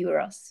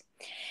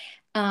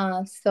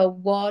 So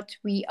what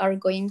we are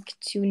going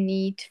to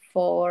need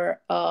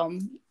for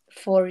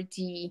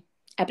the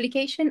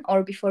application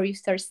or before you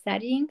start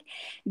studying,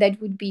 that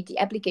would be the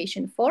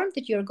application form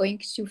that you're going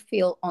to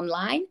fill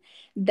online.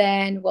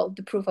 Then,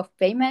 the proof of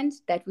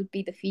payment, that would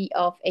be the fee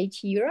of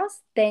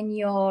 €80. Then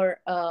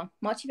your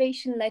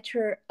motivation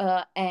letter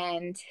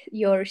and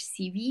your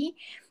CV.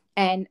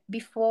 And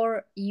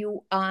before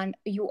you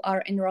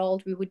are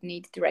enrolled, we would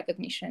need the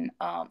recognition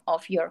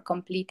of your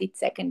completed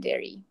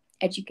secondary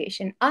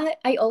education.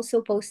 I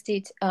also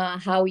posted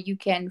how you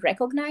can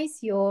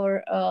recognize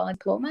your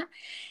diploma.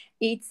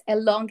 It's a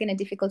long and a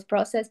difficult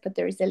process, but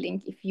there is a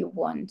link if you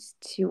want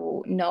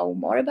to know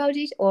more about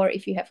it or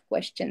if you have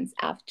questions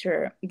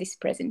after this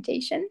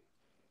presentation.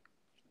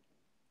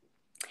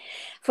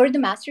 For the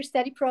master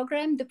study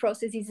program, the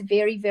process is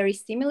very, very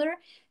similar.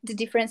 The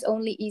difference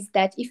only is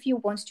that if you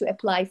want to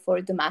apply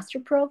for the master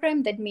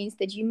program, that means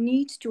that you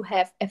need to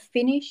have a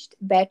finished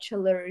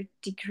bachelor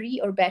degree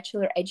or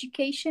bachelor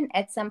education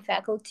at some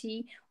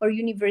faculty or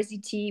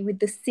university with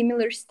the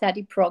similar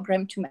study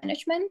program to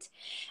management.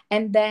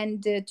 And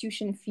then the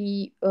tuition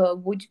fee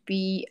would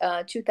be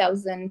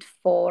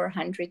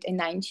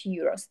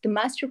 €2,490. The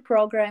master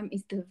program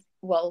is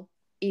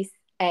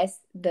as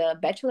the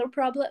bachelor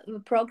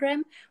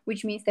program,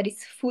 which means that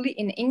it's fully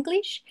in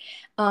English,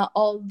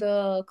 all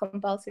the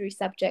compulsory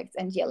subjects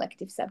and the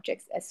elective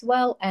subjects as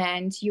well.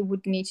 And you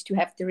would need to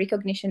have the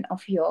recognition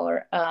of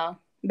your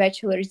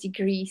bachelor's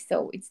degree.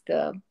 So it's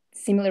the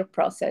similar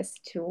process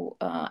to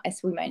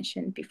as we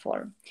mentioned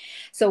before.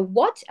 So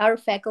what our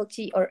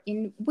faculty, or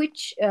in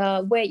which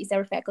way is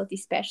our faculty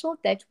special?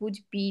 That would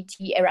be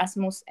the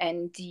Erasmus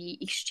and the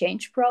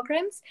exchange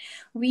programs.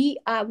 We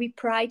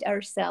pride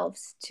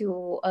ourselves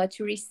to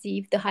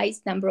receive the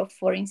highest number of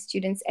foreign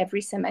students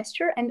every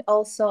semester, and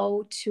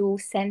also to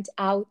send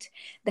out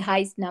the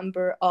highest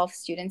number of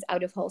students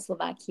out of whole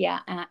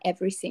Slovakia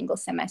every single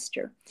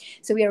semester.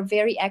 So we are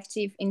very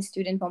active in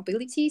student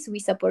mobilities. We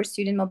support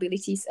student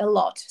mobilities a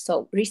lot.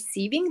 So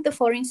receiving the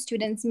foreign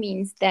students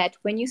means that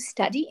when you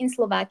study in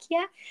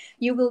Slovakia,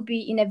 you will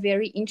be in a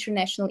very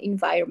international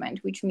environment,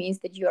 which means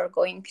that you are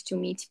going to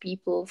meet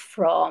people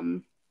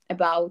from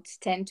about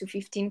 10 to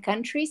 15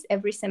 countries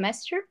every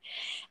semester.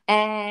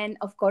 And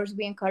of course,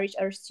 we encourage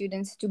our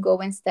students to go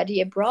and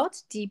study abroad.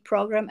 The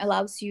program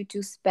allows you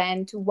to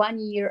spend 1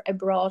 year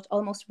abroad,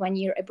 almost 1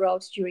 year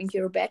abroad during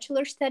your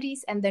bachelor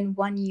studies, and then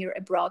 1 year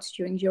abroad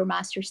during your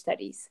master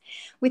studies.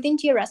 Within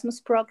the Erasmus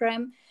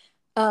program,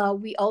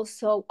 we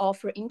also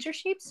offer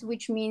internships,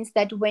 which means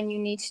that when you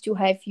need to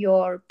have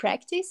your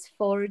practice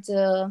for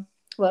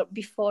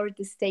before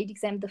the state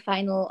exam, the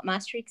final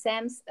master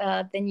exams,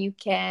 then you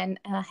can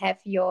have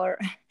your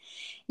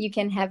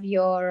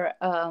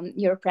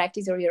your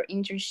practice or your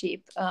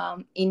internship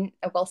in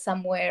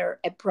somewhere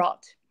abroad.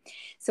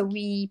 So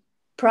we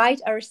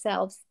pride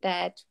ourselves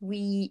that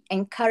we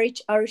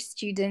encourage our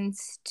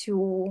students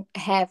to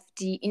have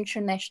the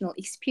international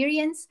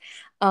experience,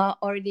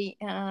 or the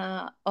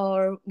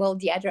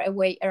other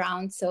way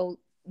around. So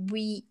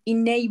we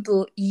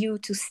enable you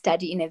to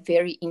study in a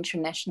very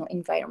international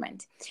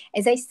environment.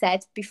 As I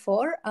said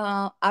before,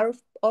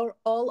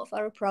 all of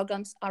our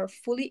programs are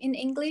fully in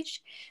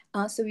English,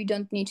 so we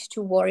don't need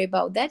to worry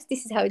about that.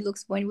 This is how it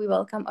looks when we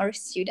welcome our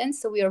students.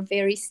 So we are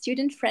very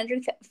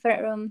student-friendly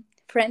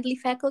friendly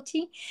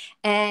faculty,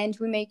 and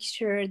we make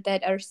sure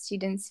that our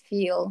students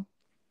feel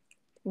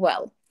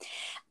well.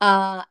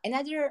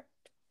 Another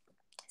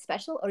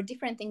special or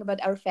different thing about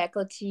our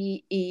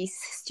faculty is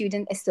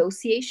student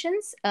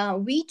associations.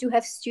 We do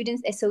have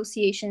student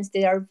associations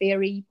that are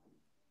very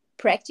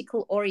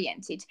practical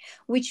oriented,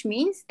 which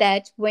means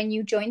that when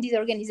you join these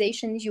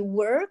organizations, you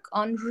work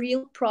on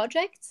real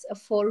projects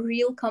for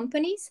real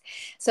companies.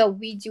 So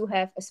we do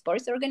have a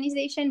sports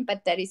organization,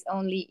 but that is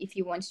only if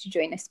you want to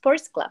join a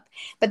sports club.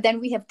 But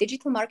then we have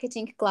Digital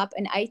Marketing Club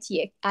and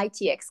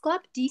ITX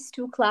Club. These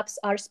two clubs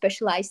are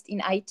specialized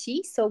in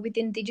IT. So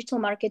within Digital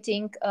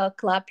Marketing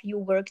Club, you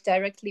work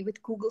directly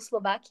with Google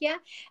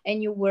Slovakia,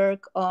 and you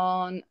work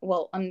on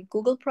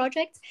Google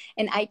projects.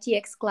 And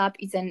ITX Club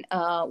is an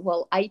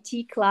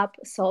IT club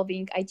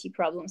solving IT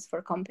problems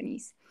for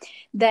companies.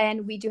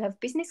 Then we do have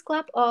Business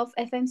Club of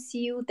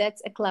FMCU.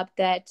 That's a club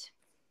that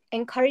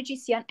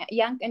encourages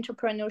young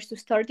entrepreneurs to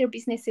start their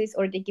businesses,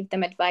 or they give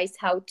them advice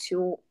how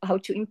to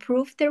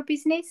improve their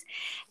business.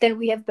 Then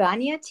we have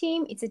Beania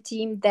team. It's a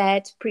team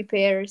that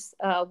prepares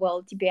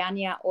the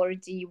Beania, or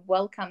the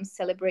welcome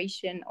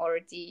celebration, or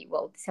the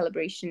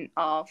celebration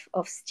of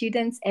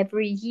students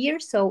every year.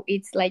 So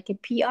it's like a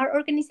PR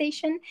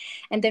organization.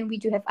 And then we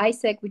do have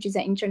ISEC, which is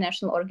an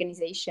international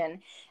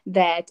organization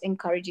that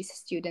encourages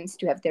students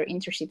to have their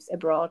internships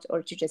abroad,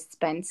 or to just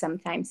spend some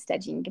time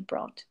studying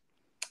abroad.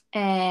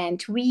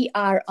 And we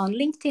are on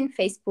LinkedIn,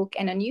 Facebook,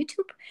 and on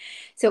YouTube.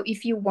 So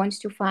if you want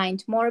to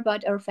find more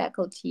about our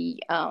faculty,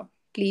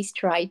 please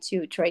try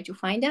to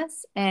find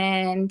us.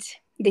 And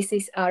this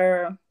is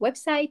our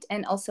website,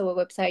 and also a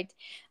website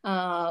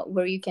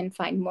where you can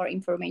find more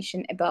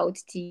information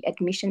about the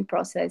admission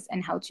process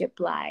and how to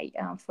apply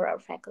for our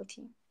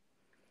faculty.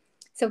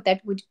 So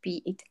that would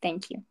be it.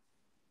 Thank you.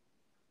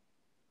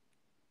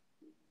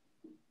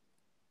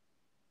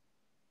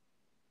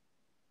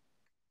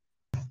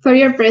 For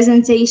your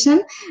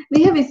presentation.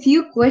 We have a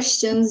few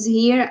questions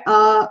here.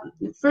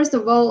 First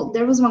of all,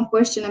 there was one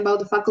question about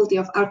the Faculty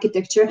of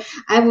Architecture.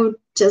 I would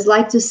just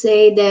like to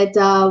say that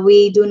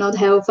we do not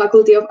have a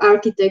Faculty of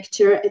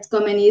Architecture at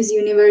Comenius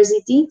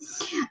University.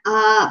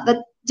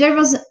 But there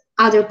was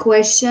other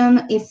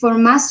question, if for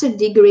master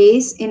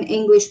degrees in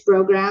English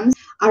programs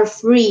are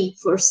free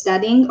for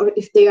studying, or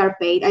if they are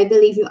paid. I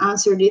believe you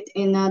answered it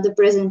in the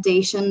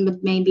presentation,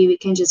 but maybe we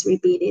can just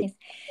repeat it. Yes.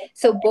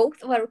 So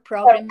both of our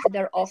programs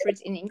that are offered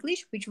in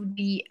English, which would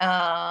be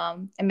a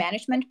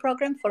management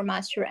program for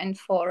master and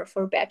for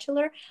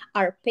bachelor,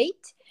 are paid.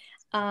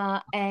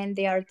 And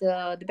they are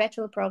the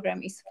bachelor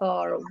program is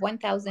for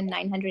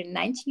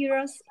 1,990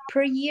 euros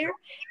per year,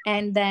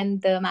 and then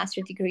the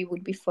master degree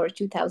would be for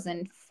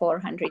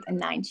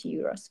 2,490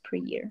 euros per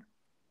year.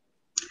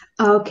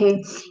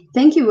 Okay,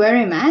 thank you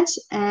very much.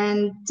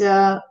 And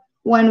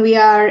when we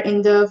are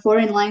in the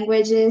foreign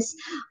languages,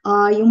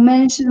 you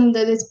mentioned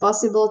that it's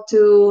possible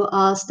to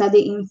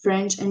study in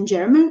French and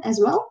German as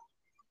well?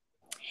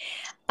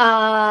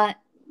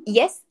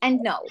 Yes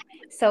and no.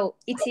 So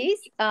it is,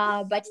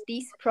 but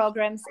these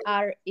programs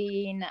are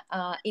in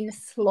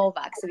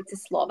Slovak. So it's a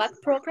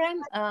Slovak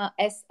program.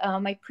 As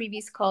my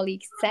previous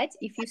colleague said,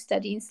 if you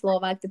study in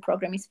Slovak, the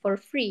program is for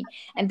free,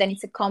 and then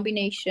it's a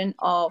combination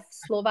of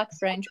Slovak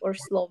French or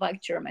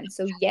Slovak German.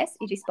 So yes,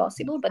 it is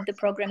possible, but the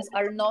programs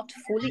are not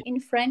fully in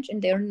French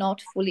and they are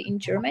not fully in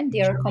German.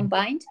 They are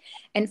combined,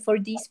 and for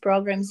these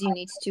programs, you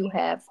need to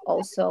have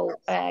also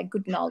a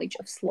good knowledge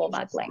of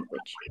Slovak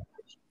language.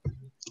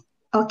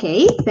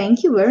 Okay,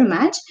 thank you very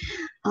much.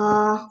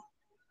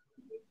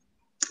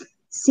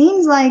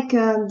 Seems like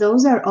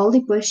those are all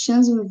the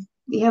questions.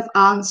 We have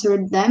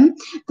answered them,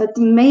 but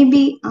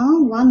maybe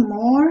one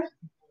more.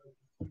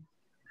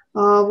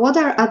 What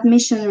are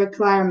admission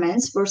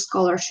requirements for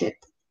scholarship?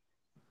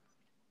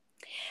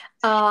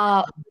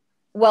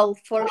 Well,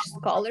 for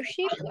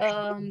scholarship,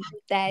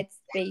 that's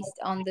based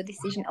on the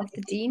decision of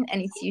the dean,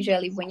 and it's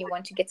usually when you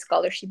want to get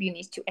scholarship, you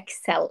need to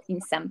excel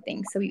in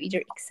something. So you either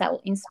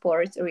excel in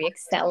sports or you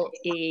excel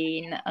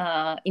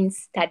in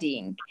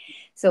studying.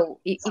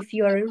 So if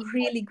you are a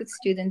really good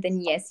student,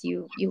 then yes,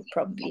 you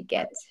probably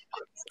get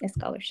a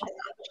scholarship.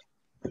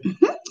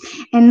 Mm-hmm.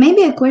 And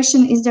maybe a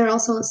question: is there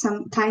also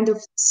some kind of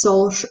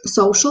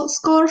social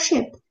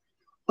scholarship,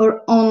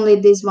 or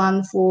only this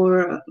one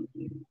for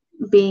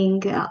being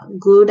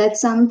good at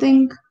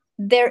something?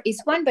 There is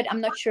one, but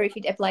I'm not sure if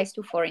it applies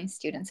to foreign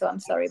students. So I'm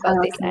sorry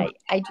about this.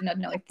 I do not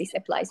know if this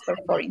applies for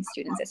foreign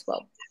students as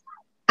well.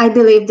 I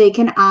believe they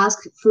can ask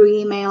through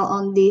email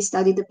on the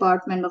study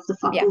department of the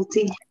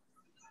faculty.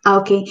 Yeah.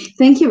 Okay,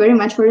 thank you very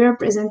much for your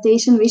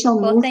presentation. We shall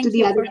move to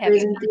the other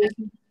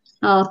presentation.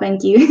 Oh,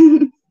 thank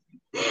you.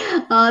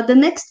 The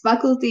next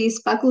faculty is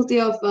Faculty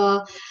of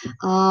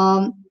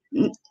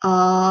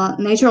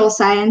Natural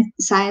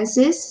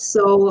Sciences.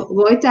 So,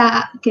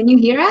 Vojta, can you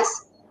hear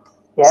us?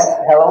 Yes.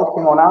 Hello,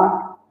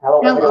 Simona.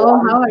 Hello,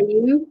 everyone. How are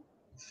you?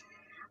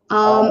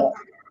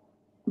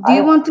 Do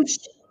you want to?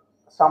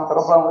 Some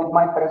problem with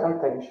my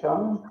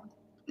presentation.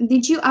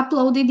 Did you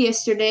upload it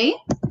yesterday?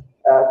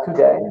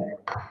 Today.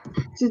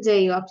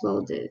 Today you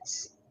uploaded.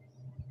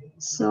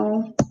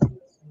 So,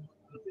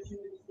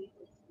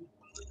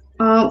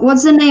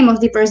 what's the name of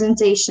the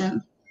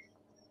presentation?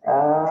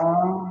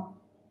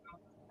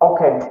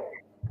 Okay.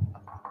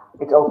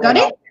 It's okay. Got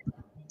it?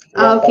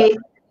 Yes. Okay.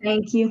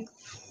 Thank you.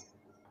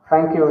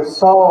 Thank you.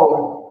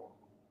 So,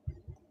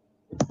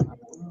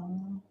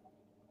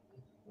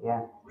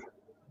 yeah.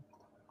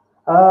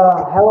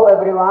 Hello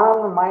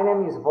everyone, my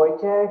name is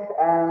Wojciech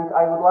and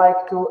I would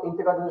like to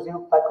introduce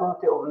you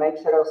Faculty of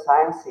Natural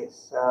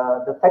Sciences.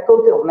 The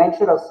Faculty of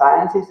Natural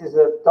Sciences is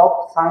a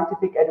top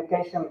scientific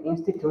education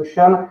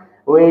institution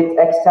with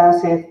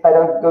extensive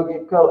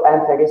pedagogical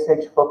and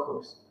research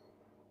focus.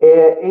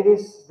 It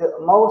is the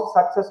most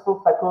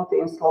successful faculty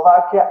in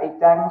Slovakia in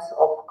terms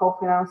of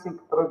co-financing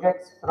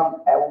projects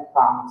from EU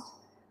funds.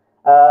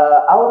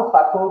 Our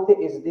faculty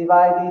is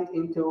divided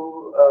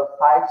into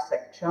 5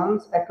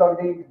 sections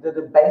according to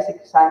the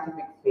basic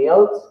scientific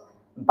fields: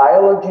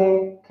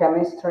 biology,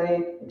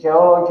 chemistry,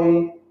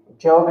 geology,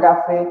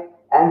 geography,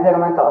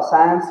 environmental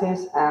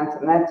sciences, and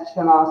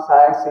national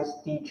sciences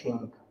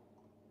teaching.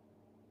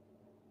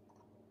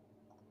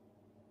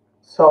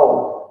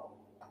 So,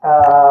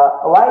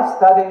 why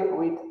study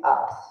with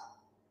us?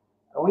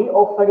 We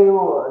offer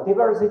you a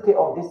diversity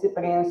of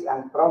disciplines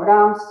and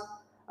programs,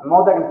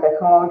 modern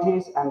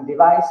technologies and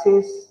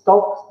devices,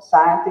 top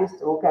scientists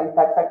who can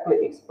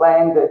perfectly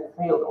explain the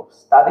field of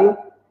study,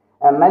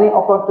 and many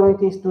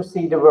opportunities to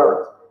see the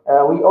world.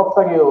 We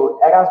offer you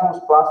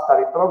Erasmus Plus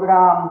study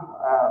program,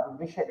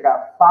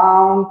 Visegrad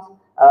Fund,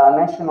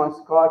 National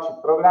Scholarship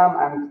Program,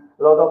 and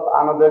a lot of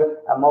another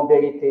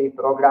mobility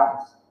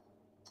programs.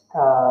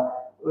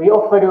 We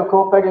offer you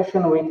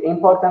cooperation with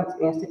important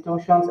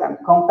institutions and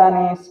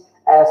companies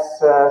as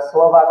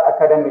Slovak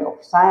Academy of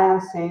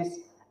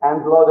Sciences,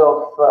 and a lot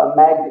of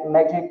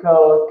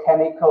medical,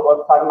 chemical,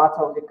 or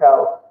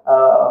pharmaceutical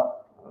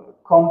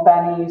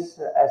companies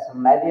as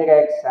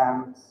Medirex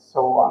and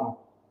so on.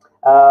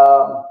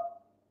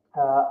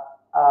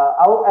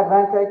 Our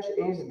advantage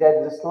is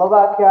that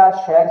Slovakia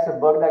shares a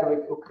border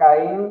with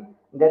Ukraine.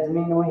 That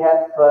means we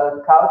have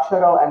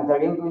cultural and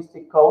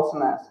linguistic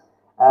closeness.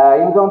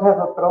 You don't have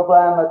a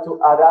problem to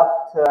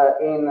adapt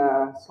in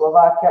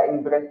Slovakia,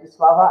 in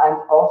Bratislava, and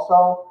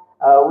also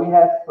we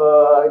have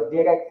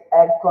direct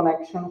air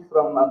connection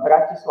from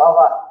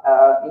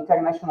Bratislava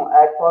International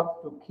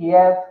Airport to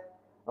Kiev,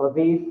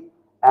 Lviv,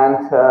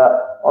 and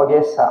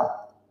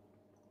Odessa.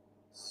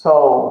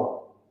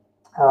 So,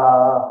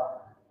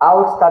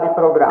 our study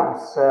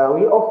programs.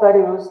 We offer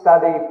you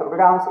study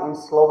programs in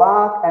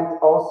Slovak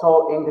and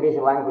also English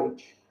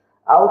language.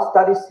 Our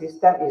study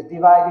system is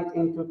divided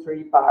into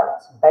 3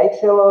 parts: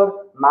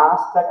 bachelor,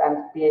 master,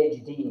 and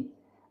PhD.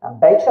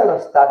 Bachelor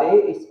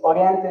study is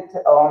oriented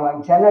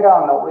on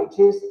general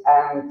knowledges,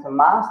 and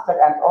master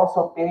and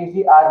also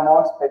PhD are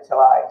more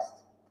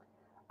specialized.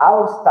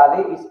 Our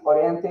study is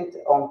oriented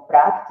on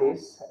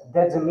practice.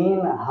 That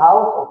means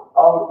half of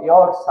all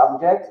your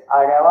subjects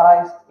are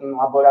realized in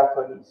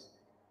laboratories.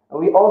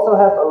 We also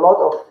have a lot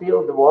of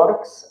field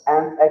works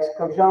and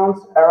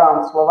excursions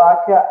around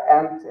Slovakia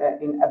and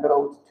in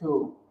abroad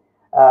too.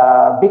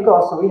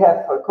 Because we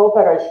have a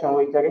cooperation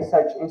with the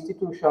research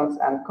institutions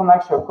and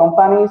commercial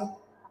companies,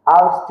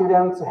 our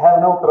students have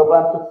no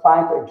problem to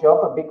find a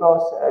job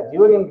because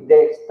during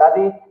their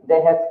study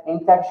they have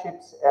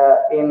internships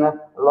in a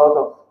lot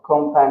of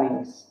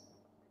companies.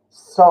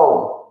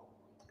 So,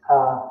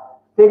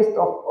 first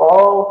of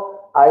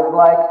all, I would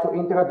like to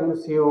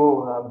introduce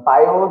you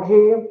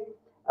biology.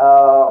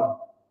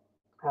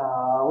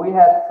 We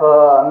have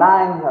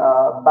 9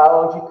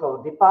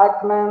 biological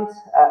departments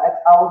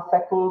at our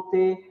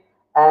faculty,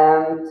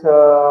 and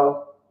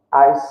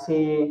I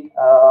see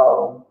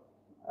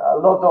a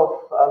lot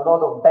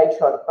of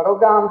bachelor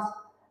programs.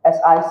 As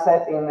I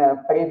said in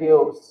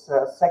previous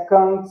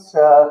seconds,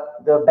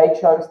 the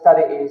bachelor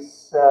study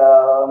is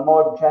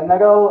more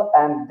general,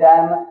 and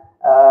then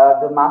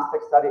the master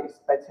study is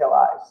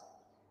specialized.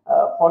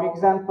 For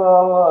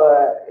example,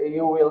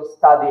 you will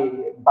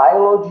study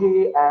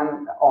biology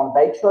and on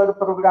bachelor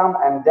program,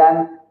 and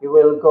then you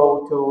will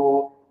go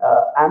to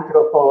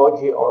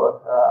anthropology or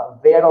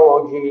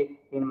virology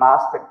in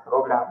master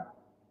program.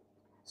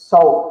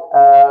 So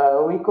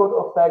we could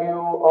offer you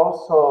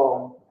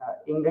also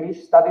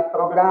English study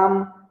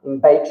program in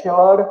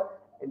bachelor.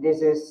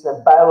 This is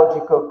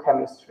biological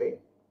chemistry.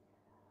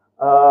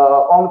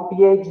 On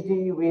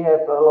PhD, we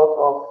have a lot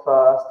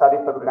of study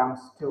programs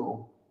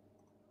too.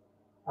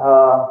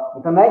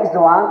 The next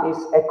one is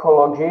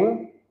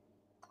ecology.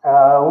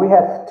 We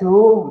have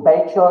 2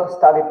 bachelor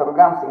study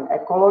programs in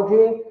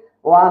ecology,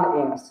 one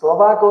in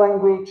Slovak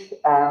language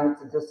and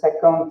the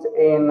second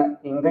in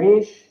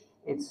English.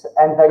 It's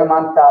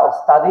environmental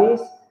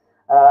studies.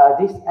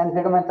 These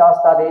environmental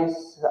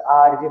studies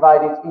are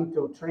divided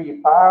into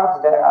 3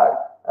 parts. There are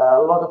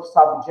a lot of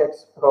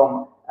subjects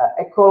from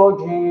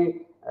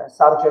ecology,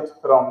 subjects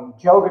from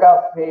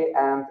geography,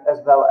 and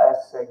as well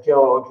as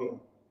geology.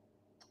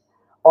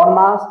 On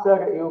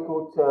master, you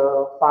could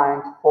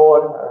find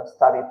 4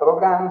 study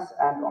programs,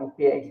 and on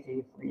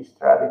PhD, 3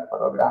 study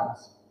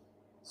programs.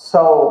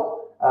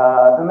 So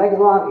the next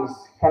one is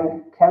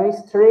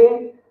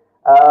chemistry.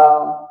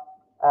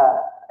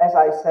 As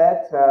I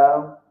said,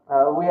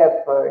 we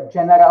have a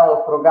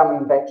general program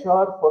in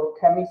bachelor for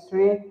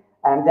chemistry,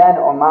 and then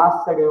on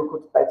master you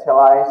could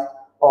specialize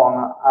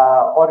on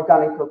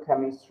organic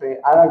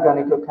chemistry,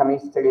 inorganic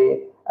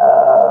chemistry,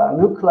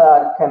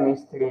 nuclear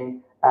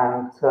chemistry,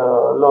 and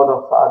a lot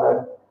of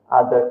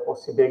other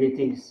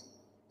possibilities.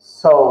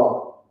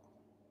 So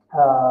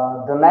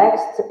the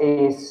next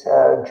is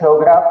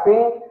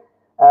geography.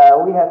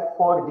 We have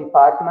 4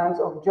 departments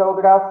of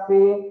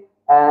geography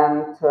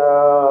and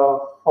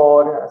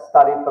 4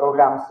 study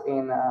programs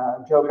in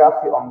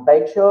geography on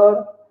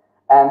bachelor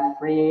and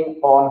 3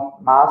 on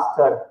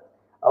master.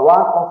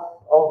 One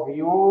of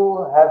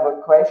you have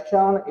a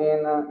question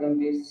in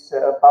this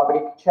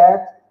public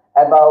chat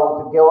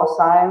about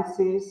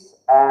geosciences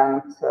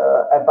and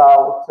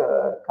about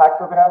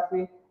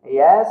cartography.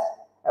 Yes,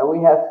 we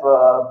have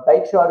a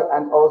bachelor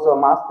and also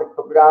master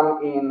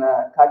program in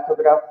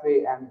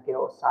cartography and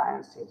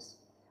geosciences,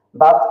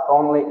 but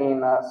only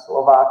in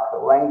Slovak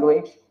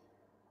language.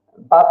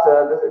 But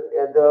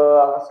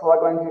the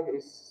Slovak language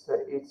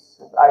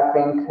is I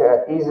think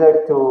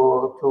easier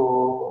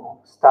to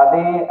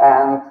study,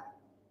 and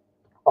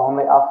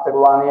only after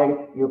 1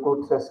 year you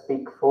could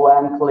speak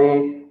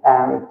fluently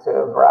and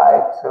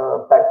write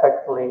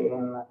perfectly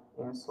in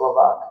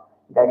Slovak.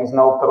 There is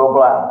no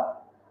problem.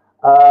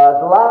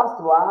 The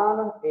last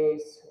one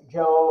is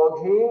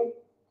geology.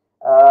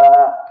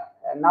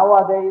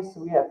 Nowadays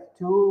we have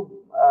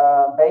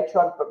 2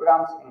 bachelor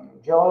programs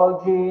in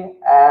geology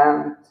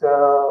and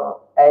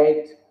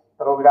 8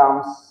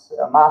 programs,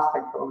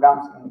 master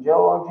programs in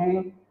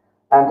geology,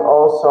 and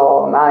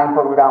also 9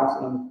 programs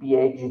in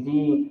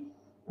PhD.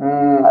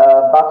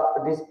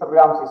 But this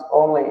program is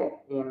only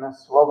in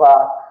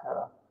Slovak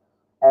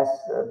as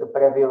the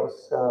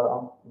previous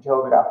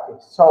geography.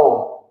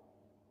 So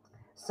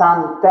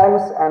some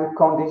terms and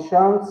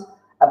conditions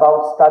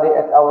about study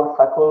at our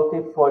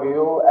faculty for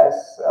you as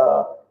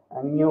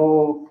a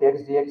new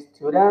first year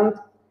student.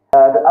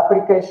 The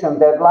application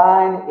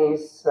deadline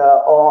is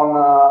on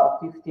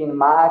 15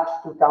 March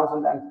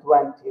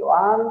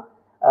 2021.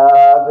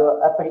 The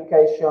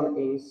application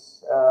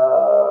is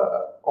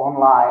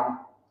online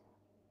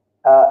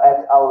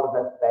at our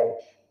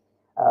webpage.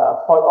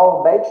 For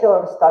all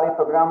bachelor study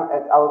program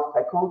at our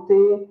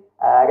faculty,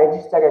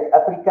 registered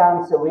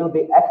applicants will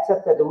be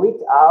accepted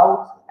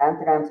without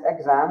entrance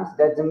exams.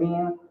 That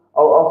means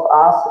all of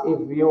us,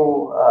 if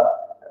you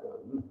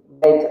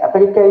made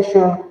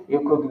application, you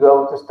could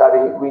go to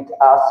study with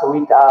us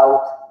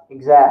without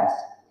exams.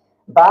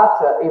 But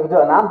if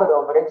the number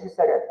of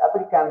registered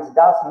applicants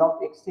does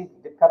not exceed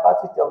the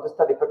capacity of the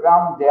study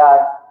program, there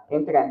are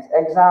entrance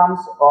exams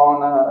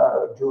on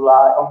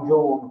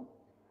June.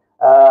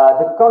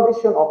 The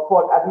condition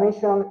for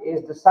admission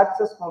is the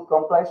successful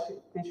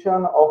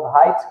completion of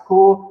high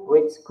school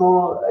with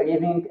school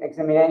leaving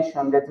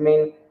examination. That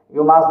means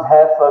you must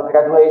have a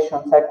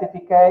graduation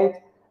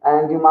certificate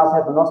and you must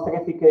have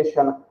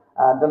nostrification.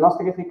 The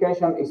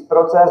nostrification is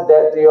process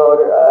that your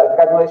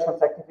graduation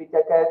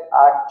certificate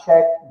are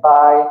checked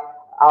by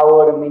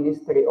our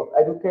Ministry of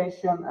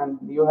Education, and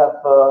you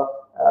have a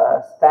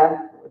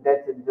stamp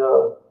that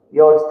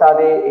your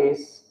study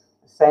is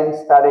same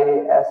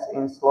study as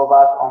in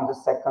Slovak on the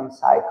second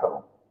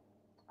cycle.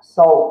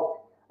 So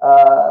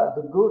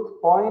the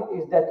good point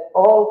is that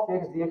all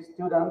first year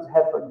students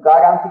have a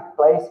guaranteed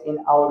place in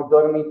our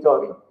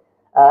dormitory.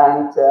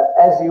 And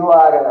as you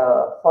are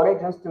a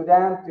foreign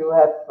student, you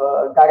have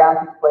a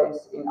guaranteed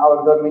place in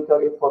our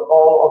dormitory for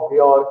all of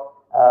your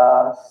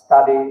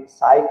study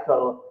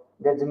cycle.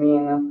 That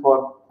means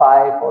for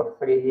 5 or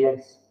 3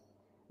 years,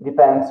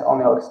 depends on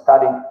your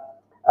study.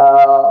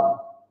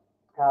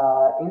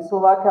 In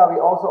Slovakia, we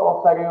also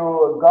offer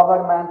you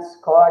government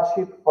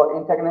scholarship for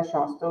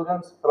international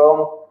students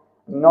from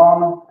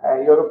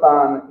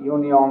non-European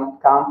Union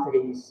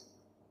countries.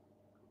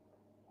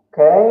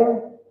 Okay.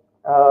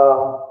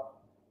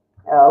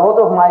 A lot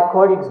of my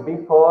colleagues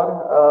before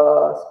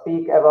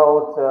speak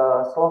about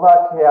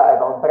Slovakia,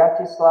 about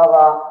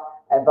Bratislava,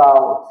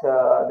 about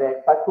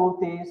their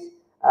faculties.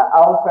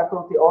 Our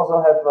faculty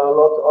also have a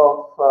lot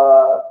of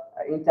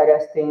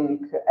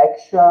interesting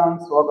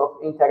actions, a lot of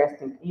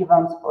interesting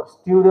events for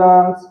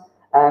students,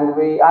 and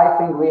I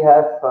think we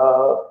have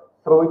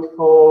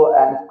fruitful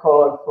and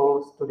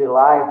colorful study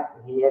life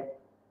here.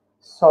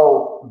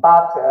 So,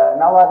 but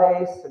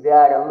nowadays there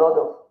are a lot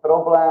of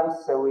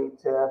problems with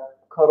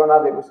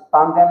coronavirus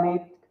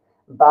pandemic,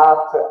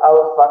 but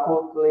our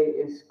faculty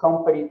is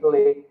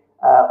completely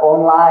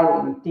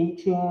online in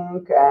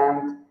teaching,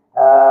 and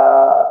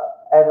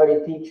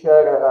every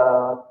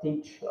teacher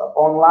teach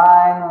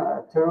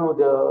online through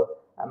the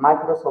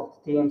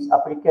Microsoft Teams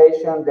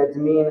application. That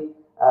means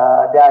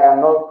there are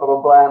no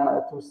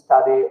problem to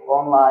study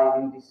online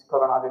in this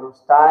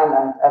coronavirus time,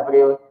 and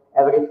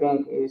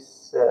everything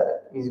is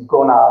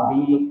gonna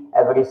be,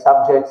 every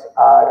subjects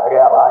are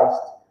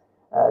realized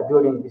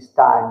during these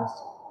times.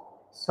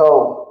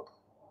 So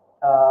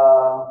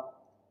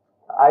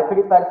I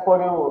prepared for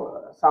you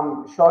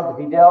some short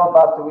video,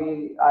 but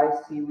I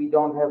see we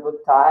don't have a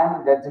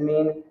time. That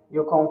means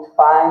you can't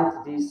find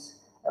this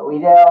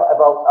video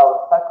about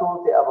our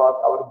faculty,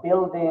 about our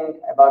building,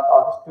 about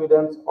our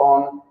students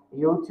on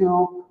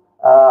YouTube,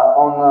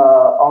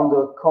 on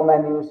the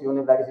Comenius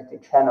University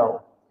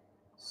channel.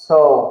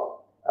 So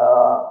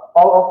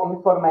all of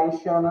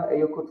information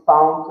you could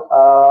find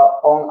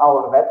on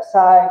our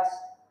websites,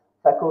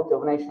 Faculty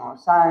of National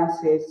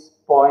Sciences,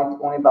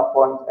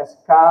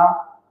 .uniba.sk,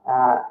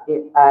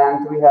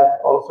 and we have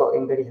also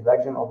English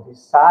version of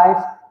this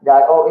site. There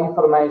are all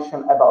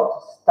information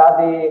about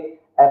study,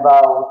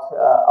 about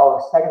our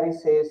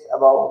services,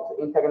 about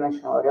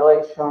international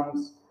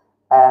relations,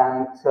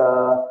 and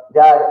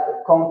there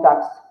are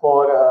contacts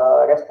for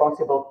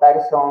responsible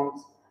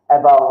persons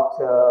about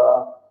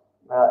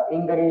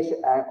English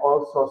and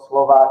also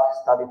Slovak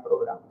study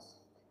programs.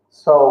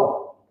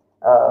 So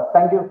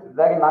thank you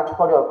very much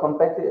for your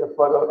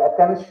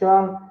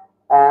attention,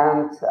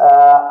 and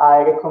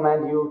I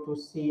recommend you to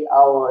see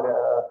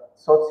our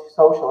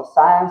social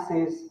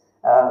sciences,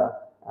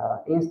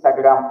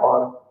 Instagram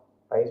or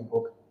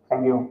Facebook.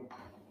 Thank you.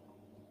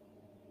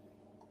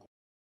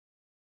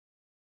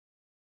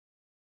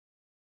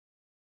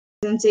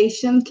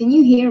 Presentation. Can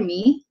you hear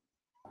me?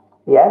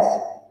 Yes,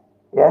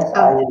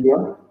 I hear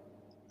you.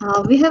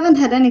 We haven't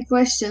had any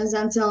questions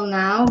until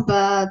now,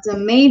 but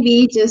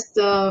maybe just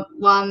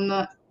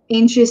one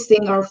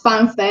interesting or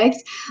fun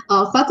fact.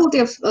 Faculty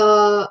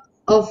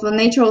of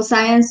Natural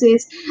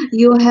Sciences,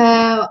 you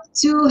have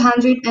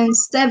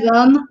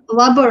 207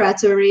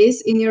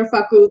 laboratories in your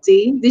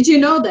faculty. Did you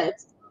know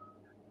that?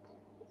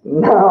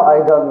 No,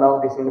 I don't know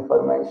this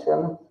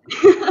information.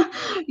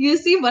 You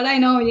see, but I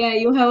know, yeah,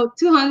 you have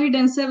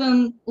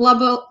 207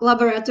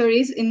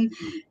 laboratories. In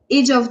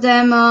each of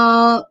them,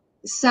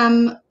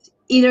 some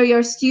either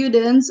your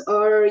students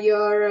or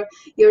your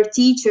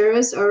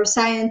teachers or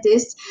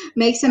scientists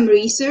make some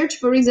research.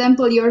 For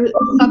example, your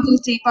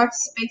faculty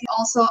participated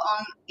also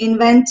on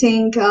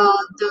inventing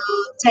the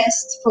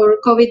test for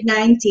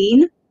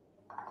COVID-19.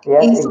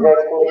 Yes,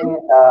 exactly.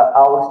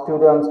 Our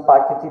students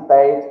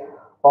participate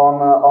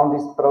on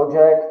this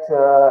project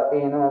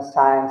in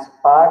Science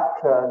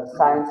Park.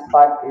 Science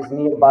Park is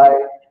nearby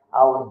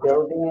our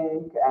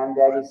building, and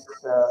there is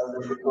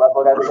the big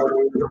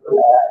laboratory.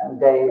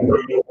 They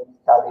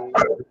study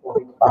the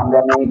COVID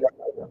pandemic.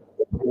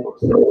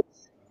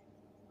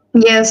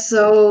 Yes,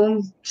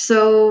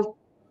 so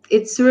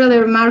it's really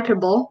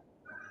remarkable.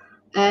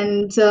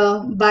 And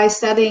by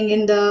studying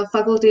in the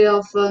Faculty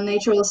of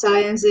Natural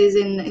Sciences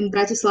in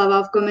Bratislava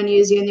of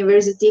Comenius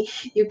University,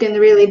 you can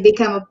really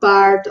become a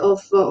part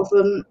of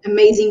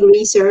amazing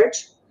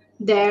research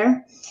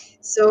there.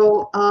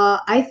 So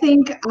I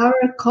think our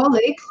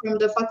colleague from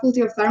the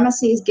Faculty of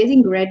Pharmacy is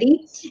getting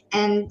ready,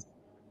 and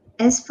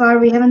as far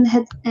we haven't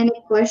had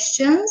any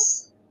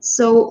questions.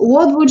 So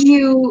why would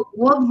you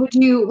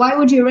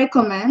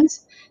recommend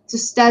to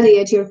study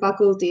at your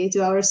faculty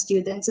to our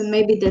students? And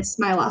maybe that's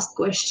my last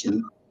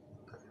question.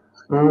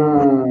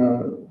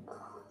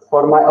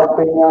 for my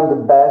opinion,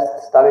 the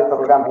best study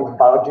program is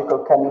biological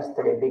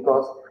chemistry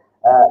because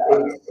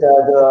it's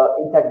the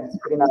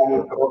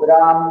interdisciplinary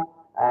program,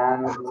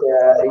 and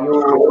you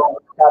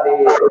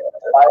study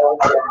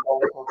biology and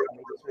also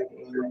chemistry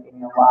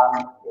in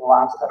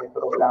one study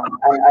program.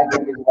 And I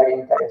think it's very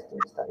interesting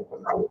study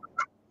program.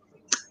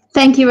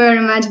 Thank you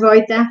very much,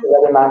 Vojta. Thank you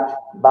very much.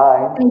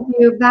 Bye. Thank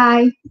you.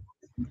 Bye.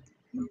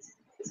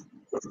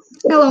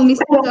 Hello,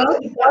 Mr. Todd.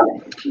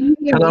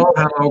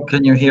 Hello.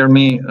 Can you hear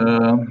me?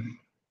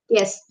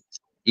 Yes.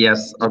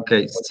 Yes.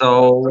 Okay.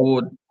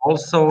 So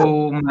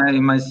also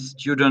my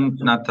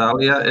student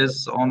Natalia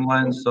is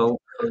online. So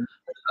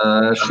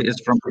she is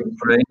from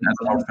Ukraine at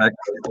our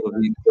faculty. So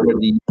we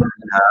already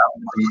have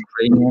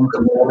Ukrainian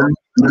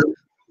students.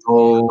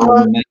 So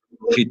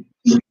maybe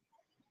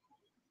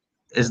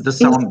is the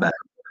sound bad?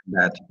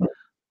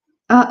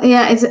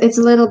 Yeah, it's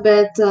a little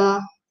bit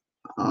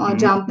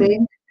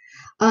jumping.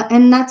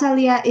 And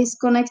Natalia is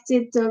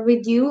connected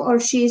with you, or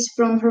she's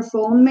from her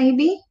phone,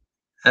 maybe?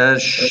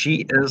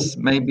 She is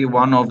maybe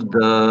one of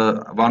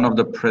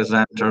the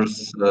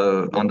presenters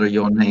under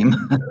your name.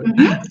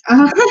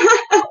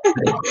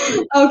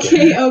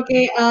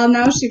 Okay.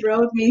 Now she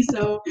wrote me,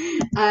 so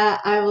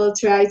I will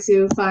try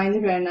to find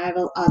her and I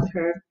will add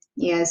her.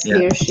 Yes, yeah.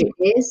 Here she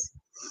is.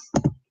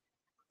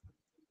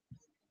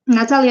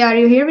 Natalia, are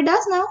you here with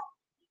us now?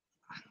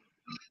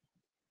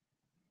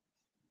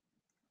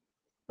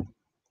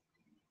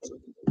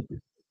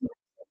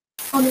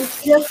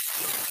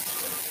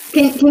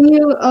 Can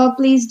you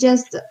please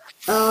just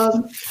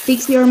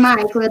fix your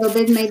mic a little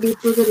bit, maybe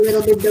put a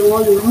little bit the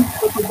volume,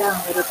 put it down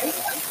a little bit.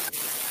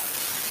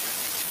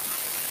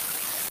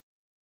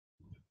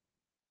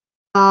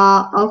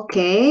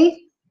 Okay.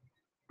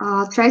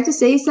 Try to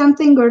say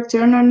something or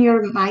turn on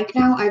your mic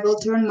now. I will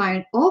turn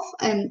mine off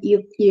and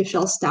you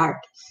shall start.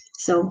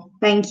 So,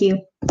 thank you.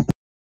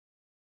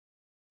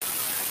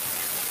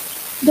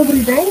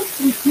 Добрий день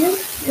всім.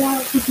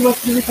 Я хочу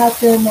вас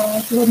привітати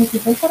на сьогоднішній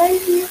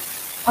конференції.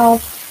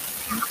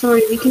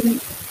 Sorry, we can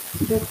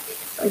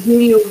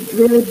hear you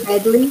really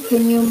badly.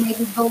 Can you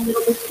maybe go a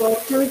little bit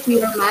closer to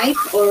your mic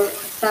or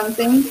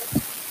something?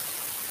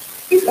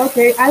 It's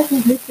okay. I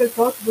think Mr.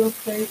 Todd will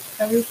say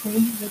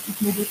everything that is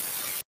needed.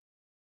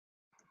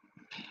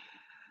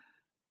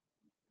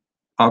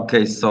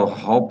 Okay, so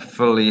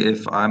hopefully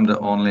if I'm the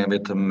only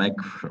with the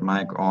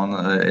mic on,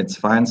 it's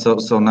fine.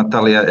 So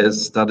Natalia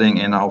is studying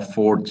in our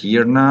 4th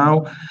year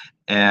now,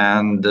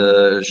 and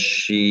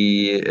she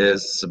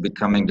is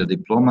becoming the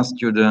diploma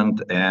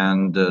student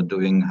and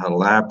doing her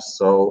lab.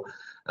 So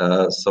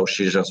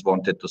she just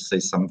wanted to say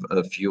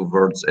a few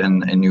words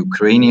in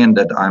Ukrainian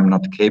that I'm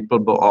not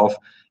capable of,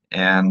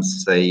 and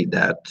say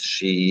that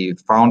she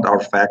found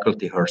our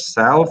faculty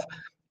herself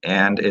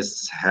and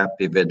is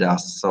happy with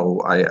us. So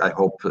I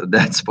hope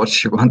that's what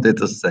she wanted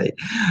to say.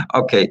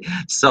 Okay,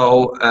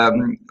 so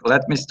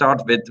let me start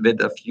with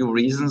a few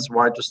reasons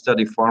why to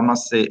study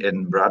pharmacy in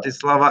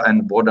Bratislava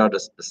and what are the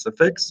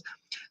specifics.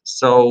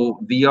 So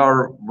we are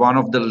one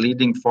of the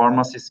leading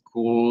pharmacy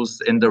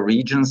schools in the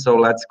region, so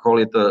let's call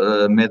it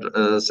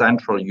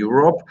Central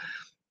Europe.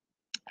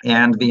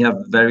 And we have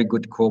very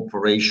good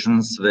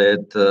cooperations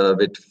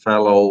with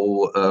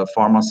fellow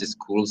pharmacy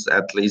schools,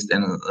 at least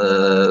in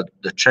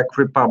the Czech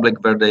Republic,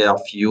 where they are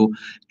few,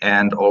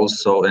 and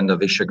also in the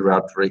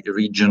Visegrad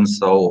region,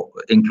 so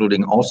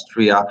including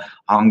Austria,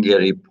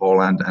 Hungary,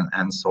 Poland,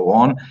 and so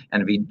on.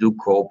 And we do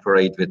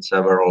cooperate with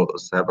several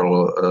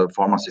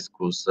pharmacy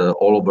schools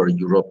all over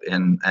Europe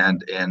and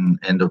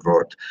in the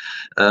world.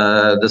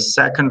 The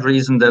second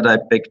reason that I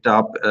picked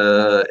up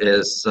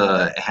is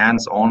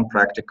hands-on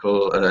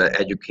practical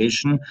education.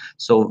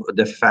 So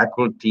the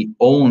faculty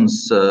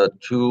owns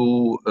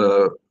 2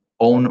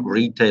 own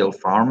retail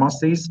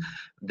pharmacies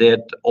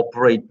that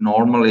operate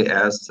normally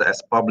as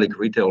public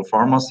retail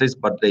pharmacies,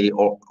 but they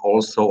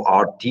also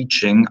are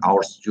teaching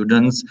our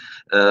students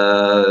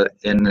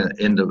in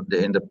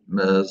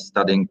the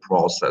studying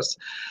process.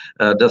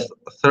 The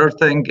third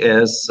thing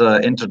is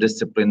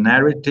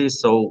interdisciplinarity.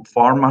 So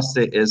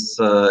pharmacy is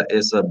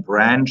a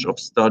branch of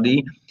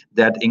study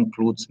that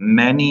includes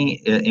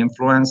many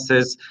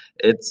influences.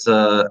 It's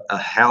a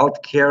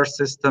healthcare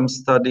system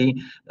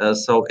study,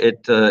 so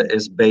it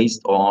is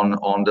based on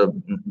the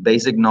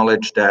basic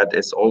knowledge that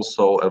is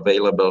also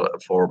available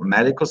for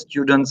medical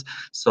students.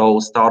 So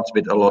starts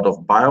with a lot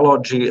of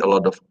biology, a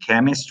lot of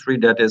chemistry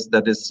that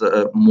is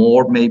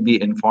more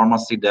maybe in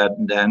pharmacy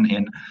than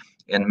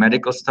in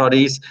medical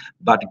studies,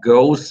 but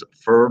goes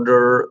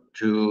further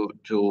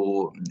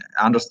to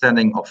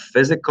understanding of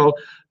physical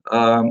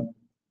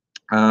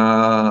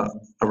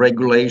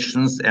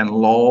regulations and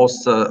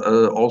laws,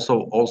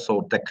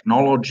 also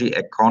technology,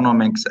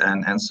 economics,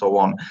 and so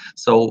on.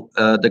 So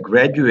the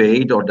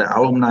graduate or the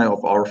alumni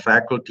of our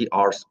faculty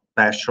are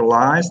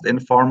specialized in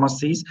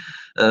pharmacies,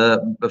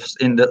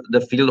 in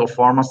the field of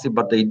pharmacy,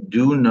 but they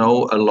do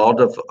know a lot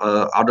of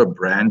other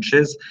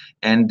branches,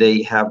 and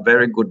they have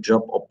very good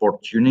job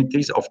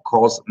opportunities, of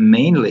course,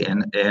 mainly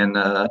in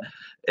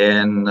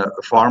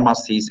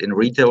pharmacies, in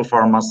retail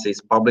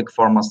pharmacies, public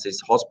pharmacies,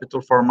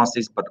 hospital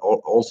pharmacies, but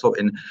also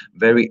in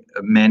very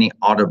many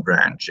other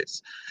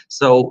branches.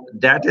 So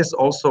that is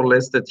also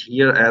listed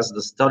here as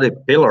the study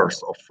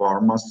pillars of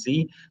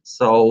pharmacy.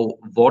 So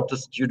what the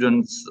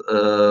students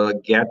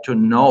get to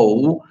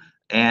know,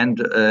 and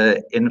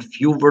in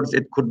few words,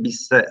 it could be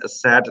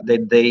said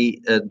that they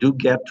do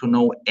get to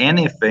know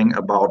anything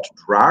about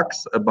drugs,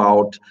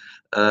 about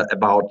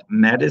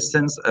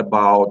medicines,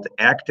 about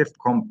active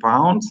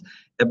compounds,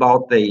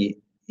 about the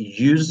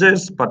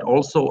uses, but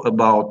also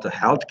about the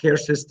healthcare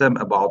system,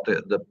 about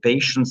the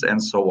patients,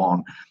 and so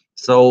on.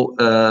 So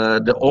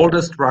the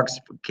oldest drugs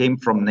came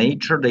from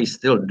nature. They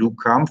still do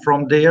come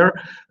from there.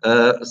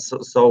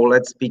 So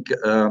let's speak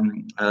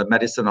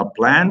medicinal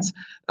plants.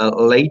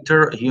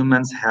 Later,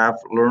 humans have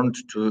learned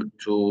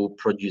to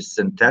produce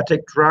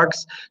synthetic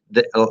drugs.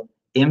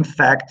 In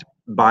fact,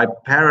 by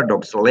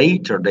paradox,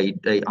 later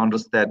they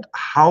understand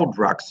how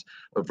drugs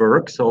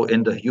work. So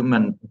in the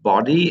human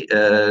body,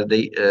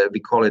 we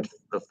call it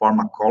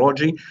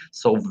pharmacology.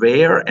 So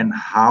where and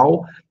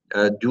how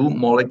do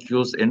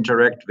molecules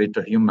interact with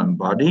the human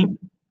body,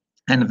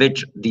 and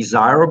which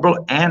desirable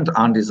and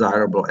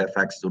undesirable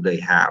effects do they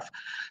have?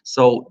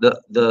 So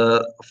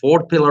the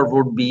fourth pillar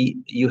would be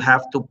you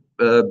have to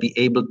be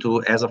able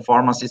to, as a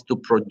pharmacist, to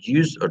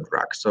produce a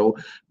drug. So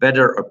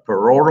whether a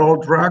peroral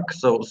drug,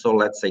 so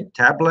let's say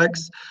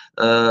tablets,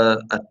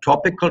 a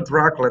topical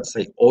drug, let's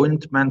say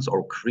ointments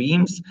or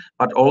creams,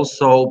 but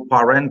also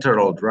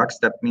parenteral drugs,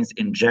 that means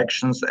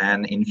injections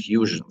and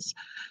infusions.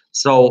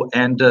 So,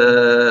 and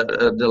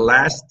the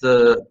last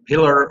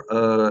pillar,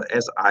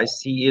 as I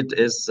see it,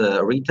 is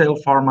retail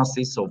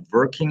pharmacy. So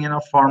working in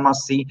a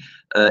pharmacy,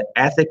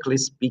 ethically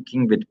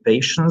speaking with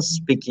patients,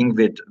 speaking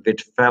with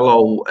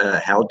fellow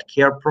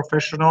healthcare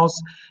professionals,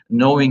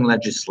 knowing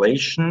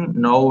legislation,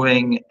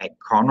 knowing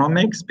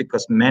economics,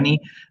 because many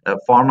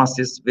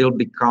pharmacists will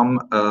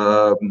become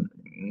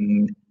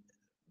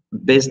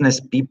business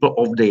people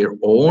of their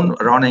own,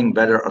 running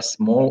whether a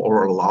small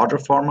or a larger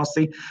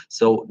pharmacy.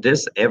 So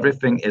this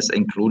everything is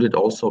included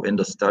also in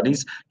the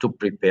studies to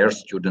prepare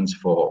students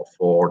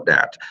for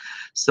that.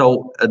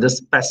 So the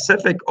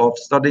specific of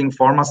studying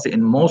pharmacy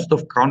in most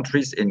of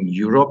countries in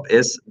Europe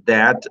is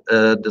that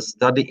the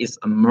study is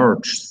a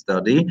merged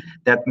study.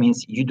 That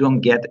means you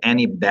don't get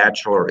any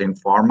bachelor in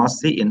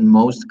pharmacy in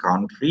most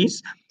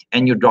countries,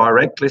 and you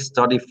directly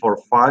study for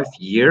 5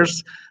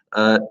 years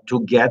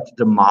to get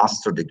the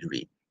master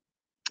degree.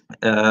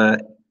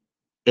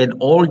 In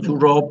all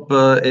Europe,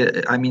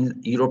 I mean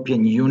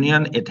European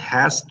Union, it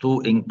has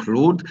to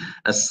include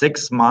a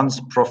 6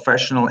 months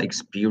professional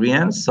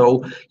experience.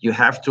 So you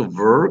have to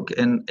work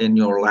in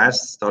your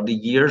last study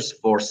years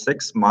for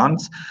 6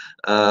 months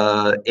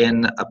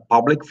in a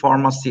public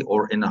pharmacy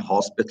or in a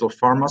hospital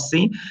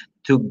pharmacy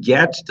to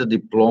get the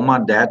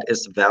diploma that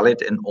is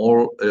valid in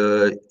all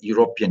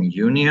European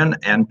Union,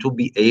 and to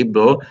be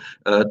able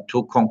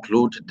to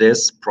conclude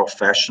this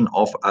profession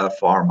of a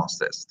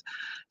pharmacist.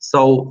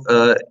 So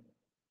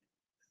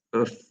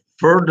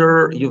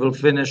further, you will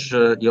finish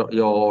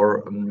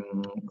your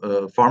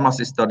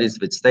pharmacy studies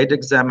with state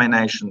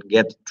examination,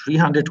 get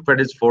 300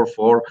 credits for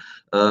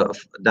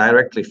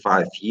directly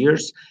 5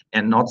 years,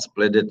 and not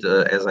split it,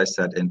 as I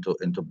said,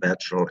 into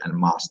bachelor and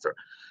master.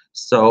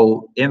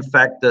 So in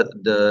fact,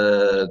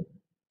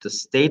 the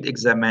state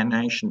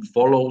examination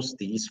follows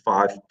these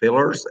 5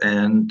 pillars,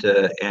 and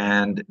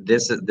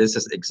this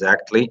is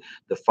exactly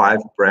the 5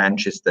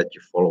 branches that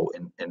you follow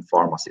in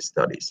pharmacy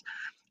studies.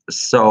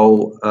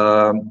 So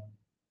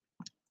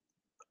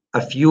a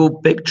few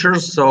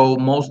pictures. So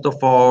most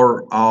of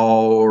our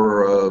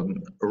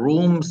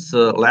rooms,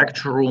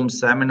 lecture rooms,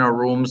 seminar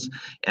rooms,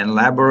 and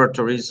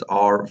laboratories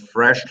are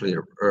freshly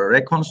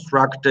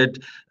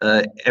reconstructed.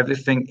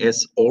 Everything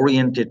is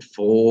oriented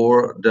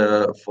for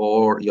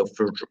your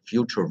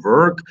future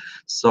work.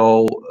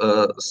 So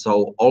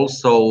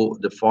also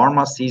the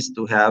pharmacies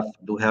do have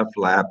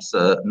labs,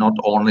 not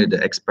only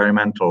the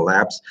experimental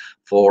labs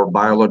for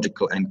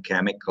biological and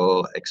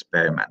chemical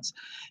experiments.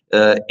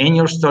 In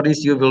your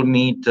studies, you will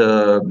meet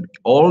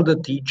all the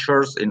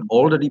teachers in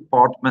all the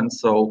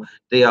departments. So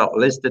they are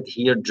listed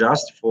here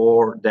just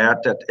for that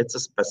it's a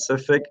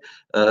specific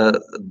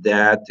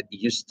that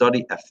you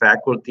study a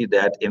faculty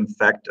that in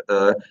fact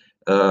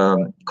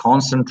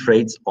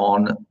concentrates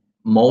on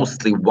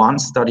mostly one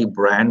study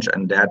branch,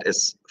 and that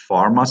is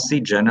pharmacy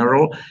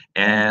general.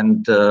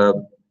 And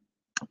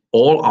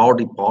all our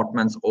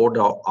departments, all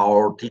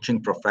our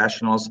teaching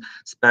professionals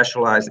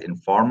specialize in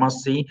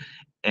pharmacy,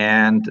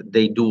 and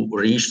they do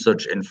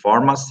research in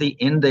pharmacy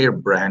in their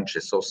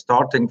branches. So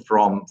starting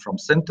from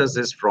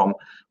synthesis, from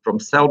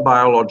cell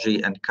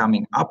biology, and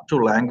coming up to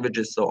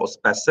languages, so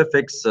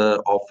specifics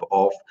of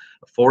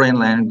foreign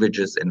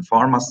languages in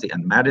pharmacy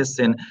and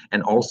medicine,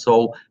 and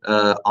also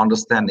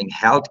understanding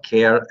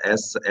healthcare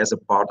as a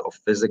part of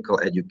physical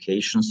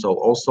education. So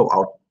also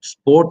our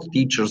sport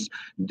teachers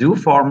do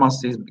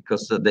pharmacies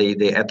because they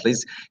at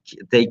least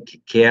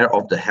take care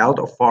of the health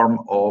of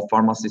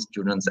pharmacy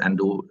students and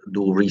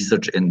do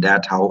research in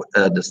that, how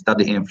the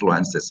study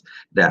influences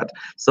that.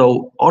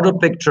 So other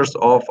pictures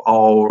of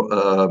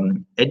our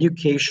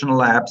education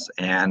labs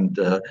and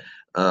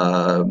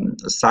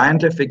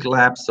scientific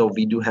labs. So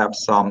we do have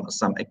some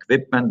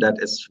equipment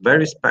that is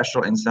very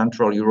special in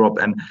Central Europe,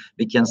 and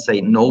we can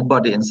say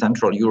nobody in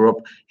Central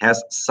Europe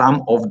has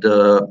some of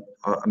the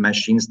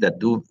machines that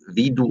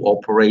we do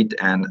operate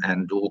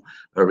and do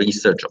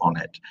research on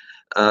it.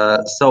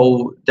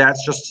 So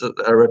that's just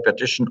a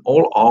repetition.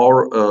 All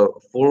our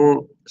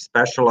full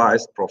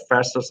specialized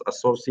professors,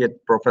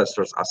 associate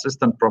professors,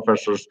 assistant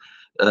professors,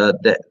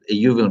 that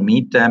you will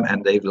meet them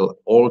and they will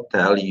all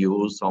tell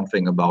you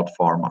something about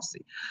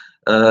pharmacy.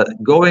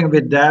 Going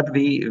with that,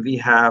 we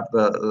have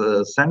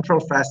central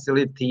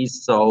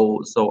facilities.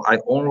 So I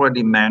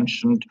already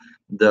mentioned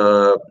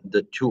the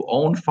two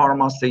own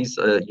pharmacies,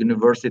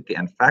 university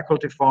and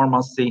faculty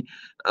pharmacy.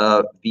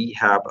 We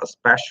have a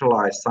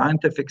specialized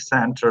scientific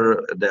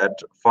center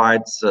that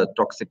fights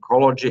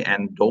toxicology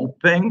and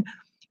doping,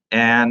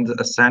 and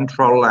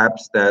central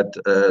labs that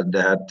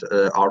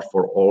are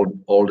for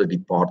all the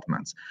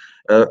departments.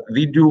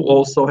 We do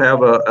also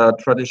have a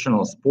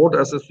traditional sport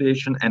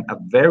association and a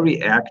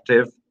very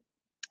active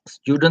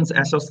students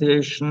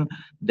association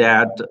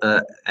that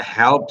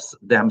helps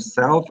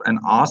themselves and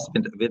us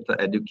with the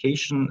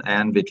education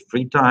and with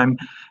free time,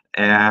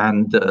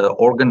 and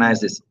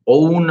organizes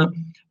own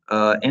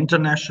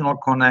international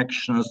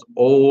connections,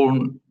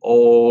 own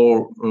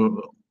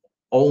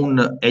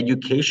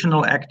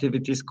educational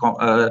activities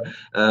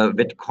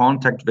with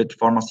contact with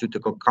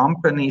pharmaceutical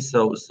companies.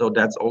 So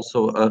that's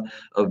also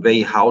a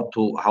way how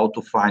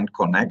to find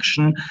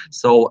connection.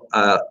 So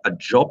a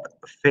job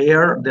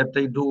fair that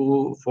they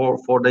do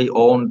for their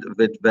own,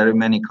 with very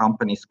many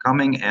companies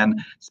coming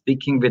and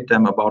speaking with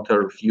them about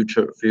their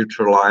future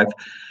life.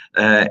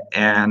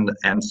 And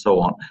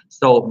so on.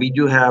 So we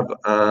do have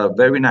a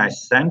very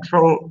nice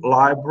central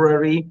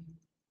library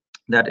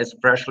that is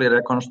freshly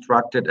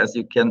reconstructed, as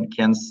you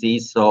can see.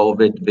 So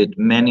with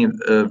many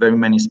very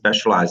many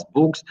specialized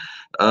books,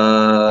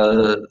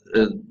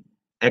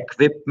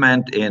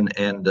 equipment in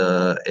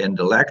the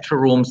lecture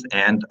rooms,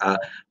 and a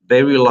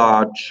very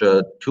large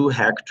 2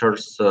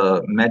 hectares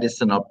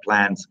medicinal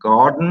plants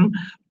garden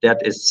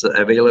that is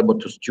available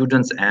to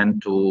students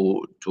and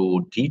to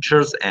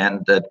teachers,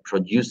 and that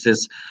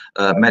produces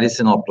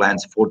medicinal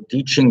plants for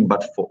teaching,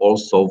 but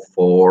also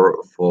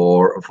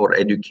for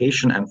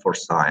education and for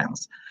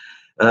science.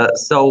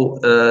 So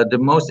the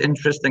most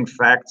interesting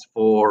facts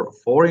for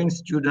foreign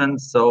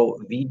students. So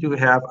we do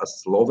have a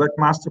Slovak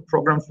master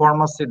program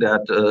pharmacy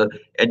that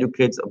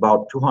educates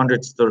about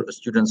 200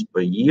 students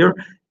per year,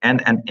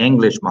 and an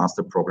English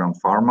master program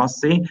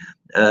pharmacy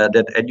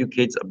that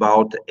educates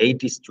about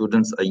 80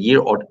 students a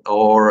year,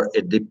 or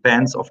it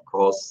depends, of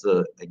course.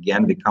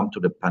 Again, we come to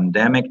the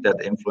pandemic that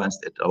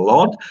influenced it a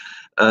lot.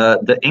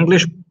 The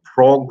English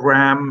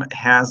program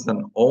has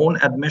an own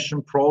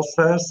admission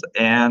process,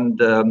 and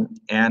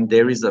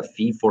there is a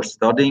fee for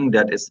studying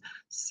that is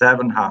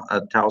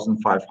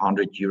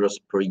 7,500 euros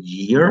per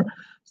year.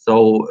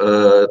 So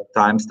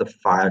times the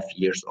 5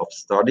 years of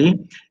study.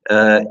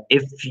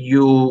 If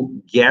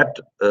you get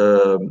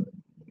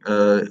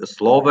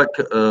Slovak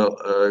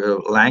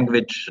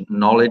language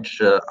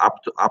knowledge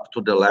up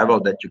to the level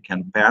that you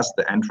can pass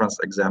the entrance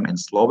exam in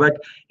Slovak,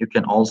 you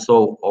can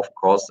also, of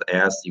course,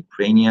 as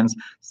Ukrainians,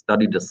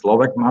 study the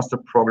Slovak master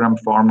program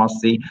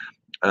pharmacy,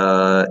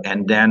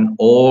 and then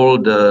all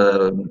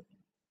the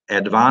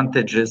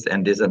advantages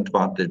and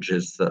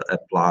disadvantages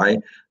apply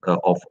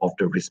of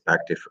the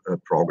respective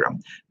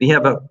program. We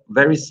have a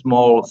very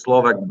small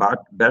Slovak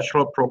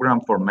bachelor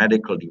program for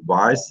medical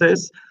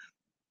devices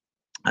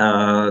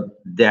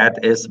that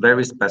is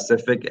very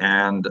specific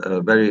and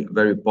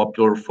very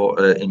popular for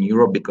in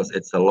Europe, because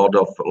it's a lot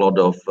of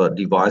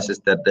devices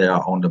that they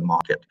are on the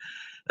market.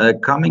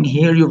 Coming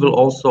here, you will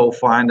also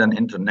find an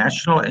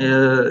international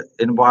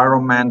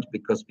environment,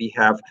 because we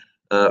have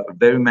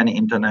very many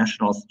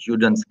international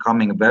students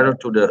coming whether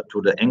to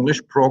the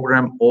English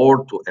program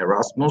or to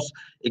Erasmus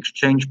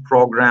exchange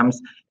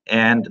programs,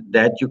 and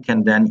that you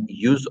can then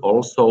use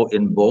also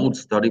in both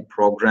study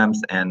programs,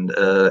 and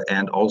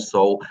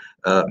also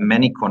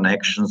many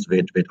connections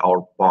with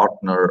our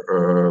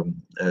partner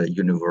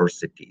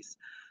universities.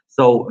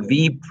 So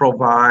we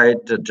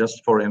provide,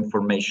 just for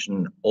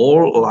information,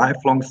 all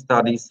lifelong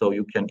studies. So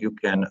you can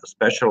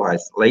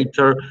specialize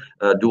later,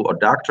 do a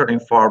doctor in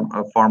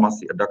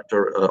pharmacy, a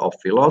doctor of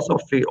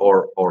philosophy,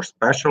 or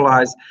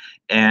specialize.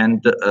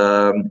 And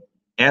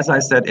as I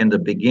said in the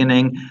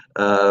beginning,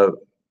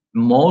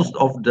 most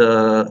of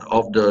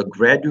the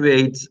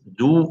graduates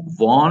do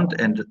want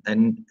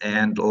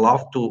and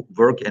love to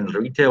work in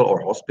retail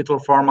or hospital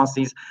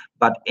pharmacies,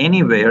 but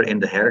anywhere in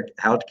the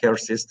healthcare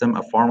system,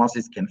 a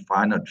pharmacist can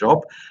find a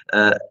job.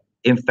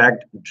 in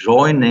fact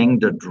joining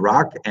the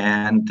drug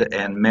and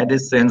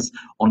medicines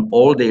on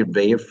all their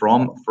way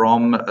from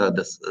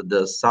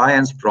the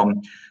science,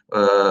 from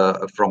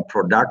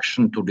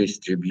production to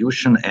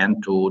distribution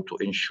and to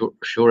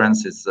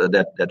insurances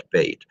that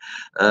paid.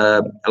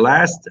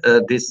 Last,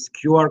 this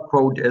QR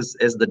code is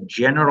the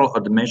general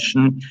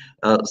admission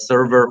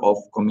server of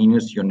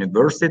Comenius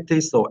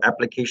University. So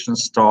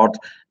applications start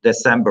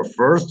December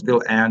 1st,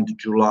 will end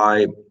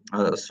July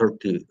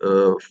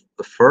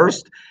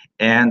 31st.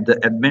 And the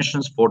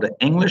admissions for the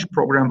English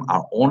program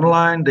are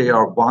online. They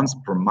are once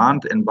per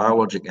month in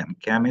biology and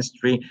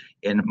chemistry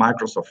in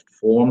Microsoft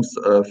Forms,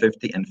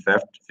 50 and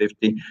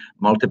 50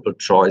 multiple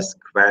choice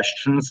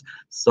questions.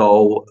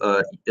 So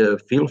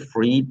feel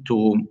free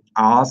to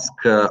ask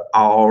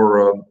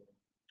our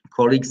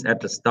colleagues at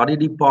the study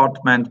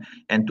department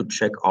and to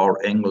check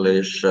our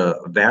English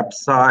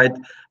website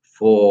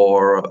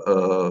for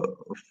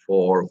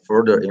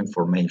further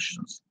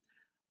informations.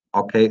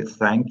 Okay,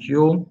 thank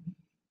you.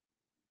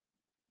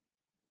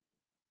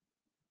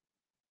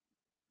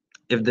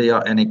 If there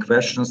are any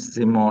questions,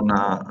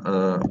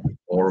 Simona,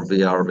 or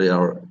we are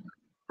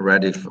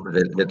ready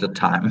with the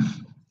time.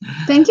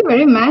 Thank you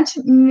very much,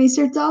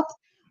 Mr. Top.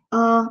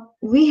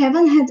 We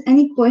haven't had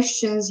any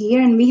questions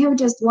here, and we have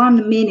just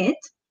 1 minute.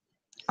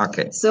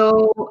 Okay.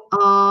 So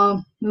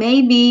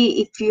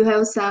maybe if you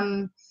have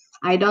some,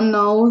 I don't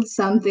know,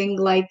 something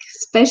like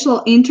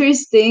special,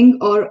 interesting,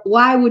 or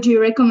why would you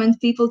recommend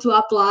people to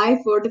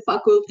apply for the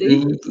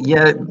faculty?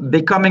 Yeah,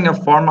 becoming a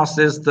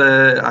pharmacist,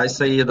 I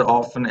say it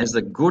often, is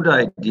a good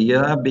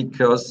idea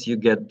because you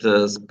get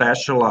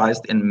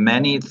specialized in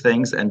many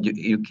things, and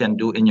you can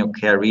do in your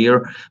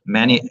career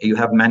you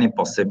have many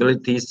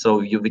possibilities. So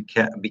you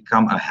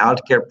become a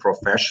healthcare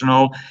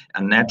professional,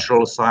 a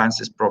natural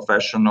sciences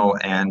professional,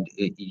 and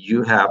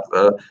you have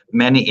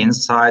many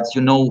insights.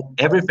 You know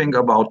everything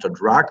about the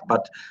drug,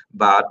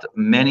 but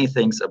many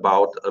things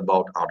about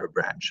other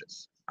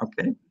branches.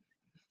 Okay.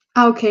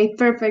 Okay,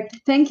 perfect.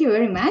 Thank you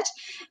very much.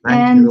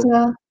 Thank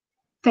you.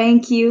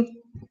 Thank you.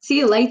 See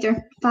you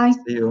later. Bye.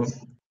 See you.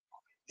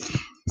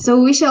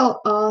 So we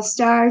shall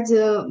start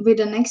with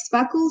the next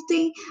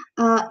faculty.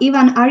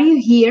 Ivan, are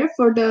you here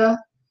for the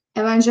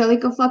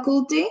evangelical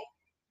faculty?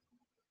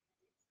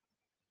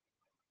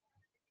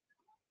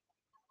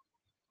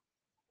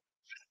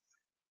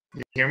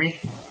 You hear me?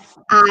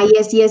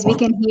 Yes, we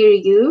can hear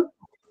you.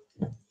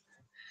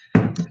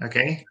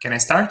 Okay, can I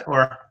start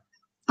or?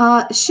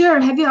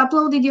 Sure. Have you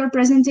uploaded your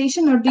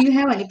presentation, or do you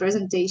have any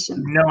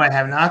presentation? No, I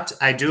have not.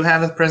 I do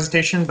have a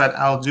presentation, but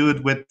I'll do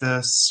it with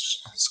the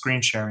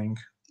screen sharing.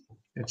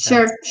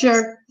 Sure.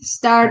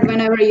 Start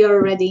whenever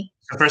you're ready.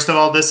 So first of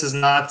all, this is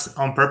not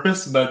on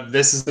purpose, but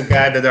this is the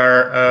guy that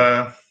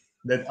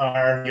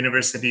our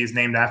university is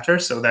named after.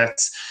 So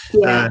that's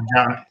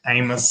John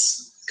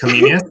Amos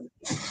Comenius.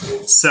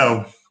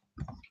 So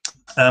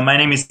my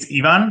name is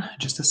Ivan.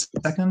 Just a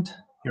second.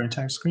 Your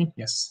entire screen?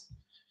 Yes.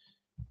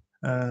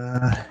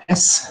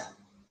 Yes.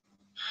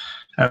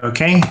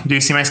 Okay. Do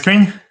you see my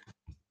screen?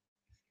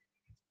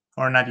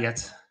 Or not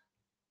yet?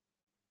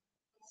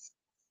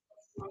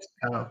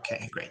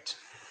 Okay, great.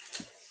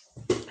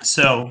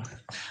 So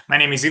my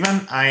name is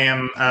Ivan. I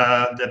am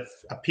a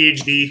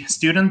PhD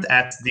student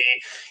at the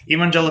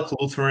Evangelical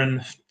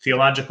Lutheran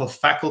Theological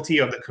Faculty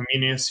of the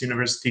Comenius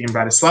University in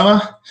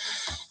Bratislava.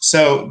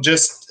 So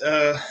just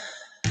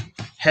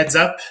heads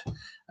up,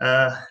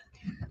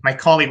 my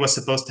colleague was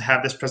supposed to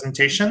have this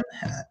presentation.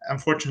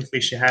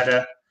 Unfortunately, she had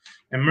an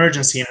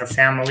emergency in her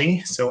family.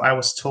 So I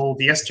was told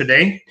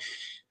yesterday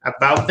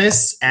about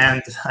this,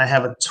 and I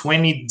have a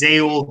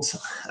 20-day-old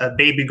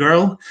baby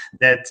girl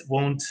that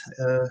won't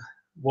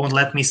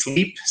let me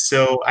sleep.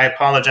 So I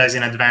apologize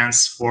in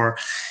advance for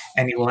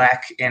any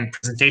lack in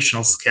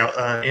presentational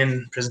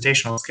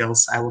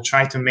skills. I will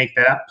try to make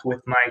that up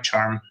with my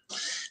charm.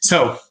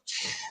 So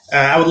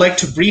I would like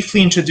to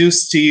briefly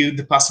introduce to you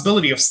the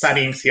possibility of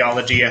studying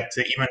theology at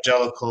the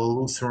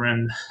Evangelical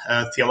Lutheran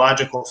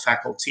Theological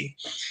Faculty,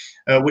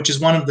 which is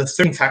one of the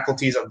 13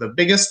 faculties of the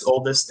biggest,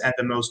 oldest, and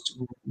the most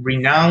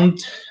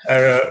renowned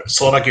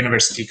Slovak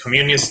university,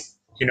 Comenius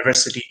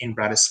University in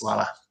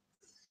Bratislava.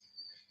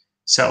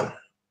 So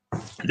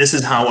this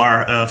is how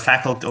our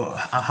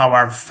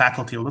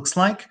faculty looks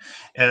like.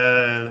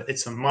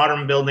 It's a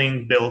modern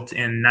building built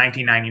in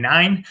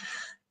 1999.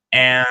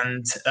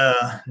 And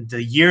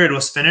the year it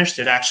was finished,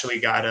 it actually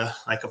got a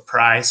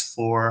prize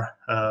for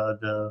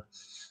the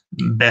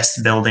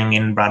best building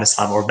in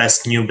Bratislava, or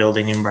best new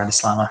building in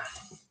Bratislava.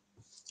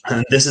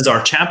 And this is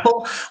our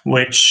chapel,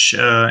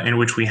 in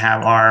which we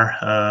have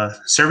our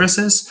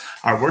services,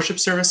 our worship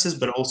services,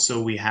 but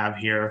also we have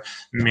here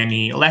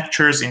many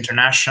lectures,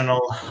 international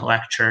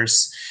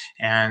lectures,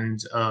 and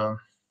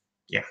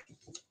yeah.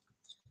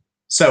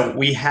 So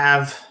we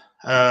have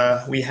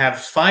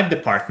 5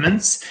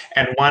 departments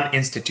and 1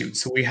 institute.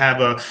 So we have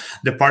a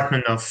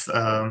department of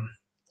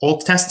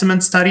Old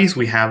Testament studies,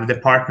 we have a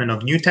department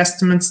of New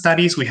Testament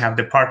studies, we have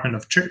a department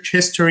of church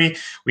history,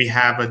 we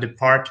have a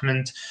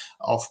department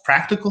of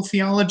practical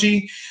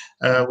theology,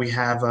 we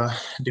have a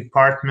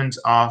department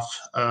of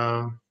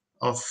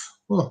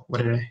what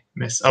did I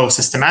miss? Oh,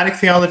 systematic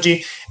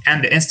theology,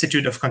 and the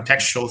Institute of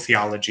Contextual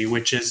Theology,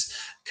 which is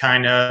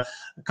kind of,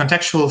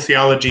 contextual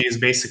theology is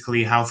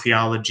basically how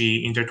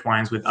theology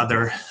intertwines with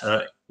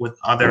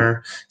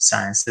other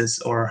sciences,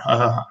 or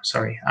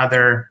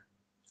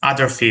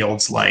other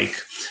fields like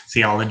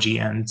theology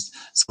and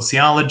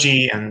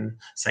sociology and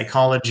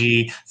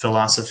psychology,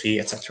 philosophy,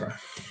 etc.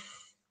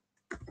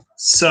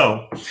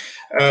 So,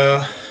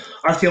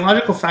 our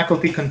theological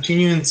faculty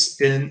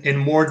continues in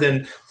more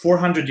than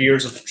 400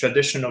 years of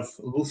tradition of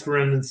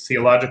Lutheran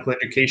theological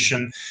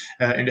education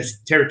in the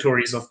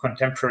territories of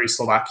contemporary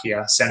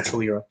Slovakia,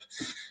 Central Europe.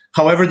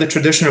 However, the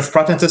tradition of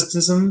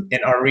Protestantism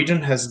in our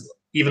region has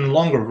even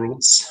longer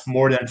roots,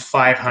 more than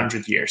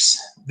 500 years.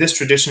 This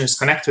tradition is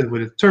connected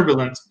with a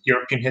turbulent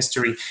European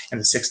history in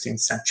the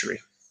 16th century.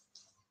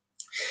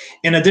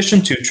 In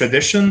addition to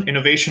tradition,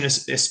 innovation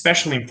is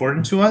especially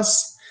important to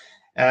us.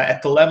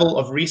 At the level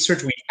of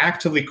research, we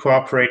actively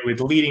cooperate with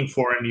leading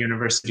foreign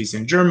universities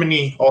in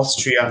Germany,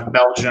 Austria,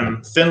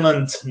 Belgium,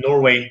 Finland,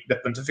 Norway, the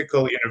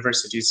Pontifical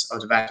Universities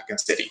of the Vatican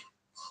City.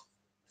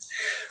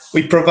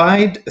 We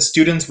provide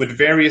students with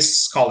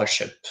various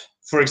scholarship.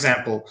 For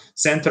example,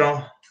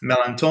 Centro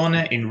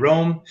Melantone in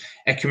Rome,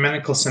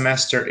 ecumenical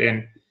semester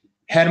in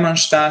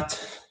Hermannstadt,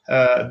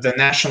 the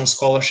National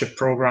Scholarship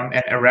Program,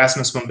 and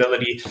Erasmus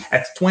Mobility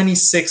at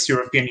 26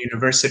 European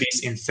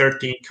universities in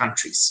 13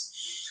 countries.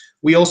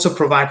 We also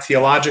provide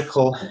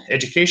theological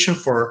education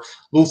for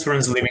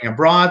Lutherans living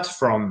abroad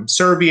from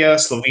Serbia,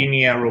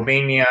 Slovenia,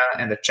 Romania,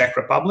 and the Czech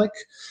Republic,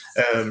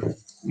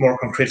 more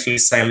concretely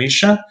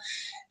Silesia.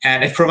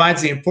 And it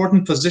provides the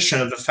important position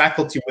of the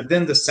faculty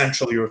within the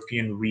Central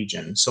European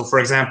region. So, for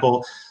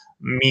example,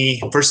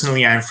 me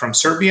personally, I'm from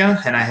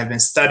Serbia, and I have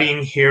been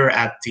studying here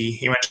at the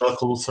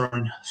Evangelical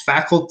Lutheran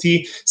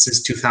faculty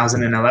since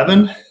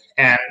 2011.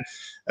 And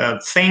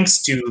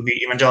thanks to the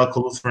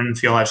Evangelical Lutheran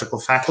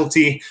Theological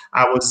Faculty,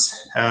 I was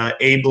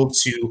able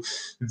to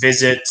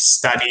visit,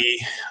 study,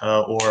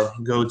 or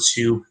go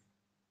to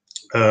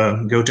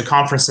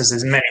conferences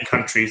in many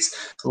countries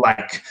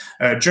like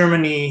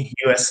Germany,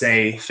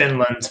 USA,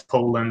 Finland,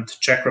 Poland,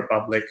 Czech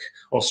Republic,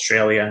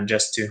 Australia, and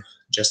just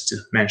to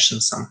mention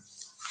some.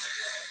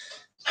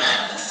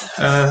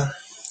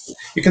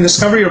 You can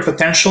discover your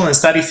potential and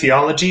study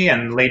theology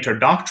and later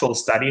doctoral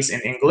studies in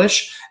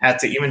English at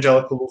the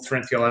Evangelical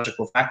Lutheran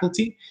Theological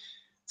Faculty.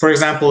 For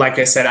example, like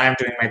I said, I'm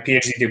doing my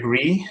PhD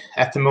degree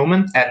at the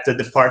moment at the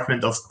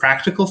Department of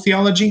Practical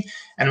Theology,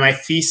 and my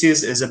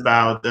thesis is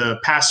about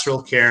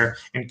pastoral care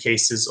in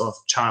cases of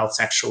child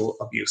sexual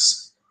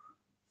abuse.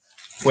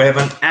 We have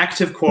an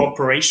active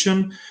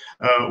cooperation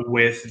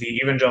with the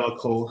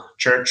Evangelical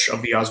Church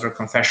of the Ozver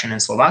Confession in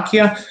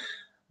Slovakia.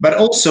 But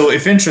also,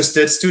 if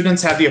interested,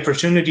 students have the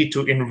opportunity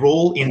to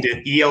enroll in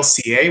the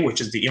ELCA,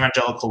 which is the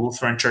Evangelical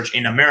Lutheran Church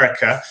in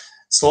America,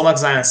 Slovak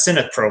Zion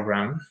Synod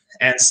program.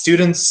 And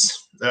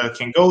students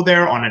can go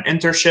there on an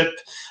internship,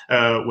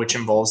 which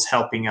involves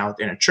helping out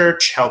in a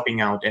church,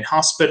 helping out in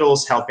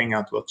hospitals, helping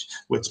out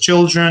with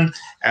children,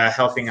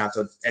 helping out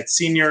at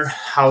senior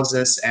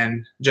houses,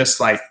 and just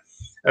like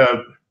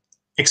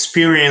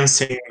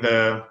experiencing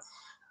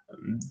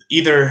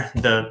either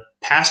the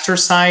pastor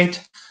side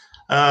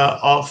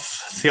of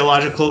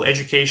theological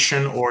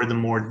education or the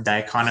more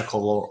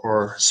diaconical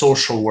or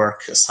social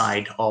work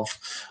side of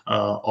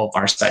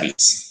our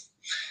studies.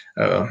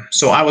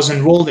 So I was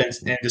enrolled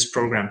in this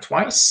program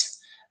twice,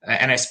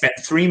 and I spent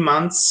 3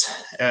 months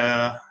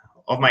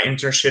of my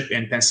internship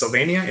in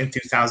Pennsylvania in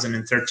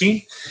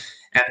 2013,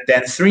 and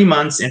then 3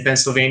 months in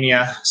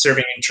Pennsylvania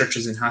serving in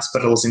churches and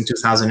hospitals in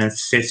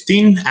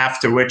 2015,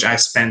 after which I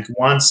spent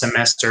 1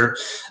 semester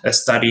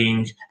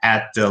studying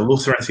at the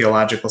Lutheran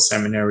Theological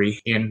Seminary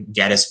in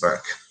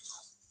Gettysburg.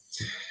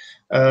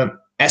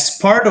 As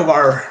part of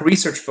our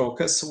research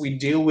focus, we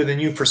deal with a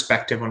new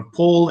perspective on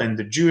Pole and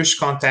the Jewish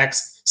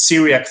context,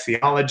 Syriac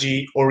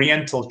theology,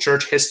 Oriental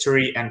church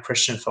history, and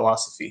Christian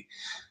philosophy.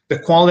 The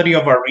quality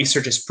of our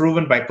research is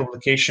proven by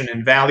publication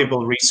in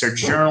valuable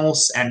research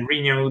journals and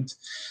renowned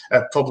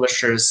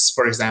publishers,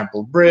 for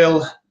example,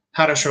 Brill,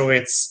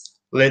 Harashowitz,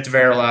 Lit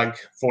Verlag,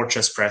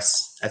 Fortress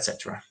Press,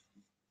 etc.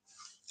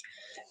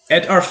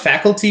 At our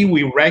faculty,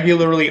 we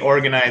regularly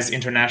organize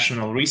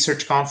international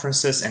research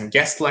conferences and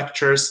guest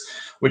lectures,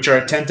 which are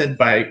attended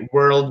by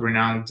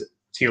world-renowned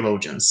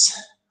theologians.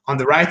 On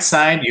the right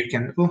side, you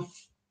can...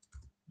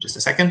 just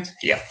a second.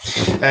 Yeah.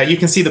 You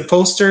can see the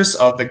posters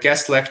of the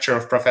guest lecture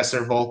of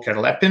Professor Volker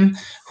Leppin,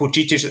 who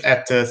teaches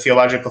at the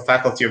Theological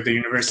Faculty of the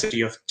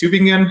University of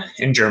Tübingen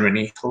in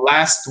Germany.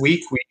 Last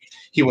week,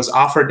 he was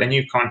offered a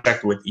new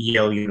contract with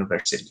Yale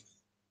University.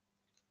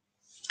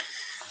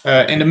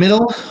 In the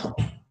middle,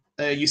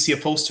 you see a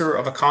poster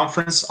of a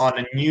conference on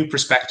a new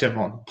perspective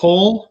on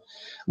Pole,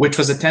 which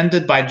was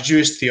attended by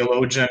Jewish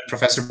theologian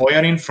Professor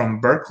Boyarin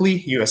from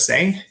Berkeley,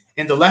 USA.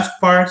 In the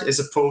left part is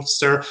a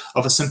poster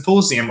of a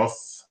symposium of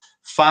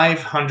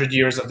 500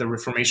 years of the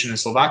Reformation in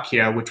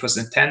Slovakia, which was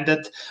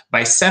attended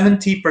by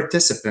 70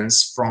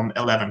 participants from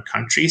 11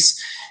 countries.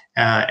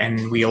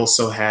 And we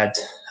also had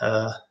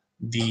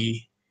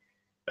the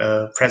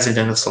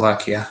president of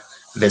Slovakia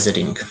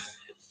visiting.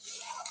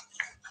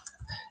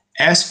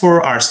 As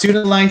for our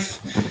student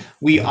life,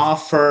 we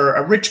offer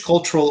a rich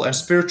cultural and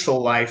spiritual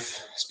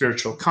life,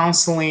 spiritual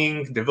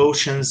counseling,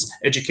 devotions,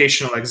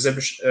 educational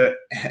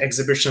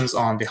exhibitions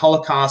on the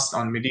Holocaust,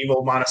 on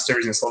medieval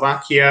monasteries in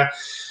Slovakia,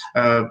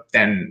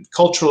 then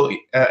cultural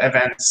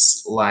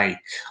events like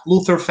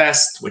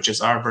Lutherfest, which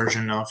is our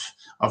version of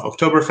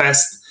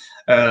Oktoberfest,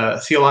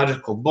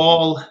 theological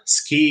ball,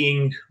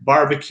 skiing,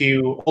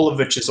 barbecue, all of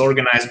which is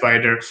organized by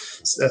the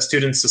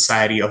Student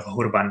Society of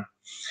Hurban.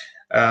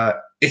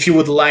 If you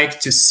would like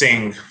to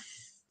sing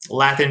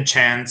Latin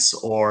chants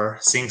or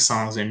sing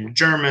songs in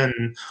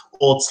German,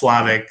 Old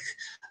Slavic,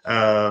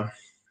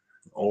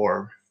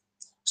 or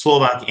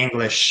Slovak,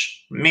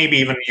 English, maybe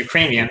even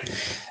Ukrainian,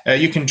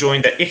 you can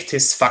join the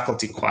ICTIS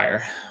faculty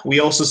choir. We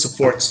also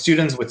support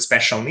students with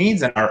special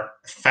needs, and our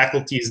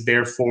faculties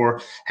therefore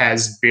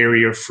has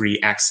barrier-free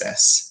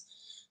access.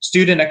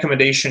 Student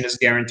accommodation is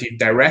guaranteed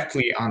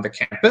directly on the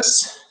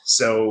campus,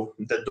 so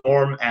the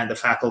dorm and the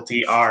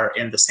faculty are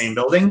in the same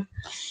building.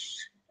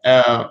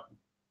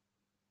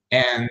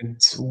 And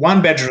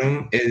one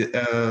bedroom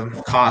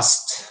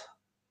costs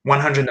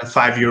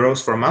 105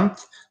 euros for a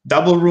month,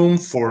 double room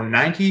for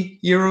 90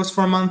 euros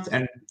per month,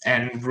 and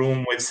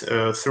room with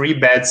 3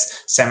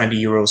 beds, 70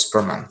 euros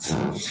per month.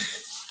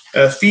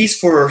 Fees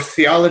for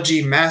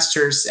theology,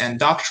 master's, and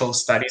doctoral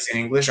studies in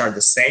English are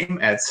the same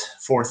at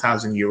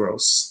 4,000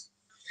 euros.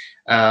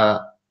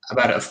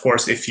 But of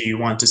course, if you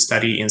want to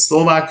study in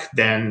Slovak,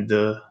 then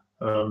the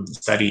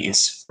study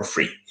is for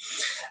free.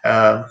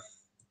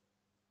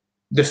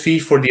 The fee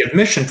for the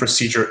admission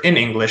procedure in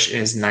English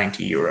is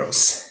 90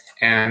 euros.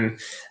 And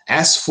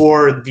as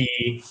for the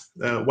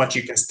what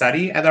you can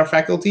study at our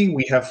faculty,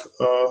 we have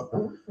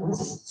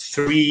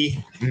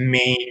 3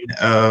 main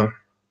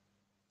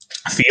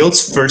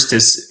fields. First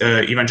is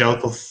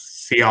evangelical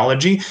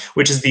theology,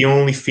 which is the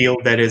only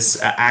field that is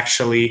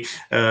actually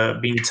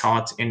being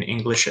taught in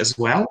English as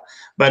well.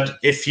 But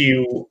if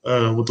you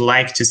would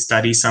like to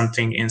study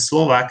something in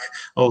Slovak,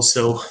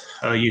 also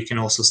you can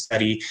also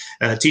study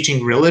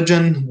teaching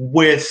religion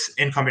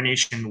in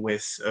combination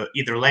with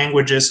either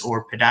languages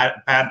or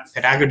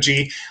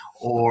pedagogy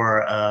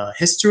or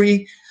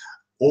history,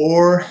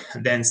 or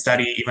then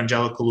study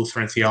evangelical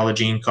Lutheran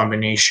theology in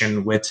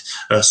combination with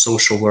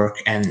social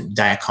work and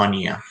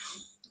diaconia,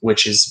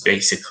 which is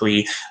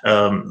basically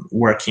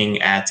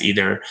working at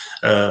either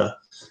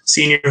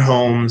senior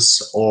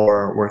homes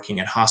or working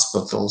at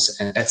hospitals,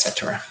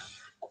 etc.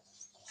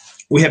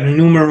 We have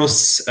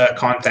numerous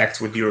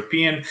contacts with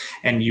European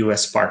and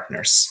US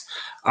partners.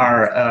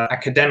 Our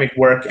academic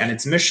work and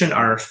its mission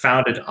are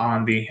founded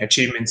on the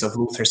achievements of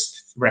Luther's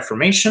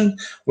Reformation.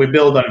 We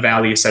build on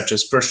values such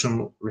as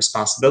personal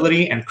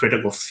responsibility and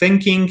critical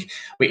thinking.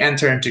 We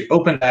enter into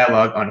open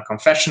dialogue on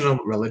confessional,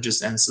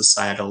 religious, and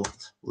societal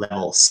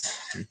levels.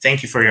 And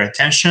thank you for your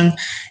attention.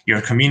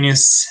 Your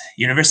Comenius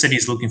University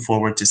is looking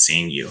forward to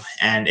seeing you.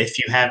 And if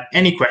you have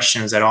any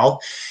questions at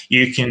all,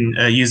 you can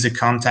use the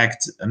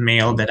contact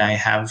mail that I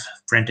have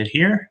printed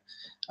here.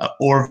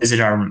 Or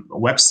visit our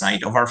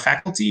website of our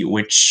faculty,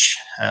 which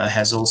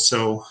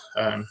also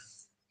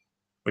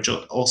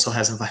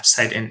has a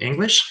website in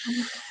English,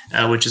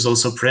 which is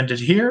also printed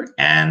here,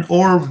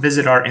 or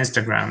visit our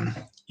Instagram,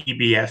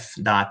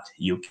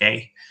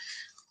 ebf.uk,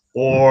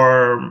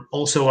 or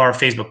also our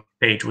Facebook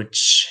page,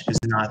 which is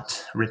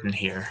not written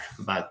here,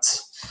 but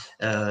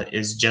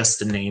is just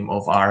the name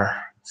of our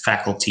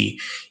faculty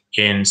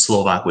in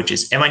Slovak, which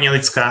is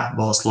Evangelická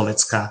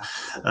bohoslovecká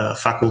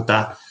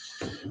fakulta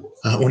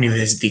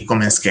Univerzity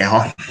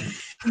Komenského.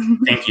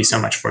 Thank you so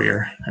much for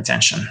your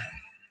attention.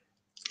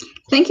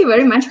 Thank you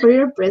very much for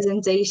your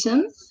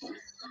presentation.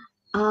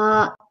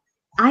 I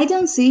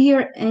don't see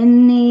here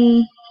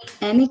any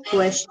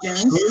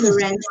questions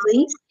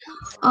currently,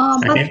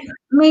 but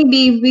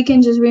maybe we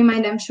can just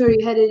remind, I'm sure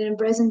you had it in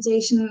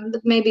presentation,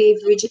 but maybe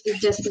if we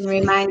just can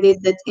remind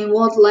it that in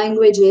what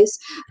languages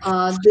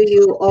do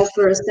you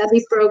offer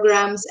study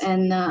programs,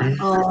 and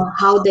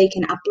how they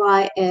can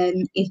apply,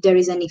 and if there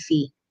is any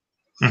fee.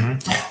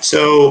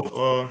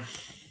 So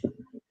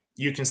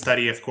you can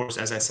study, of course,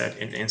 as I said,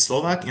 in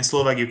Slovak. In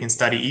Slovak, you can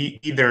study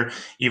either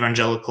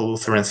evangelical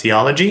Lutheran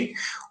theology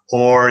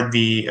or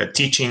the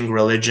teaching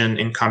religion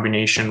in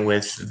combination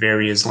with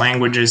various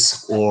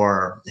languages,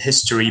 or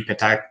history,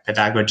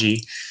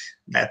 pedagogy.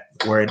 That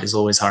word is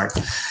always hard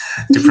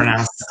to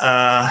pronounce.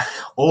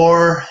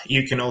 Or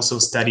you can also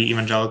study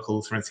evangelical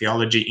Lutheran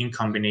theology in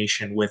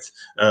combination with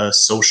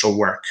social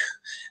work.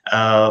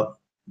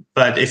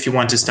 But if you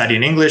want to study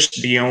in English,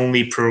 the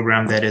only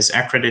program that is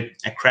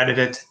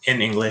accredited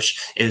in English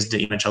is the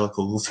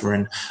Evangelical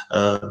Lutheran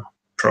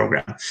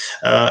program.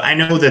 I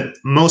know that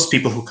most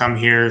people who come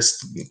here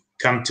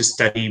come to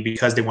study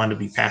because they want to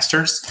be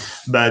pastors,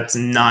 but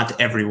not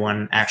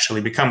everyone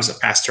actually becomes a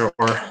pastor,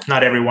 or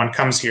not everyone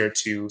comes here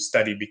to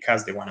study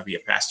because they want to be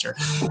a pastor.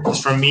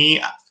 For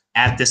me,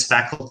 at this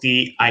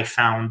faculty, I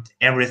found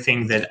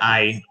everything that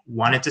I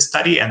wanted to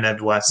study, and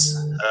that was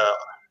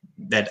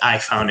that I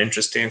found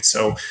interesting.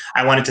 So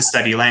I wanted to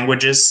study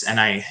languages,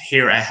 and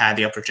here I had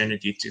the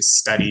opportunity to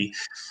study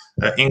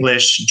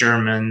English,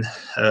 German,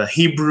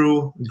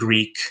 Hebrew,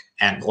 Greek,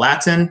 and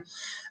Latin.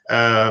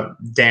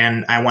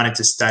 Then I wanted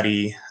to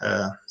study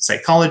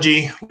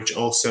psychology, which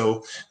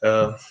also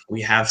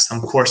we have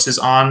some courses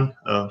on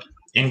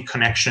in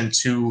connection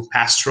to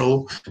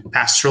pastoral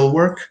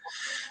work.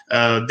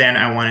 Then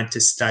I wanted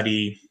to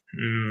study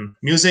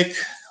music,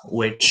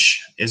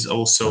 which is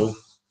also,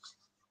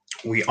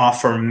 we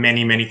offer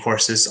many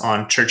courses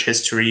on church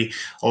history,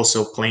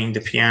 also playing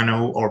the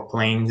piano or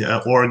playing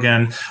the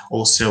organ.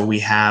 Also, we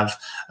have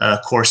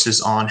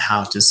courses on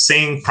how to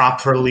sing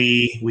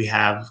properly. We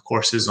have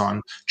courses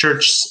on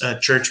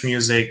church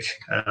music,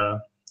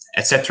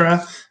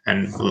 etc.,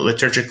 and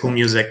liturgical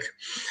music.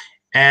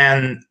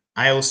 And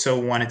I also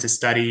wanted to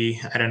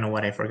study, I don't know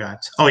what I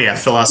forgot. Oh yeah,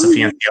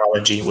 philosophy and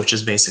theology, which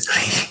is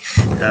basically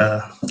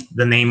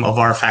the name of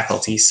our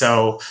faculty.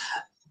 So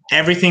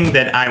everything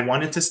that I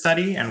wanted to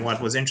study and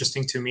what was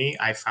interesting to me,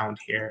 I found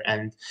here.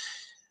 And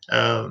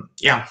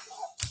yeah.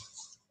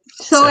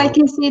 So I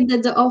can see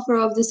that the offer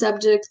of the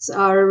subjects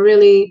are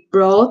really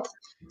broad.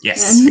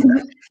 Yes.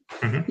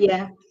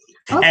 Yeah.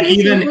 Okay, and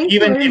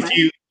even if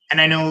you, and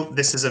I know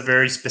this is a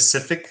very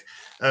specific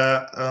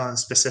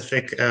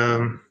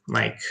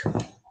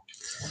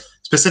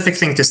specific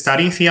thing to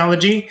study,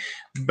 theology,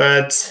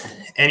 but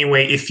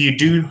anyway, if you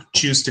do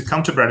choose to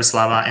come to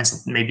Bratislava and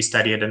maybe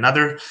study at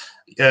another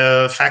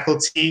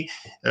faculty,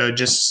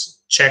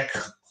 just check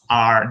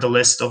the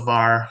list of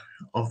our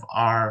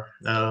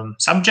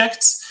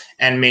subjects,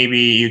 and maybe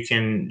you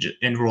can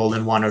enroll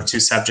in 1 or 2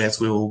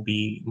 subjects. We will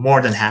be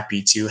more than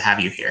happy to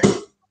have you here.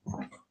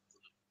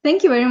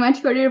 Thank you very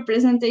much for your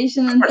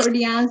presentation and for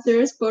the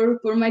answers for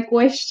my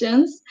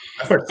questions.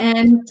 Of course.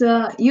 And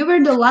you were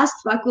the last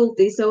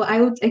faculty, so I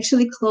would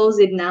actually close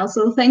it now.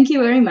 So thank you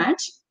very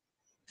much.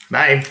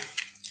 Bye.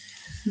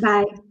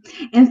 Bye.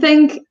 And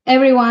thank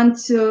everyone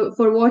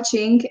for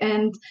watching,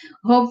 and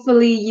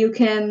hopefully you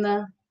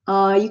can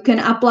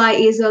apply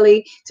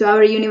easily to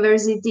our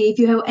university. If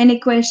you have any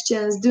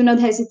questions, do not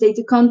hesitate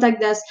to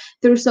contact us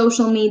through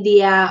social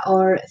media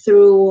or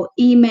through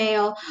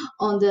email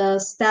on the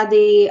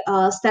study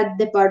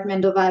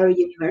department of our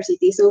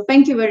university. So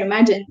thank you very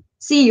much and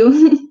see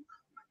you.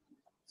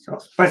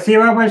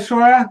 Спасибо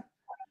большое.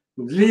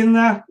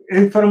 Длинно,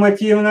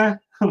 информативно.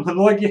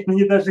 Многие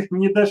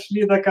не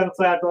дошли до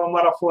конца этого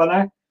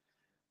марафона.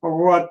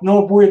 Вот,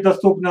 но будет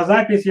доступна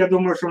запись. Я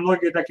думаю, что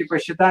многие так и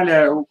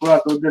посчитали,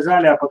 куда-то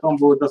убежали, а потом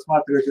будут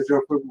досматривать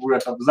уже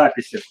в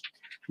записи.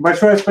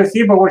 Большое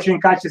спасибо, очень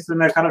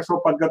качественный, хорошо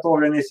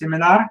подготовленный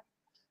семинар.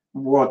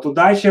 Вот,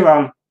 удачи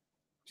вам,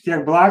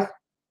 всех благ,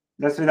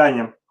 до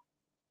свидания.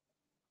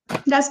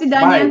 До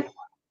свидания. Bye.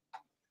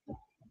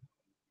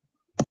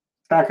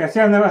 Так, а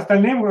всем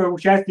остальным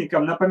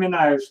участникам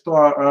напоминаю,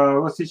 что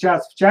вот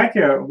сейчас в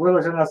чате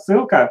выложена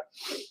ссылка,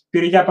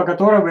 перейдя по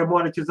которой вы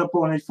можете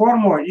заполнить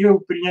форму и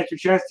принять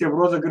участие в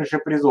розыгрыше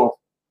призов.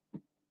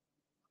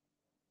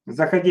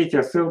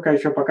 Заходите, ссылка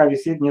еще пока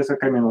висит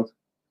несколько минут.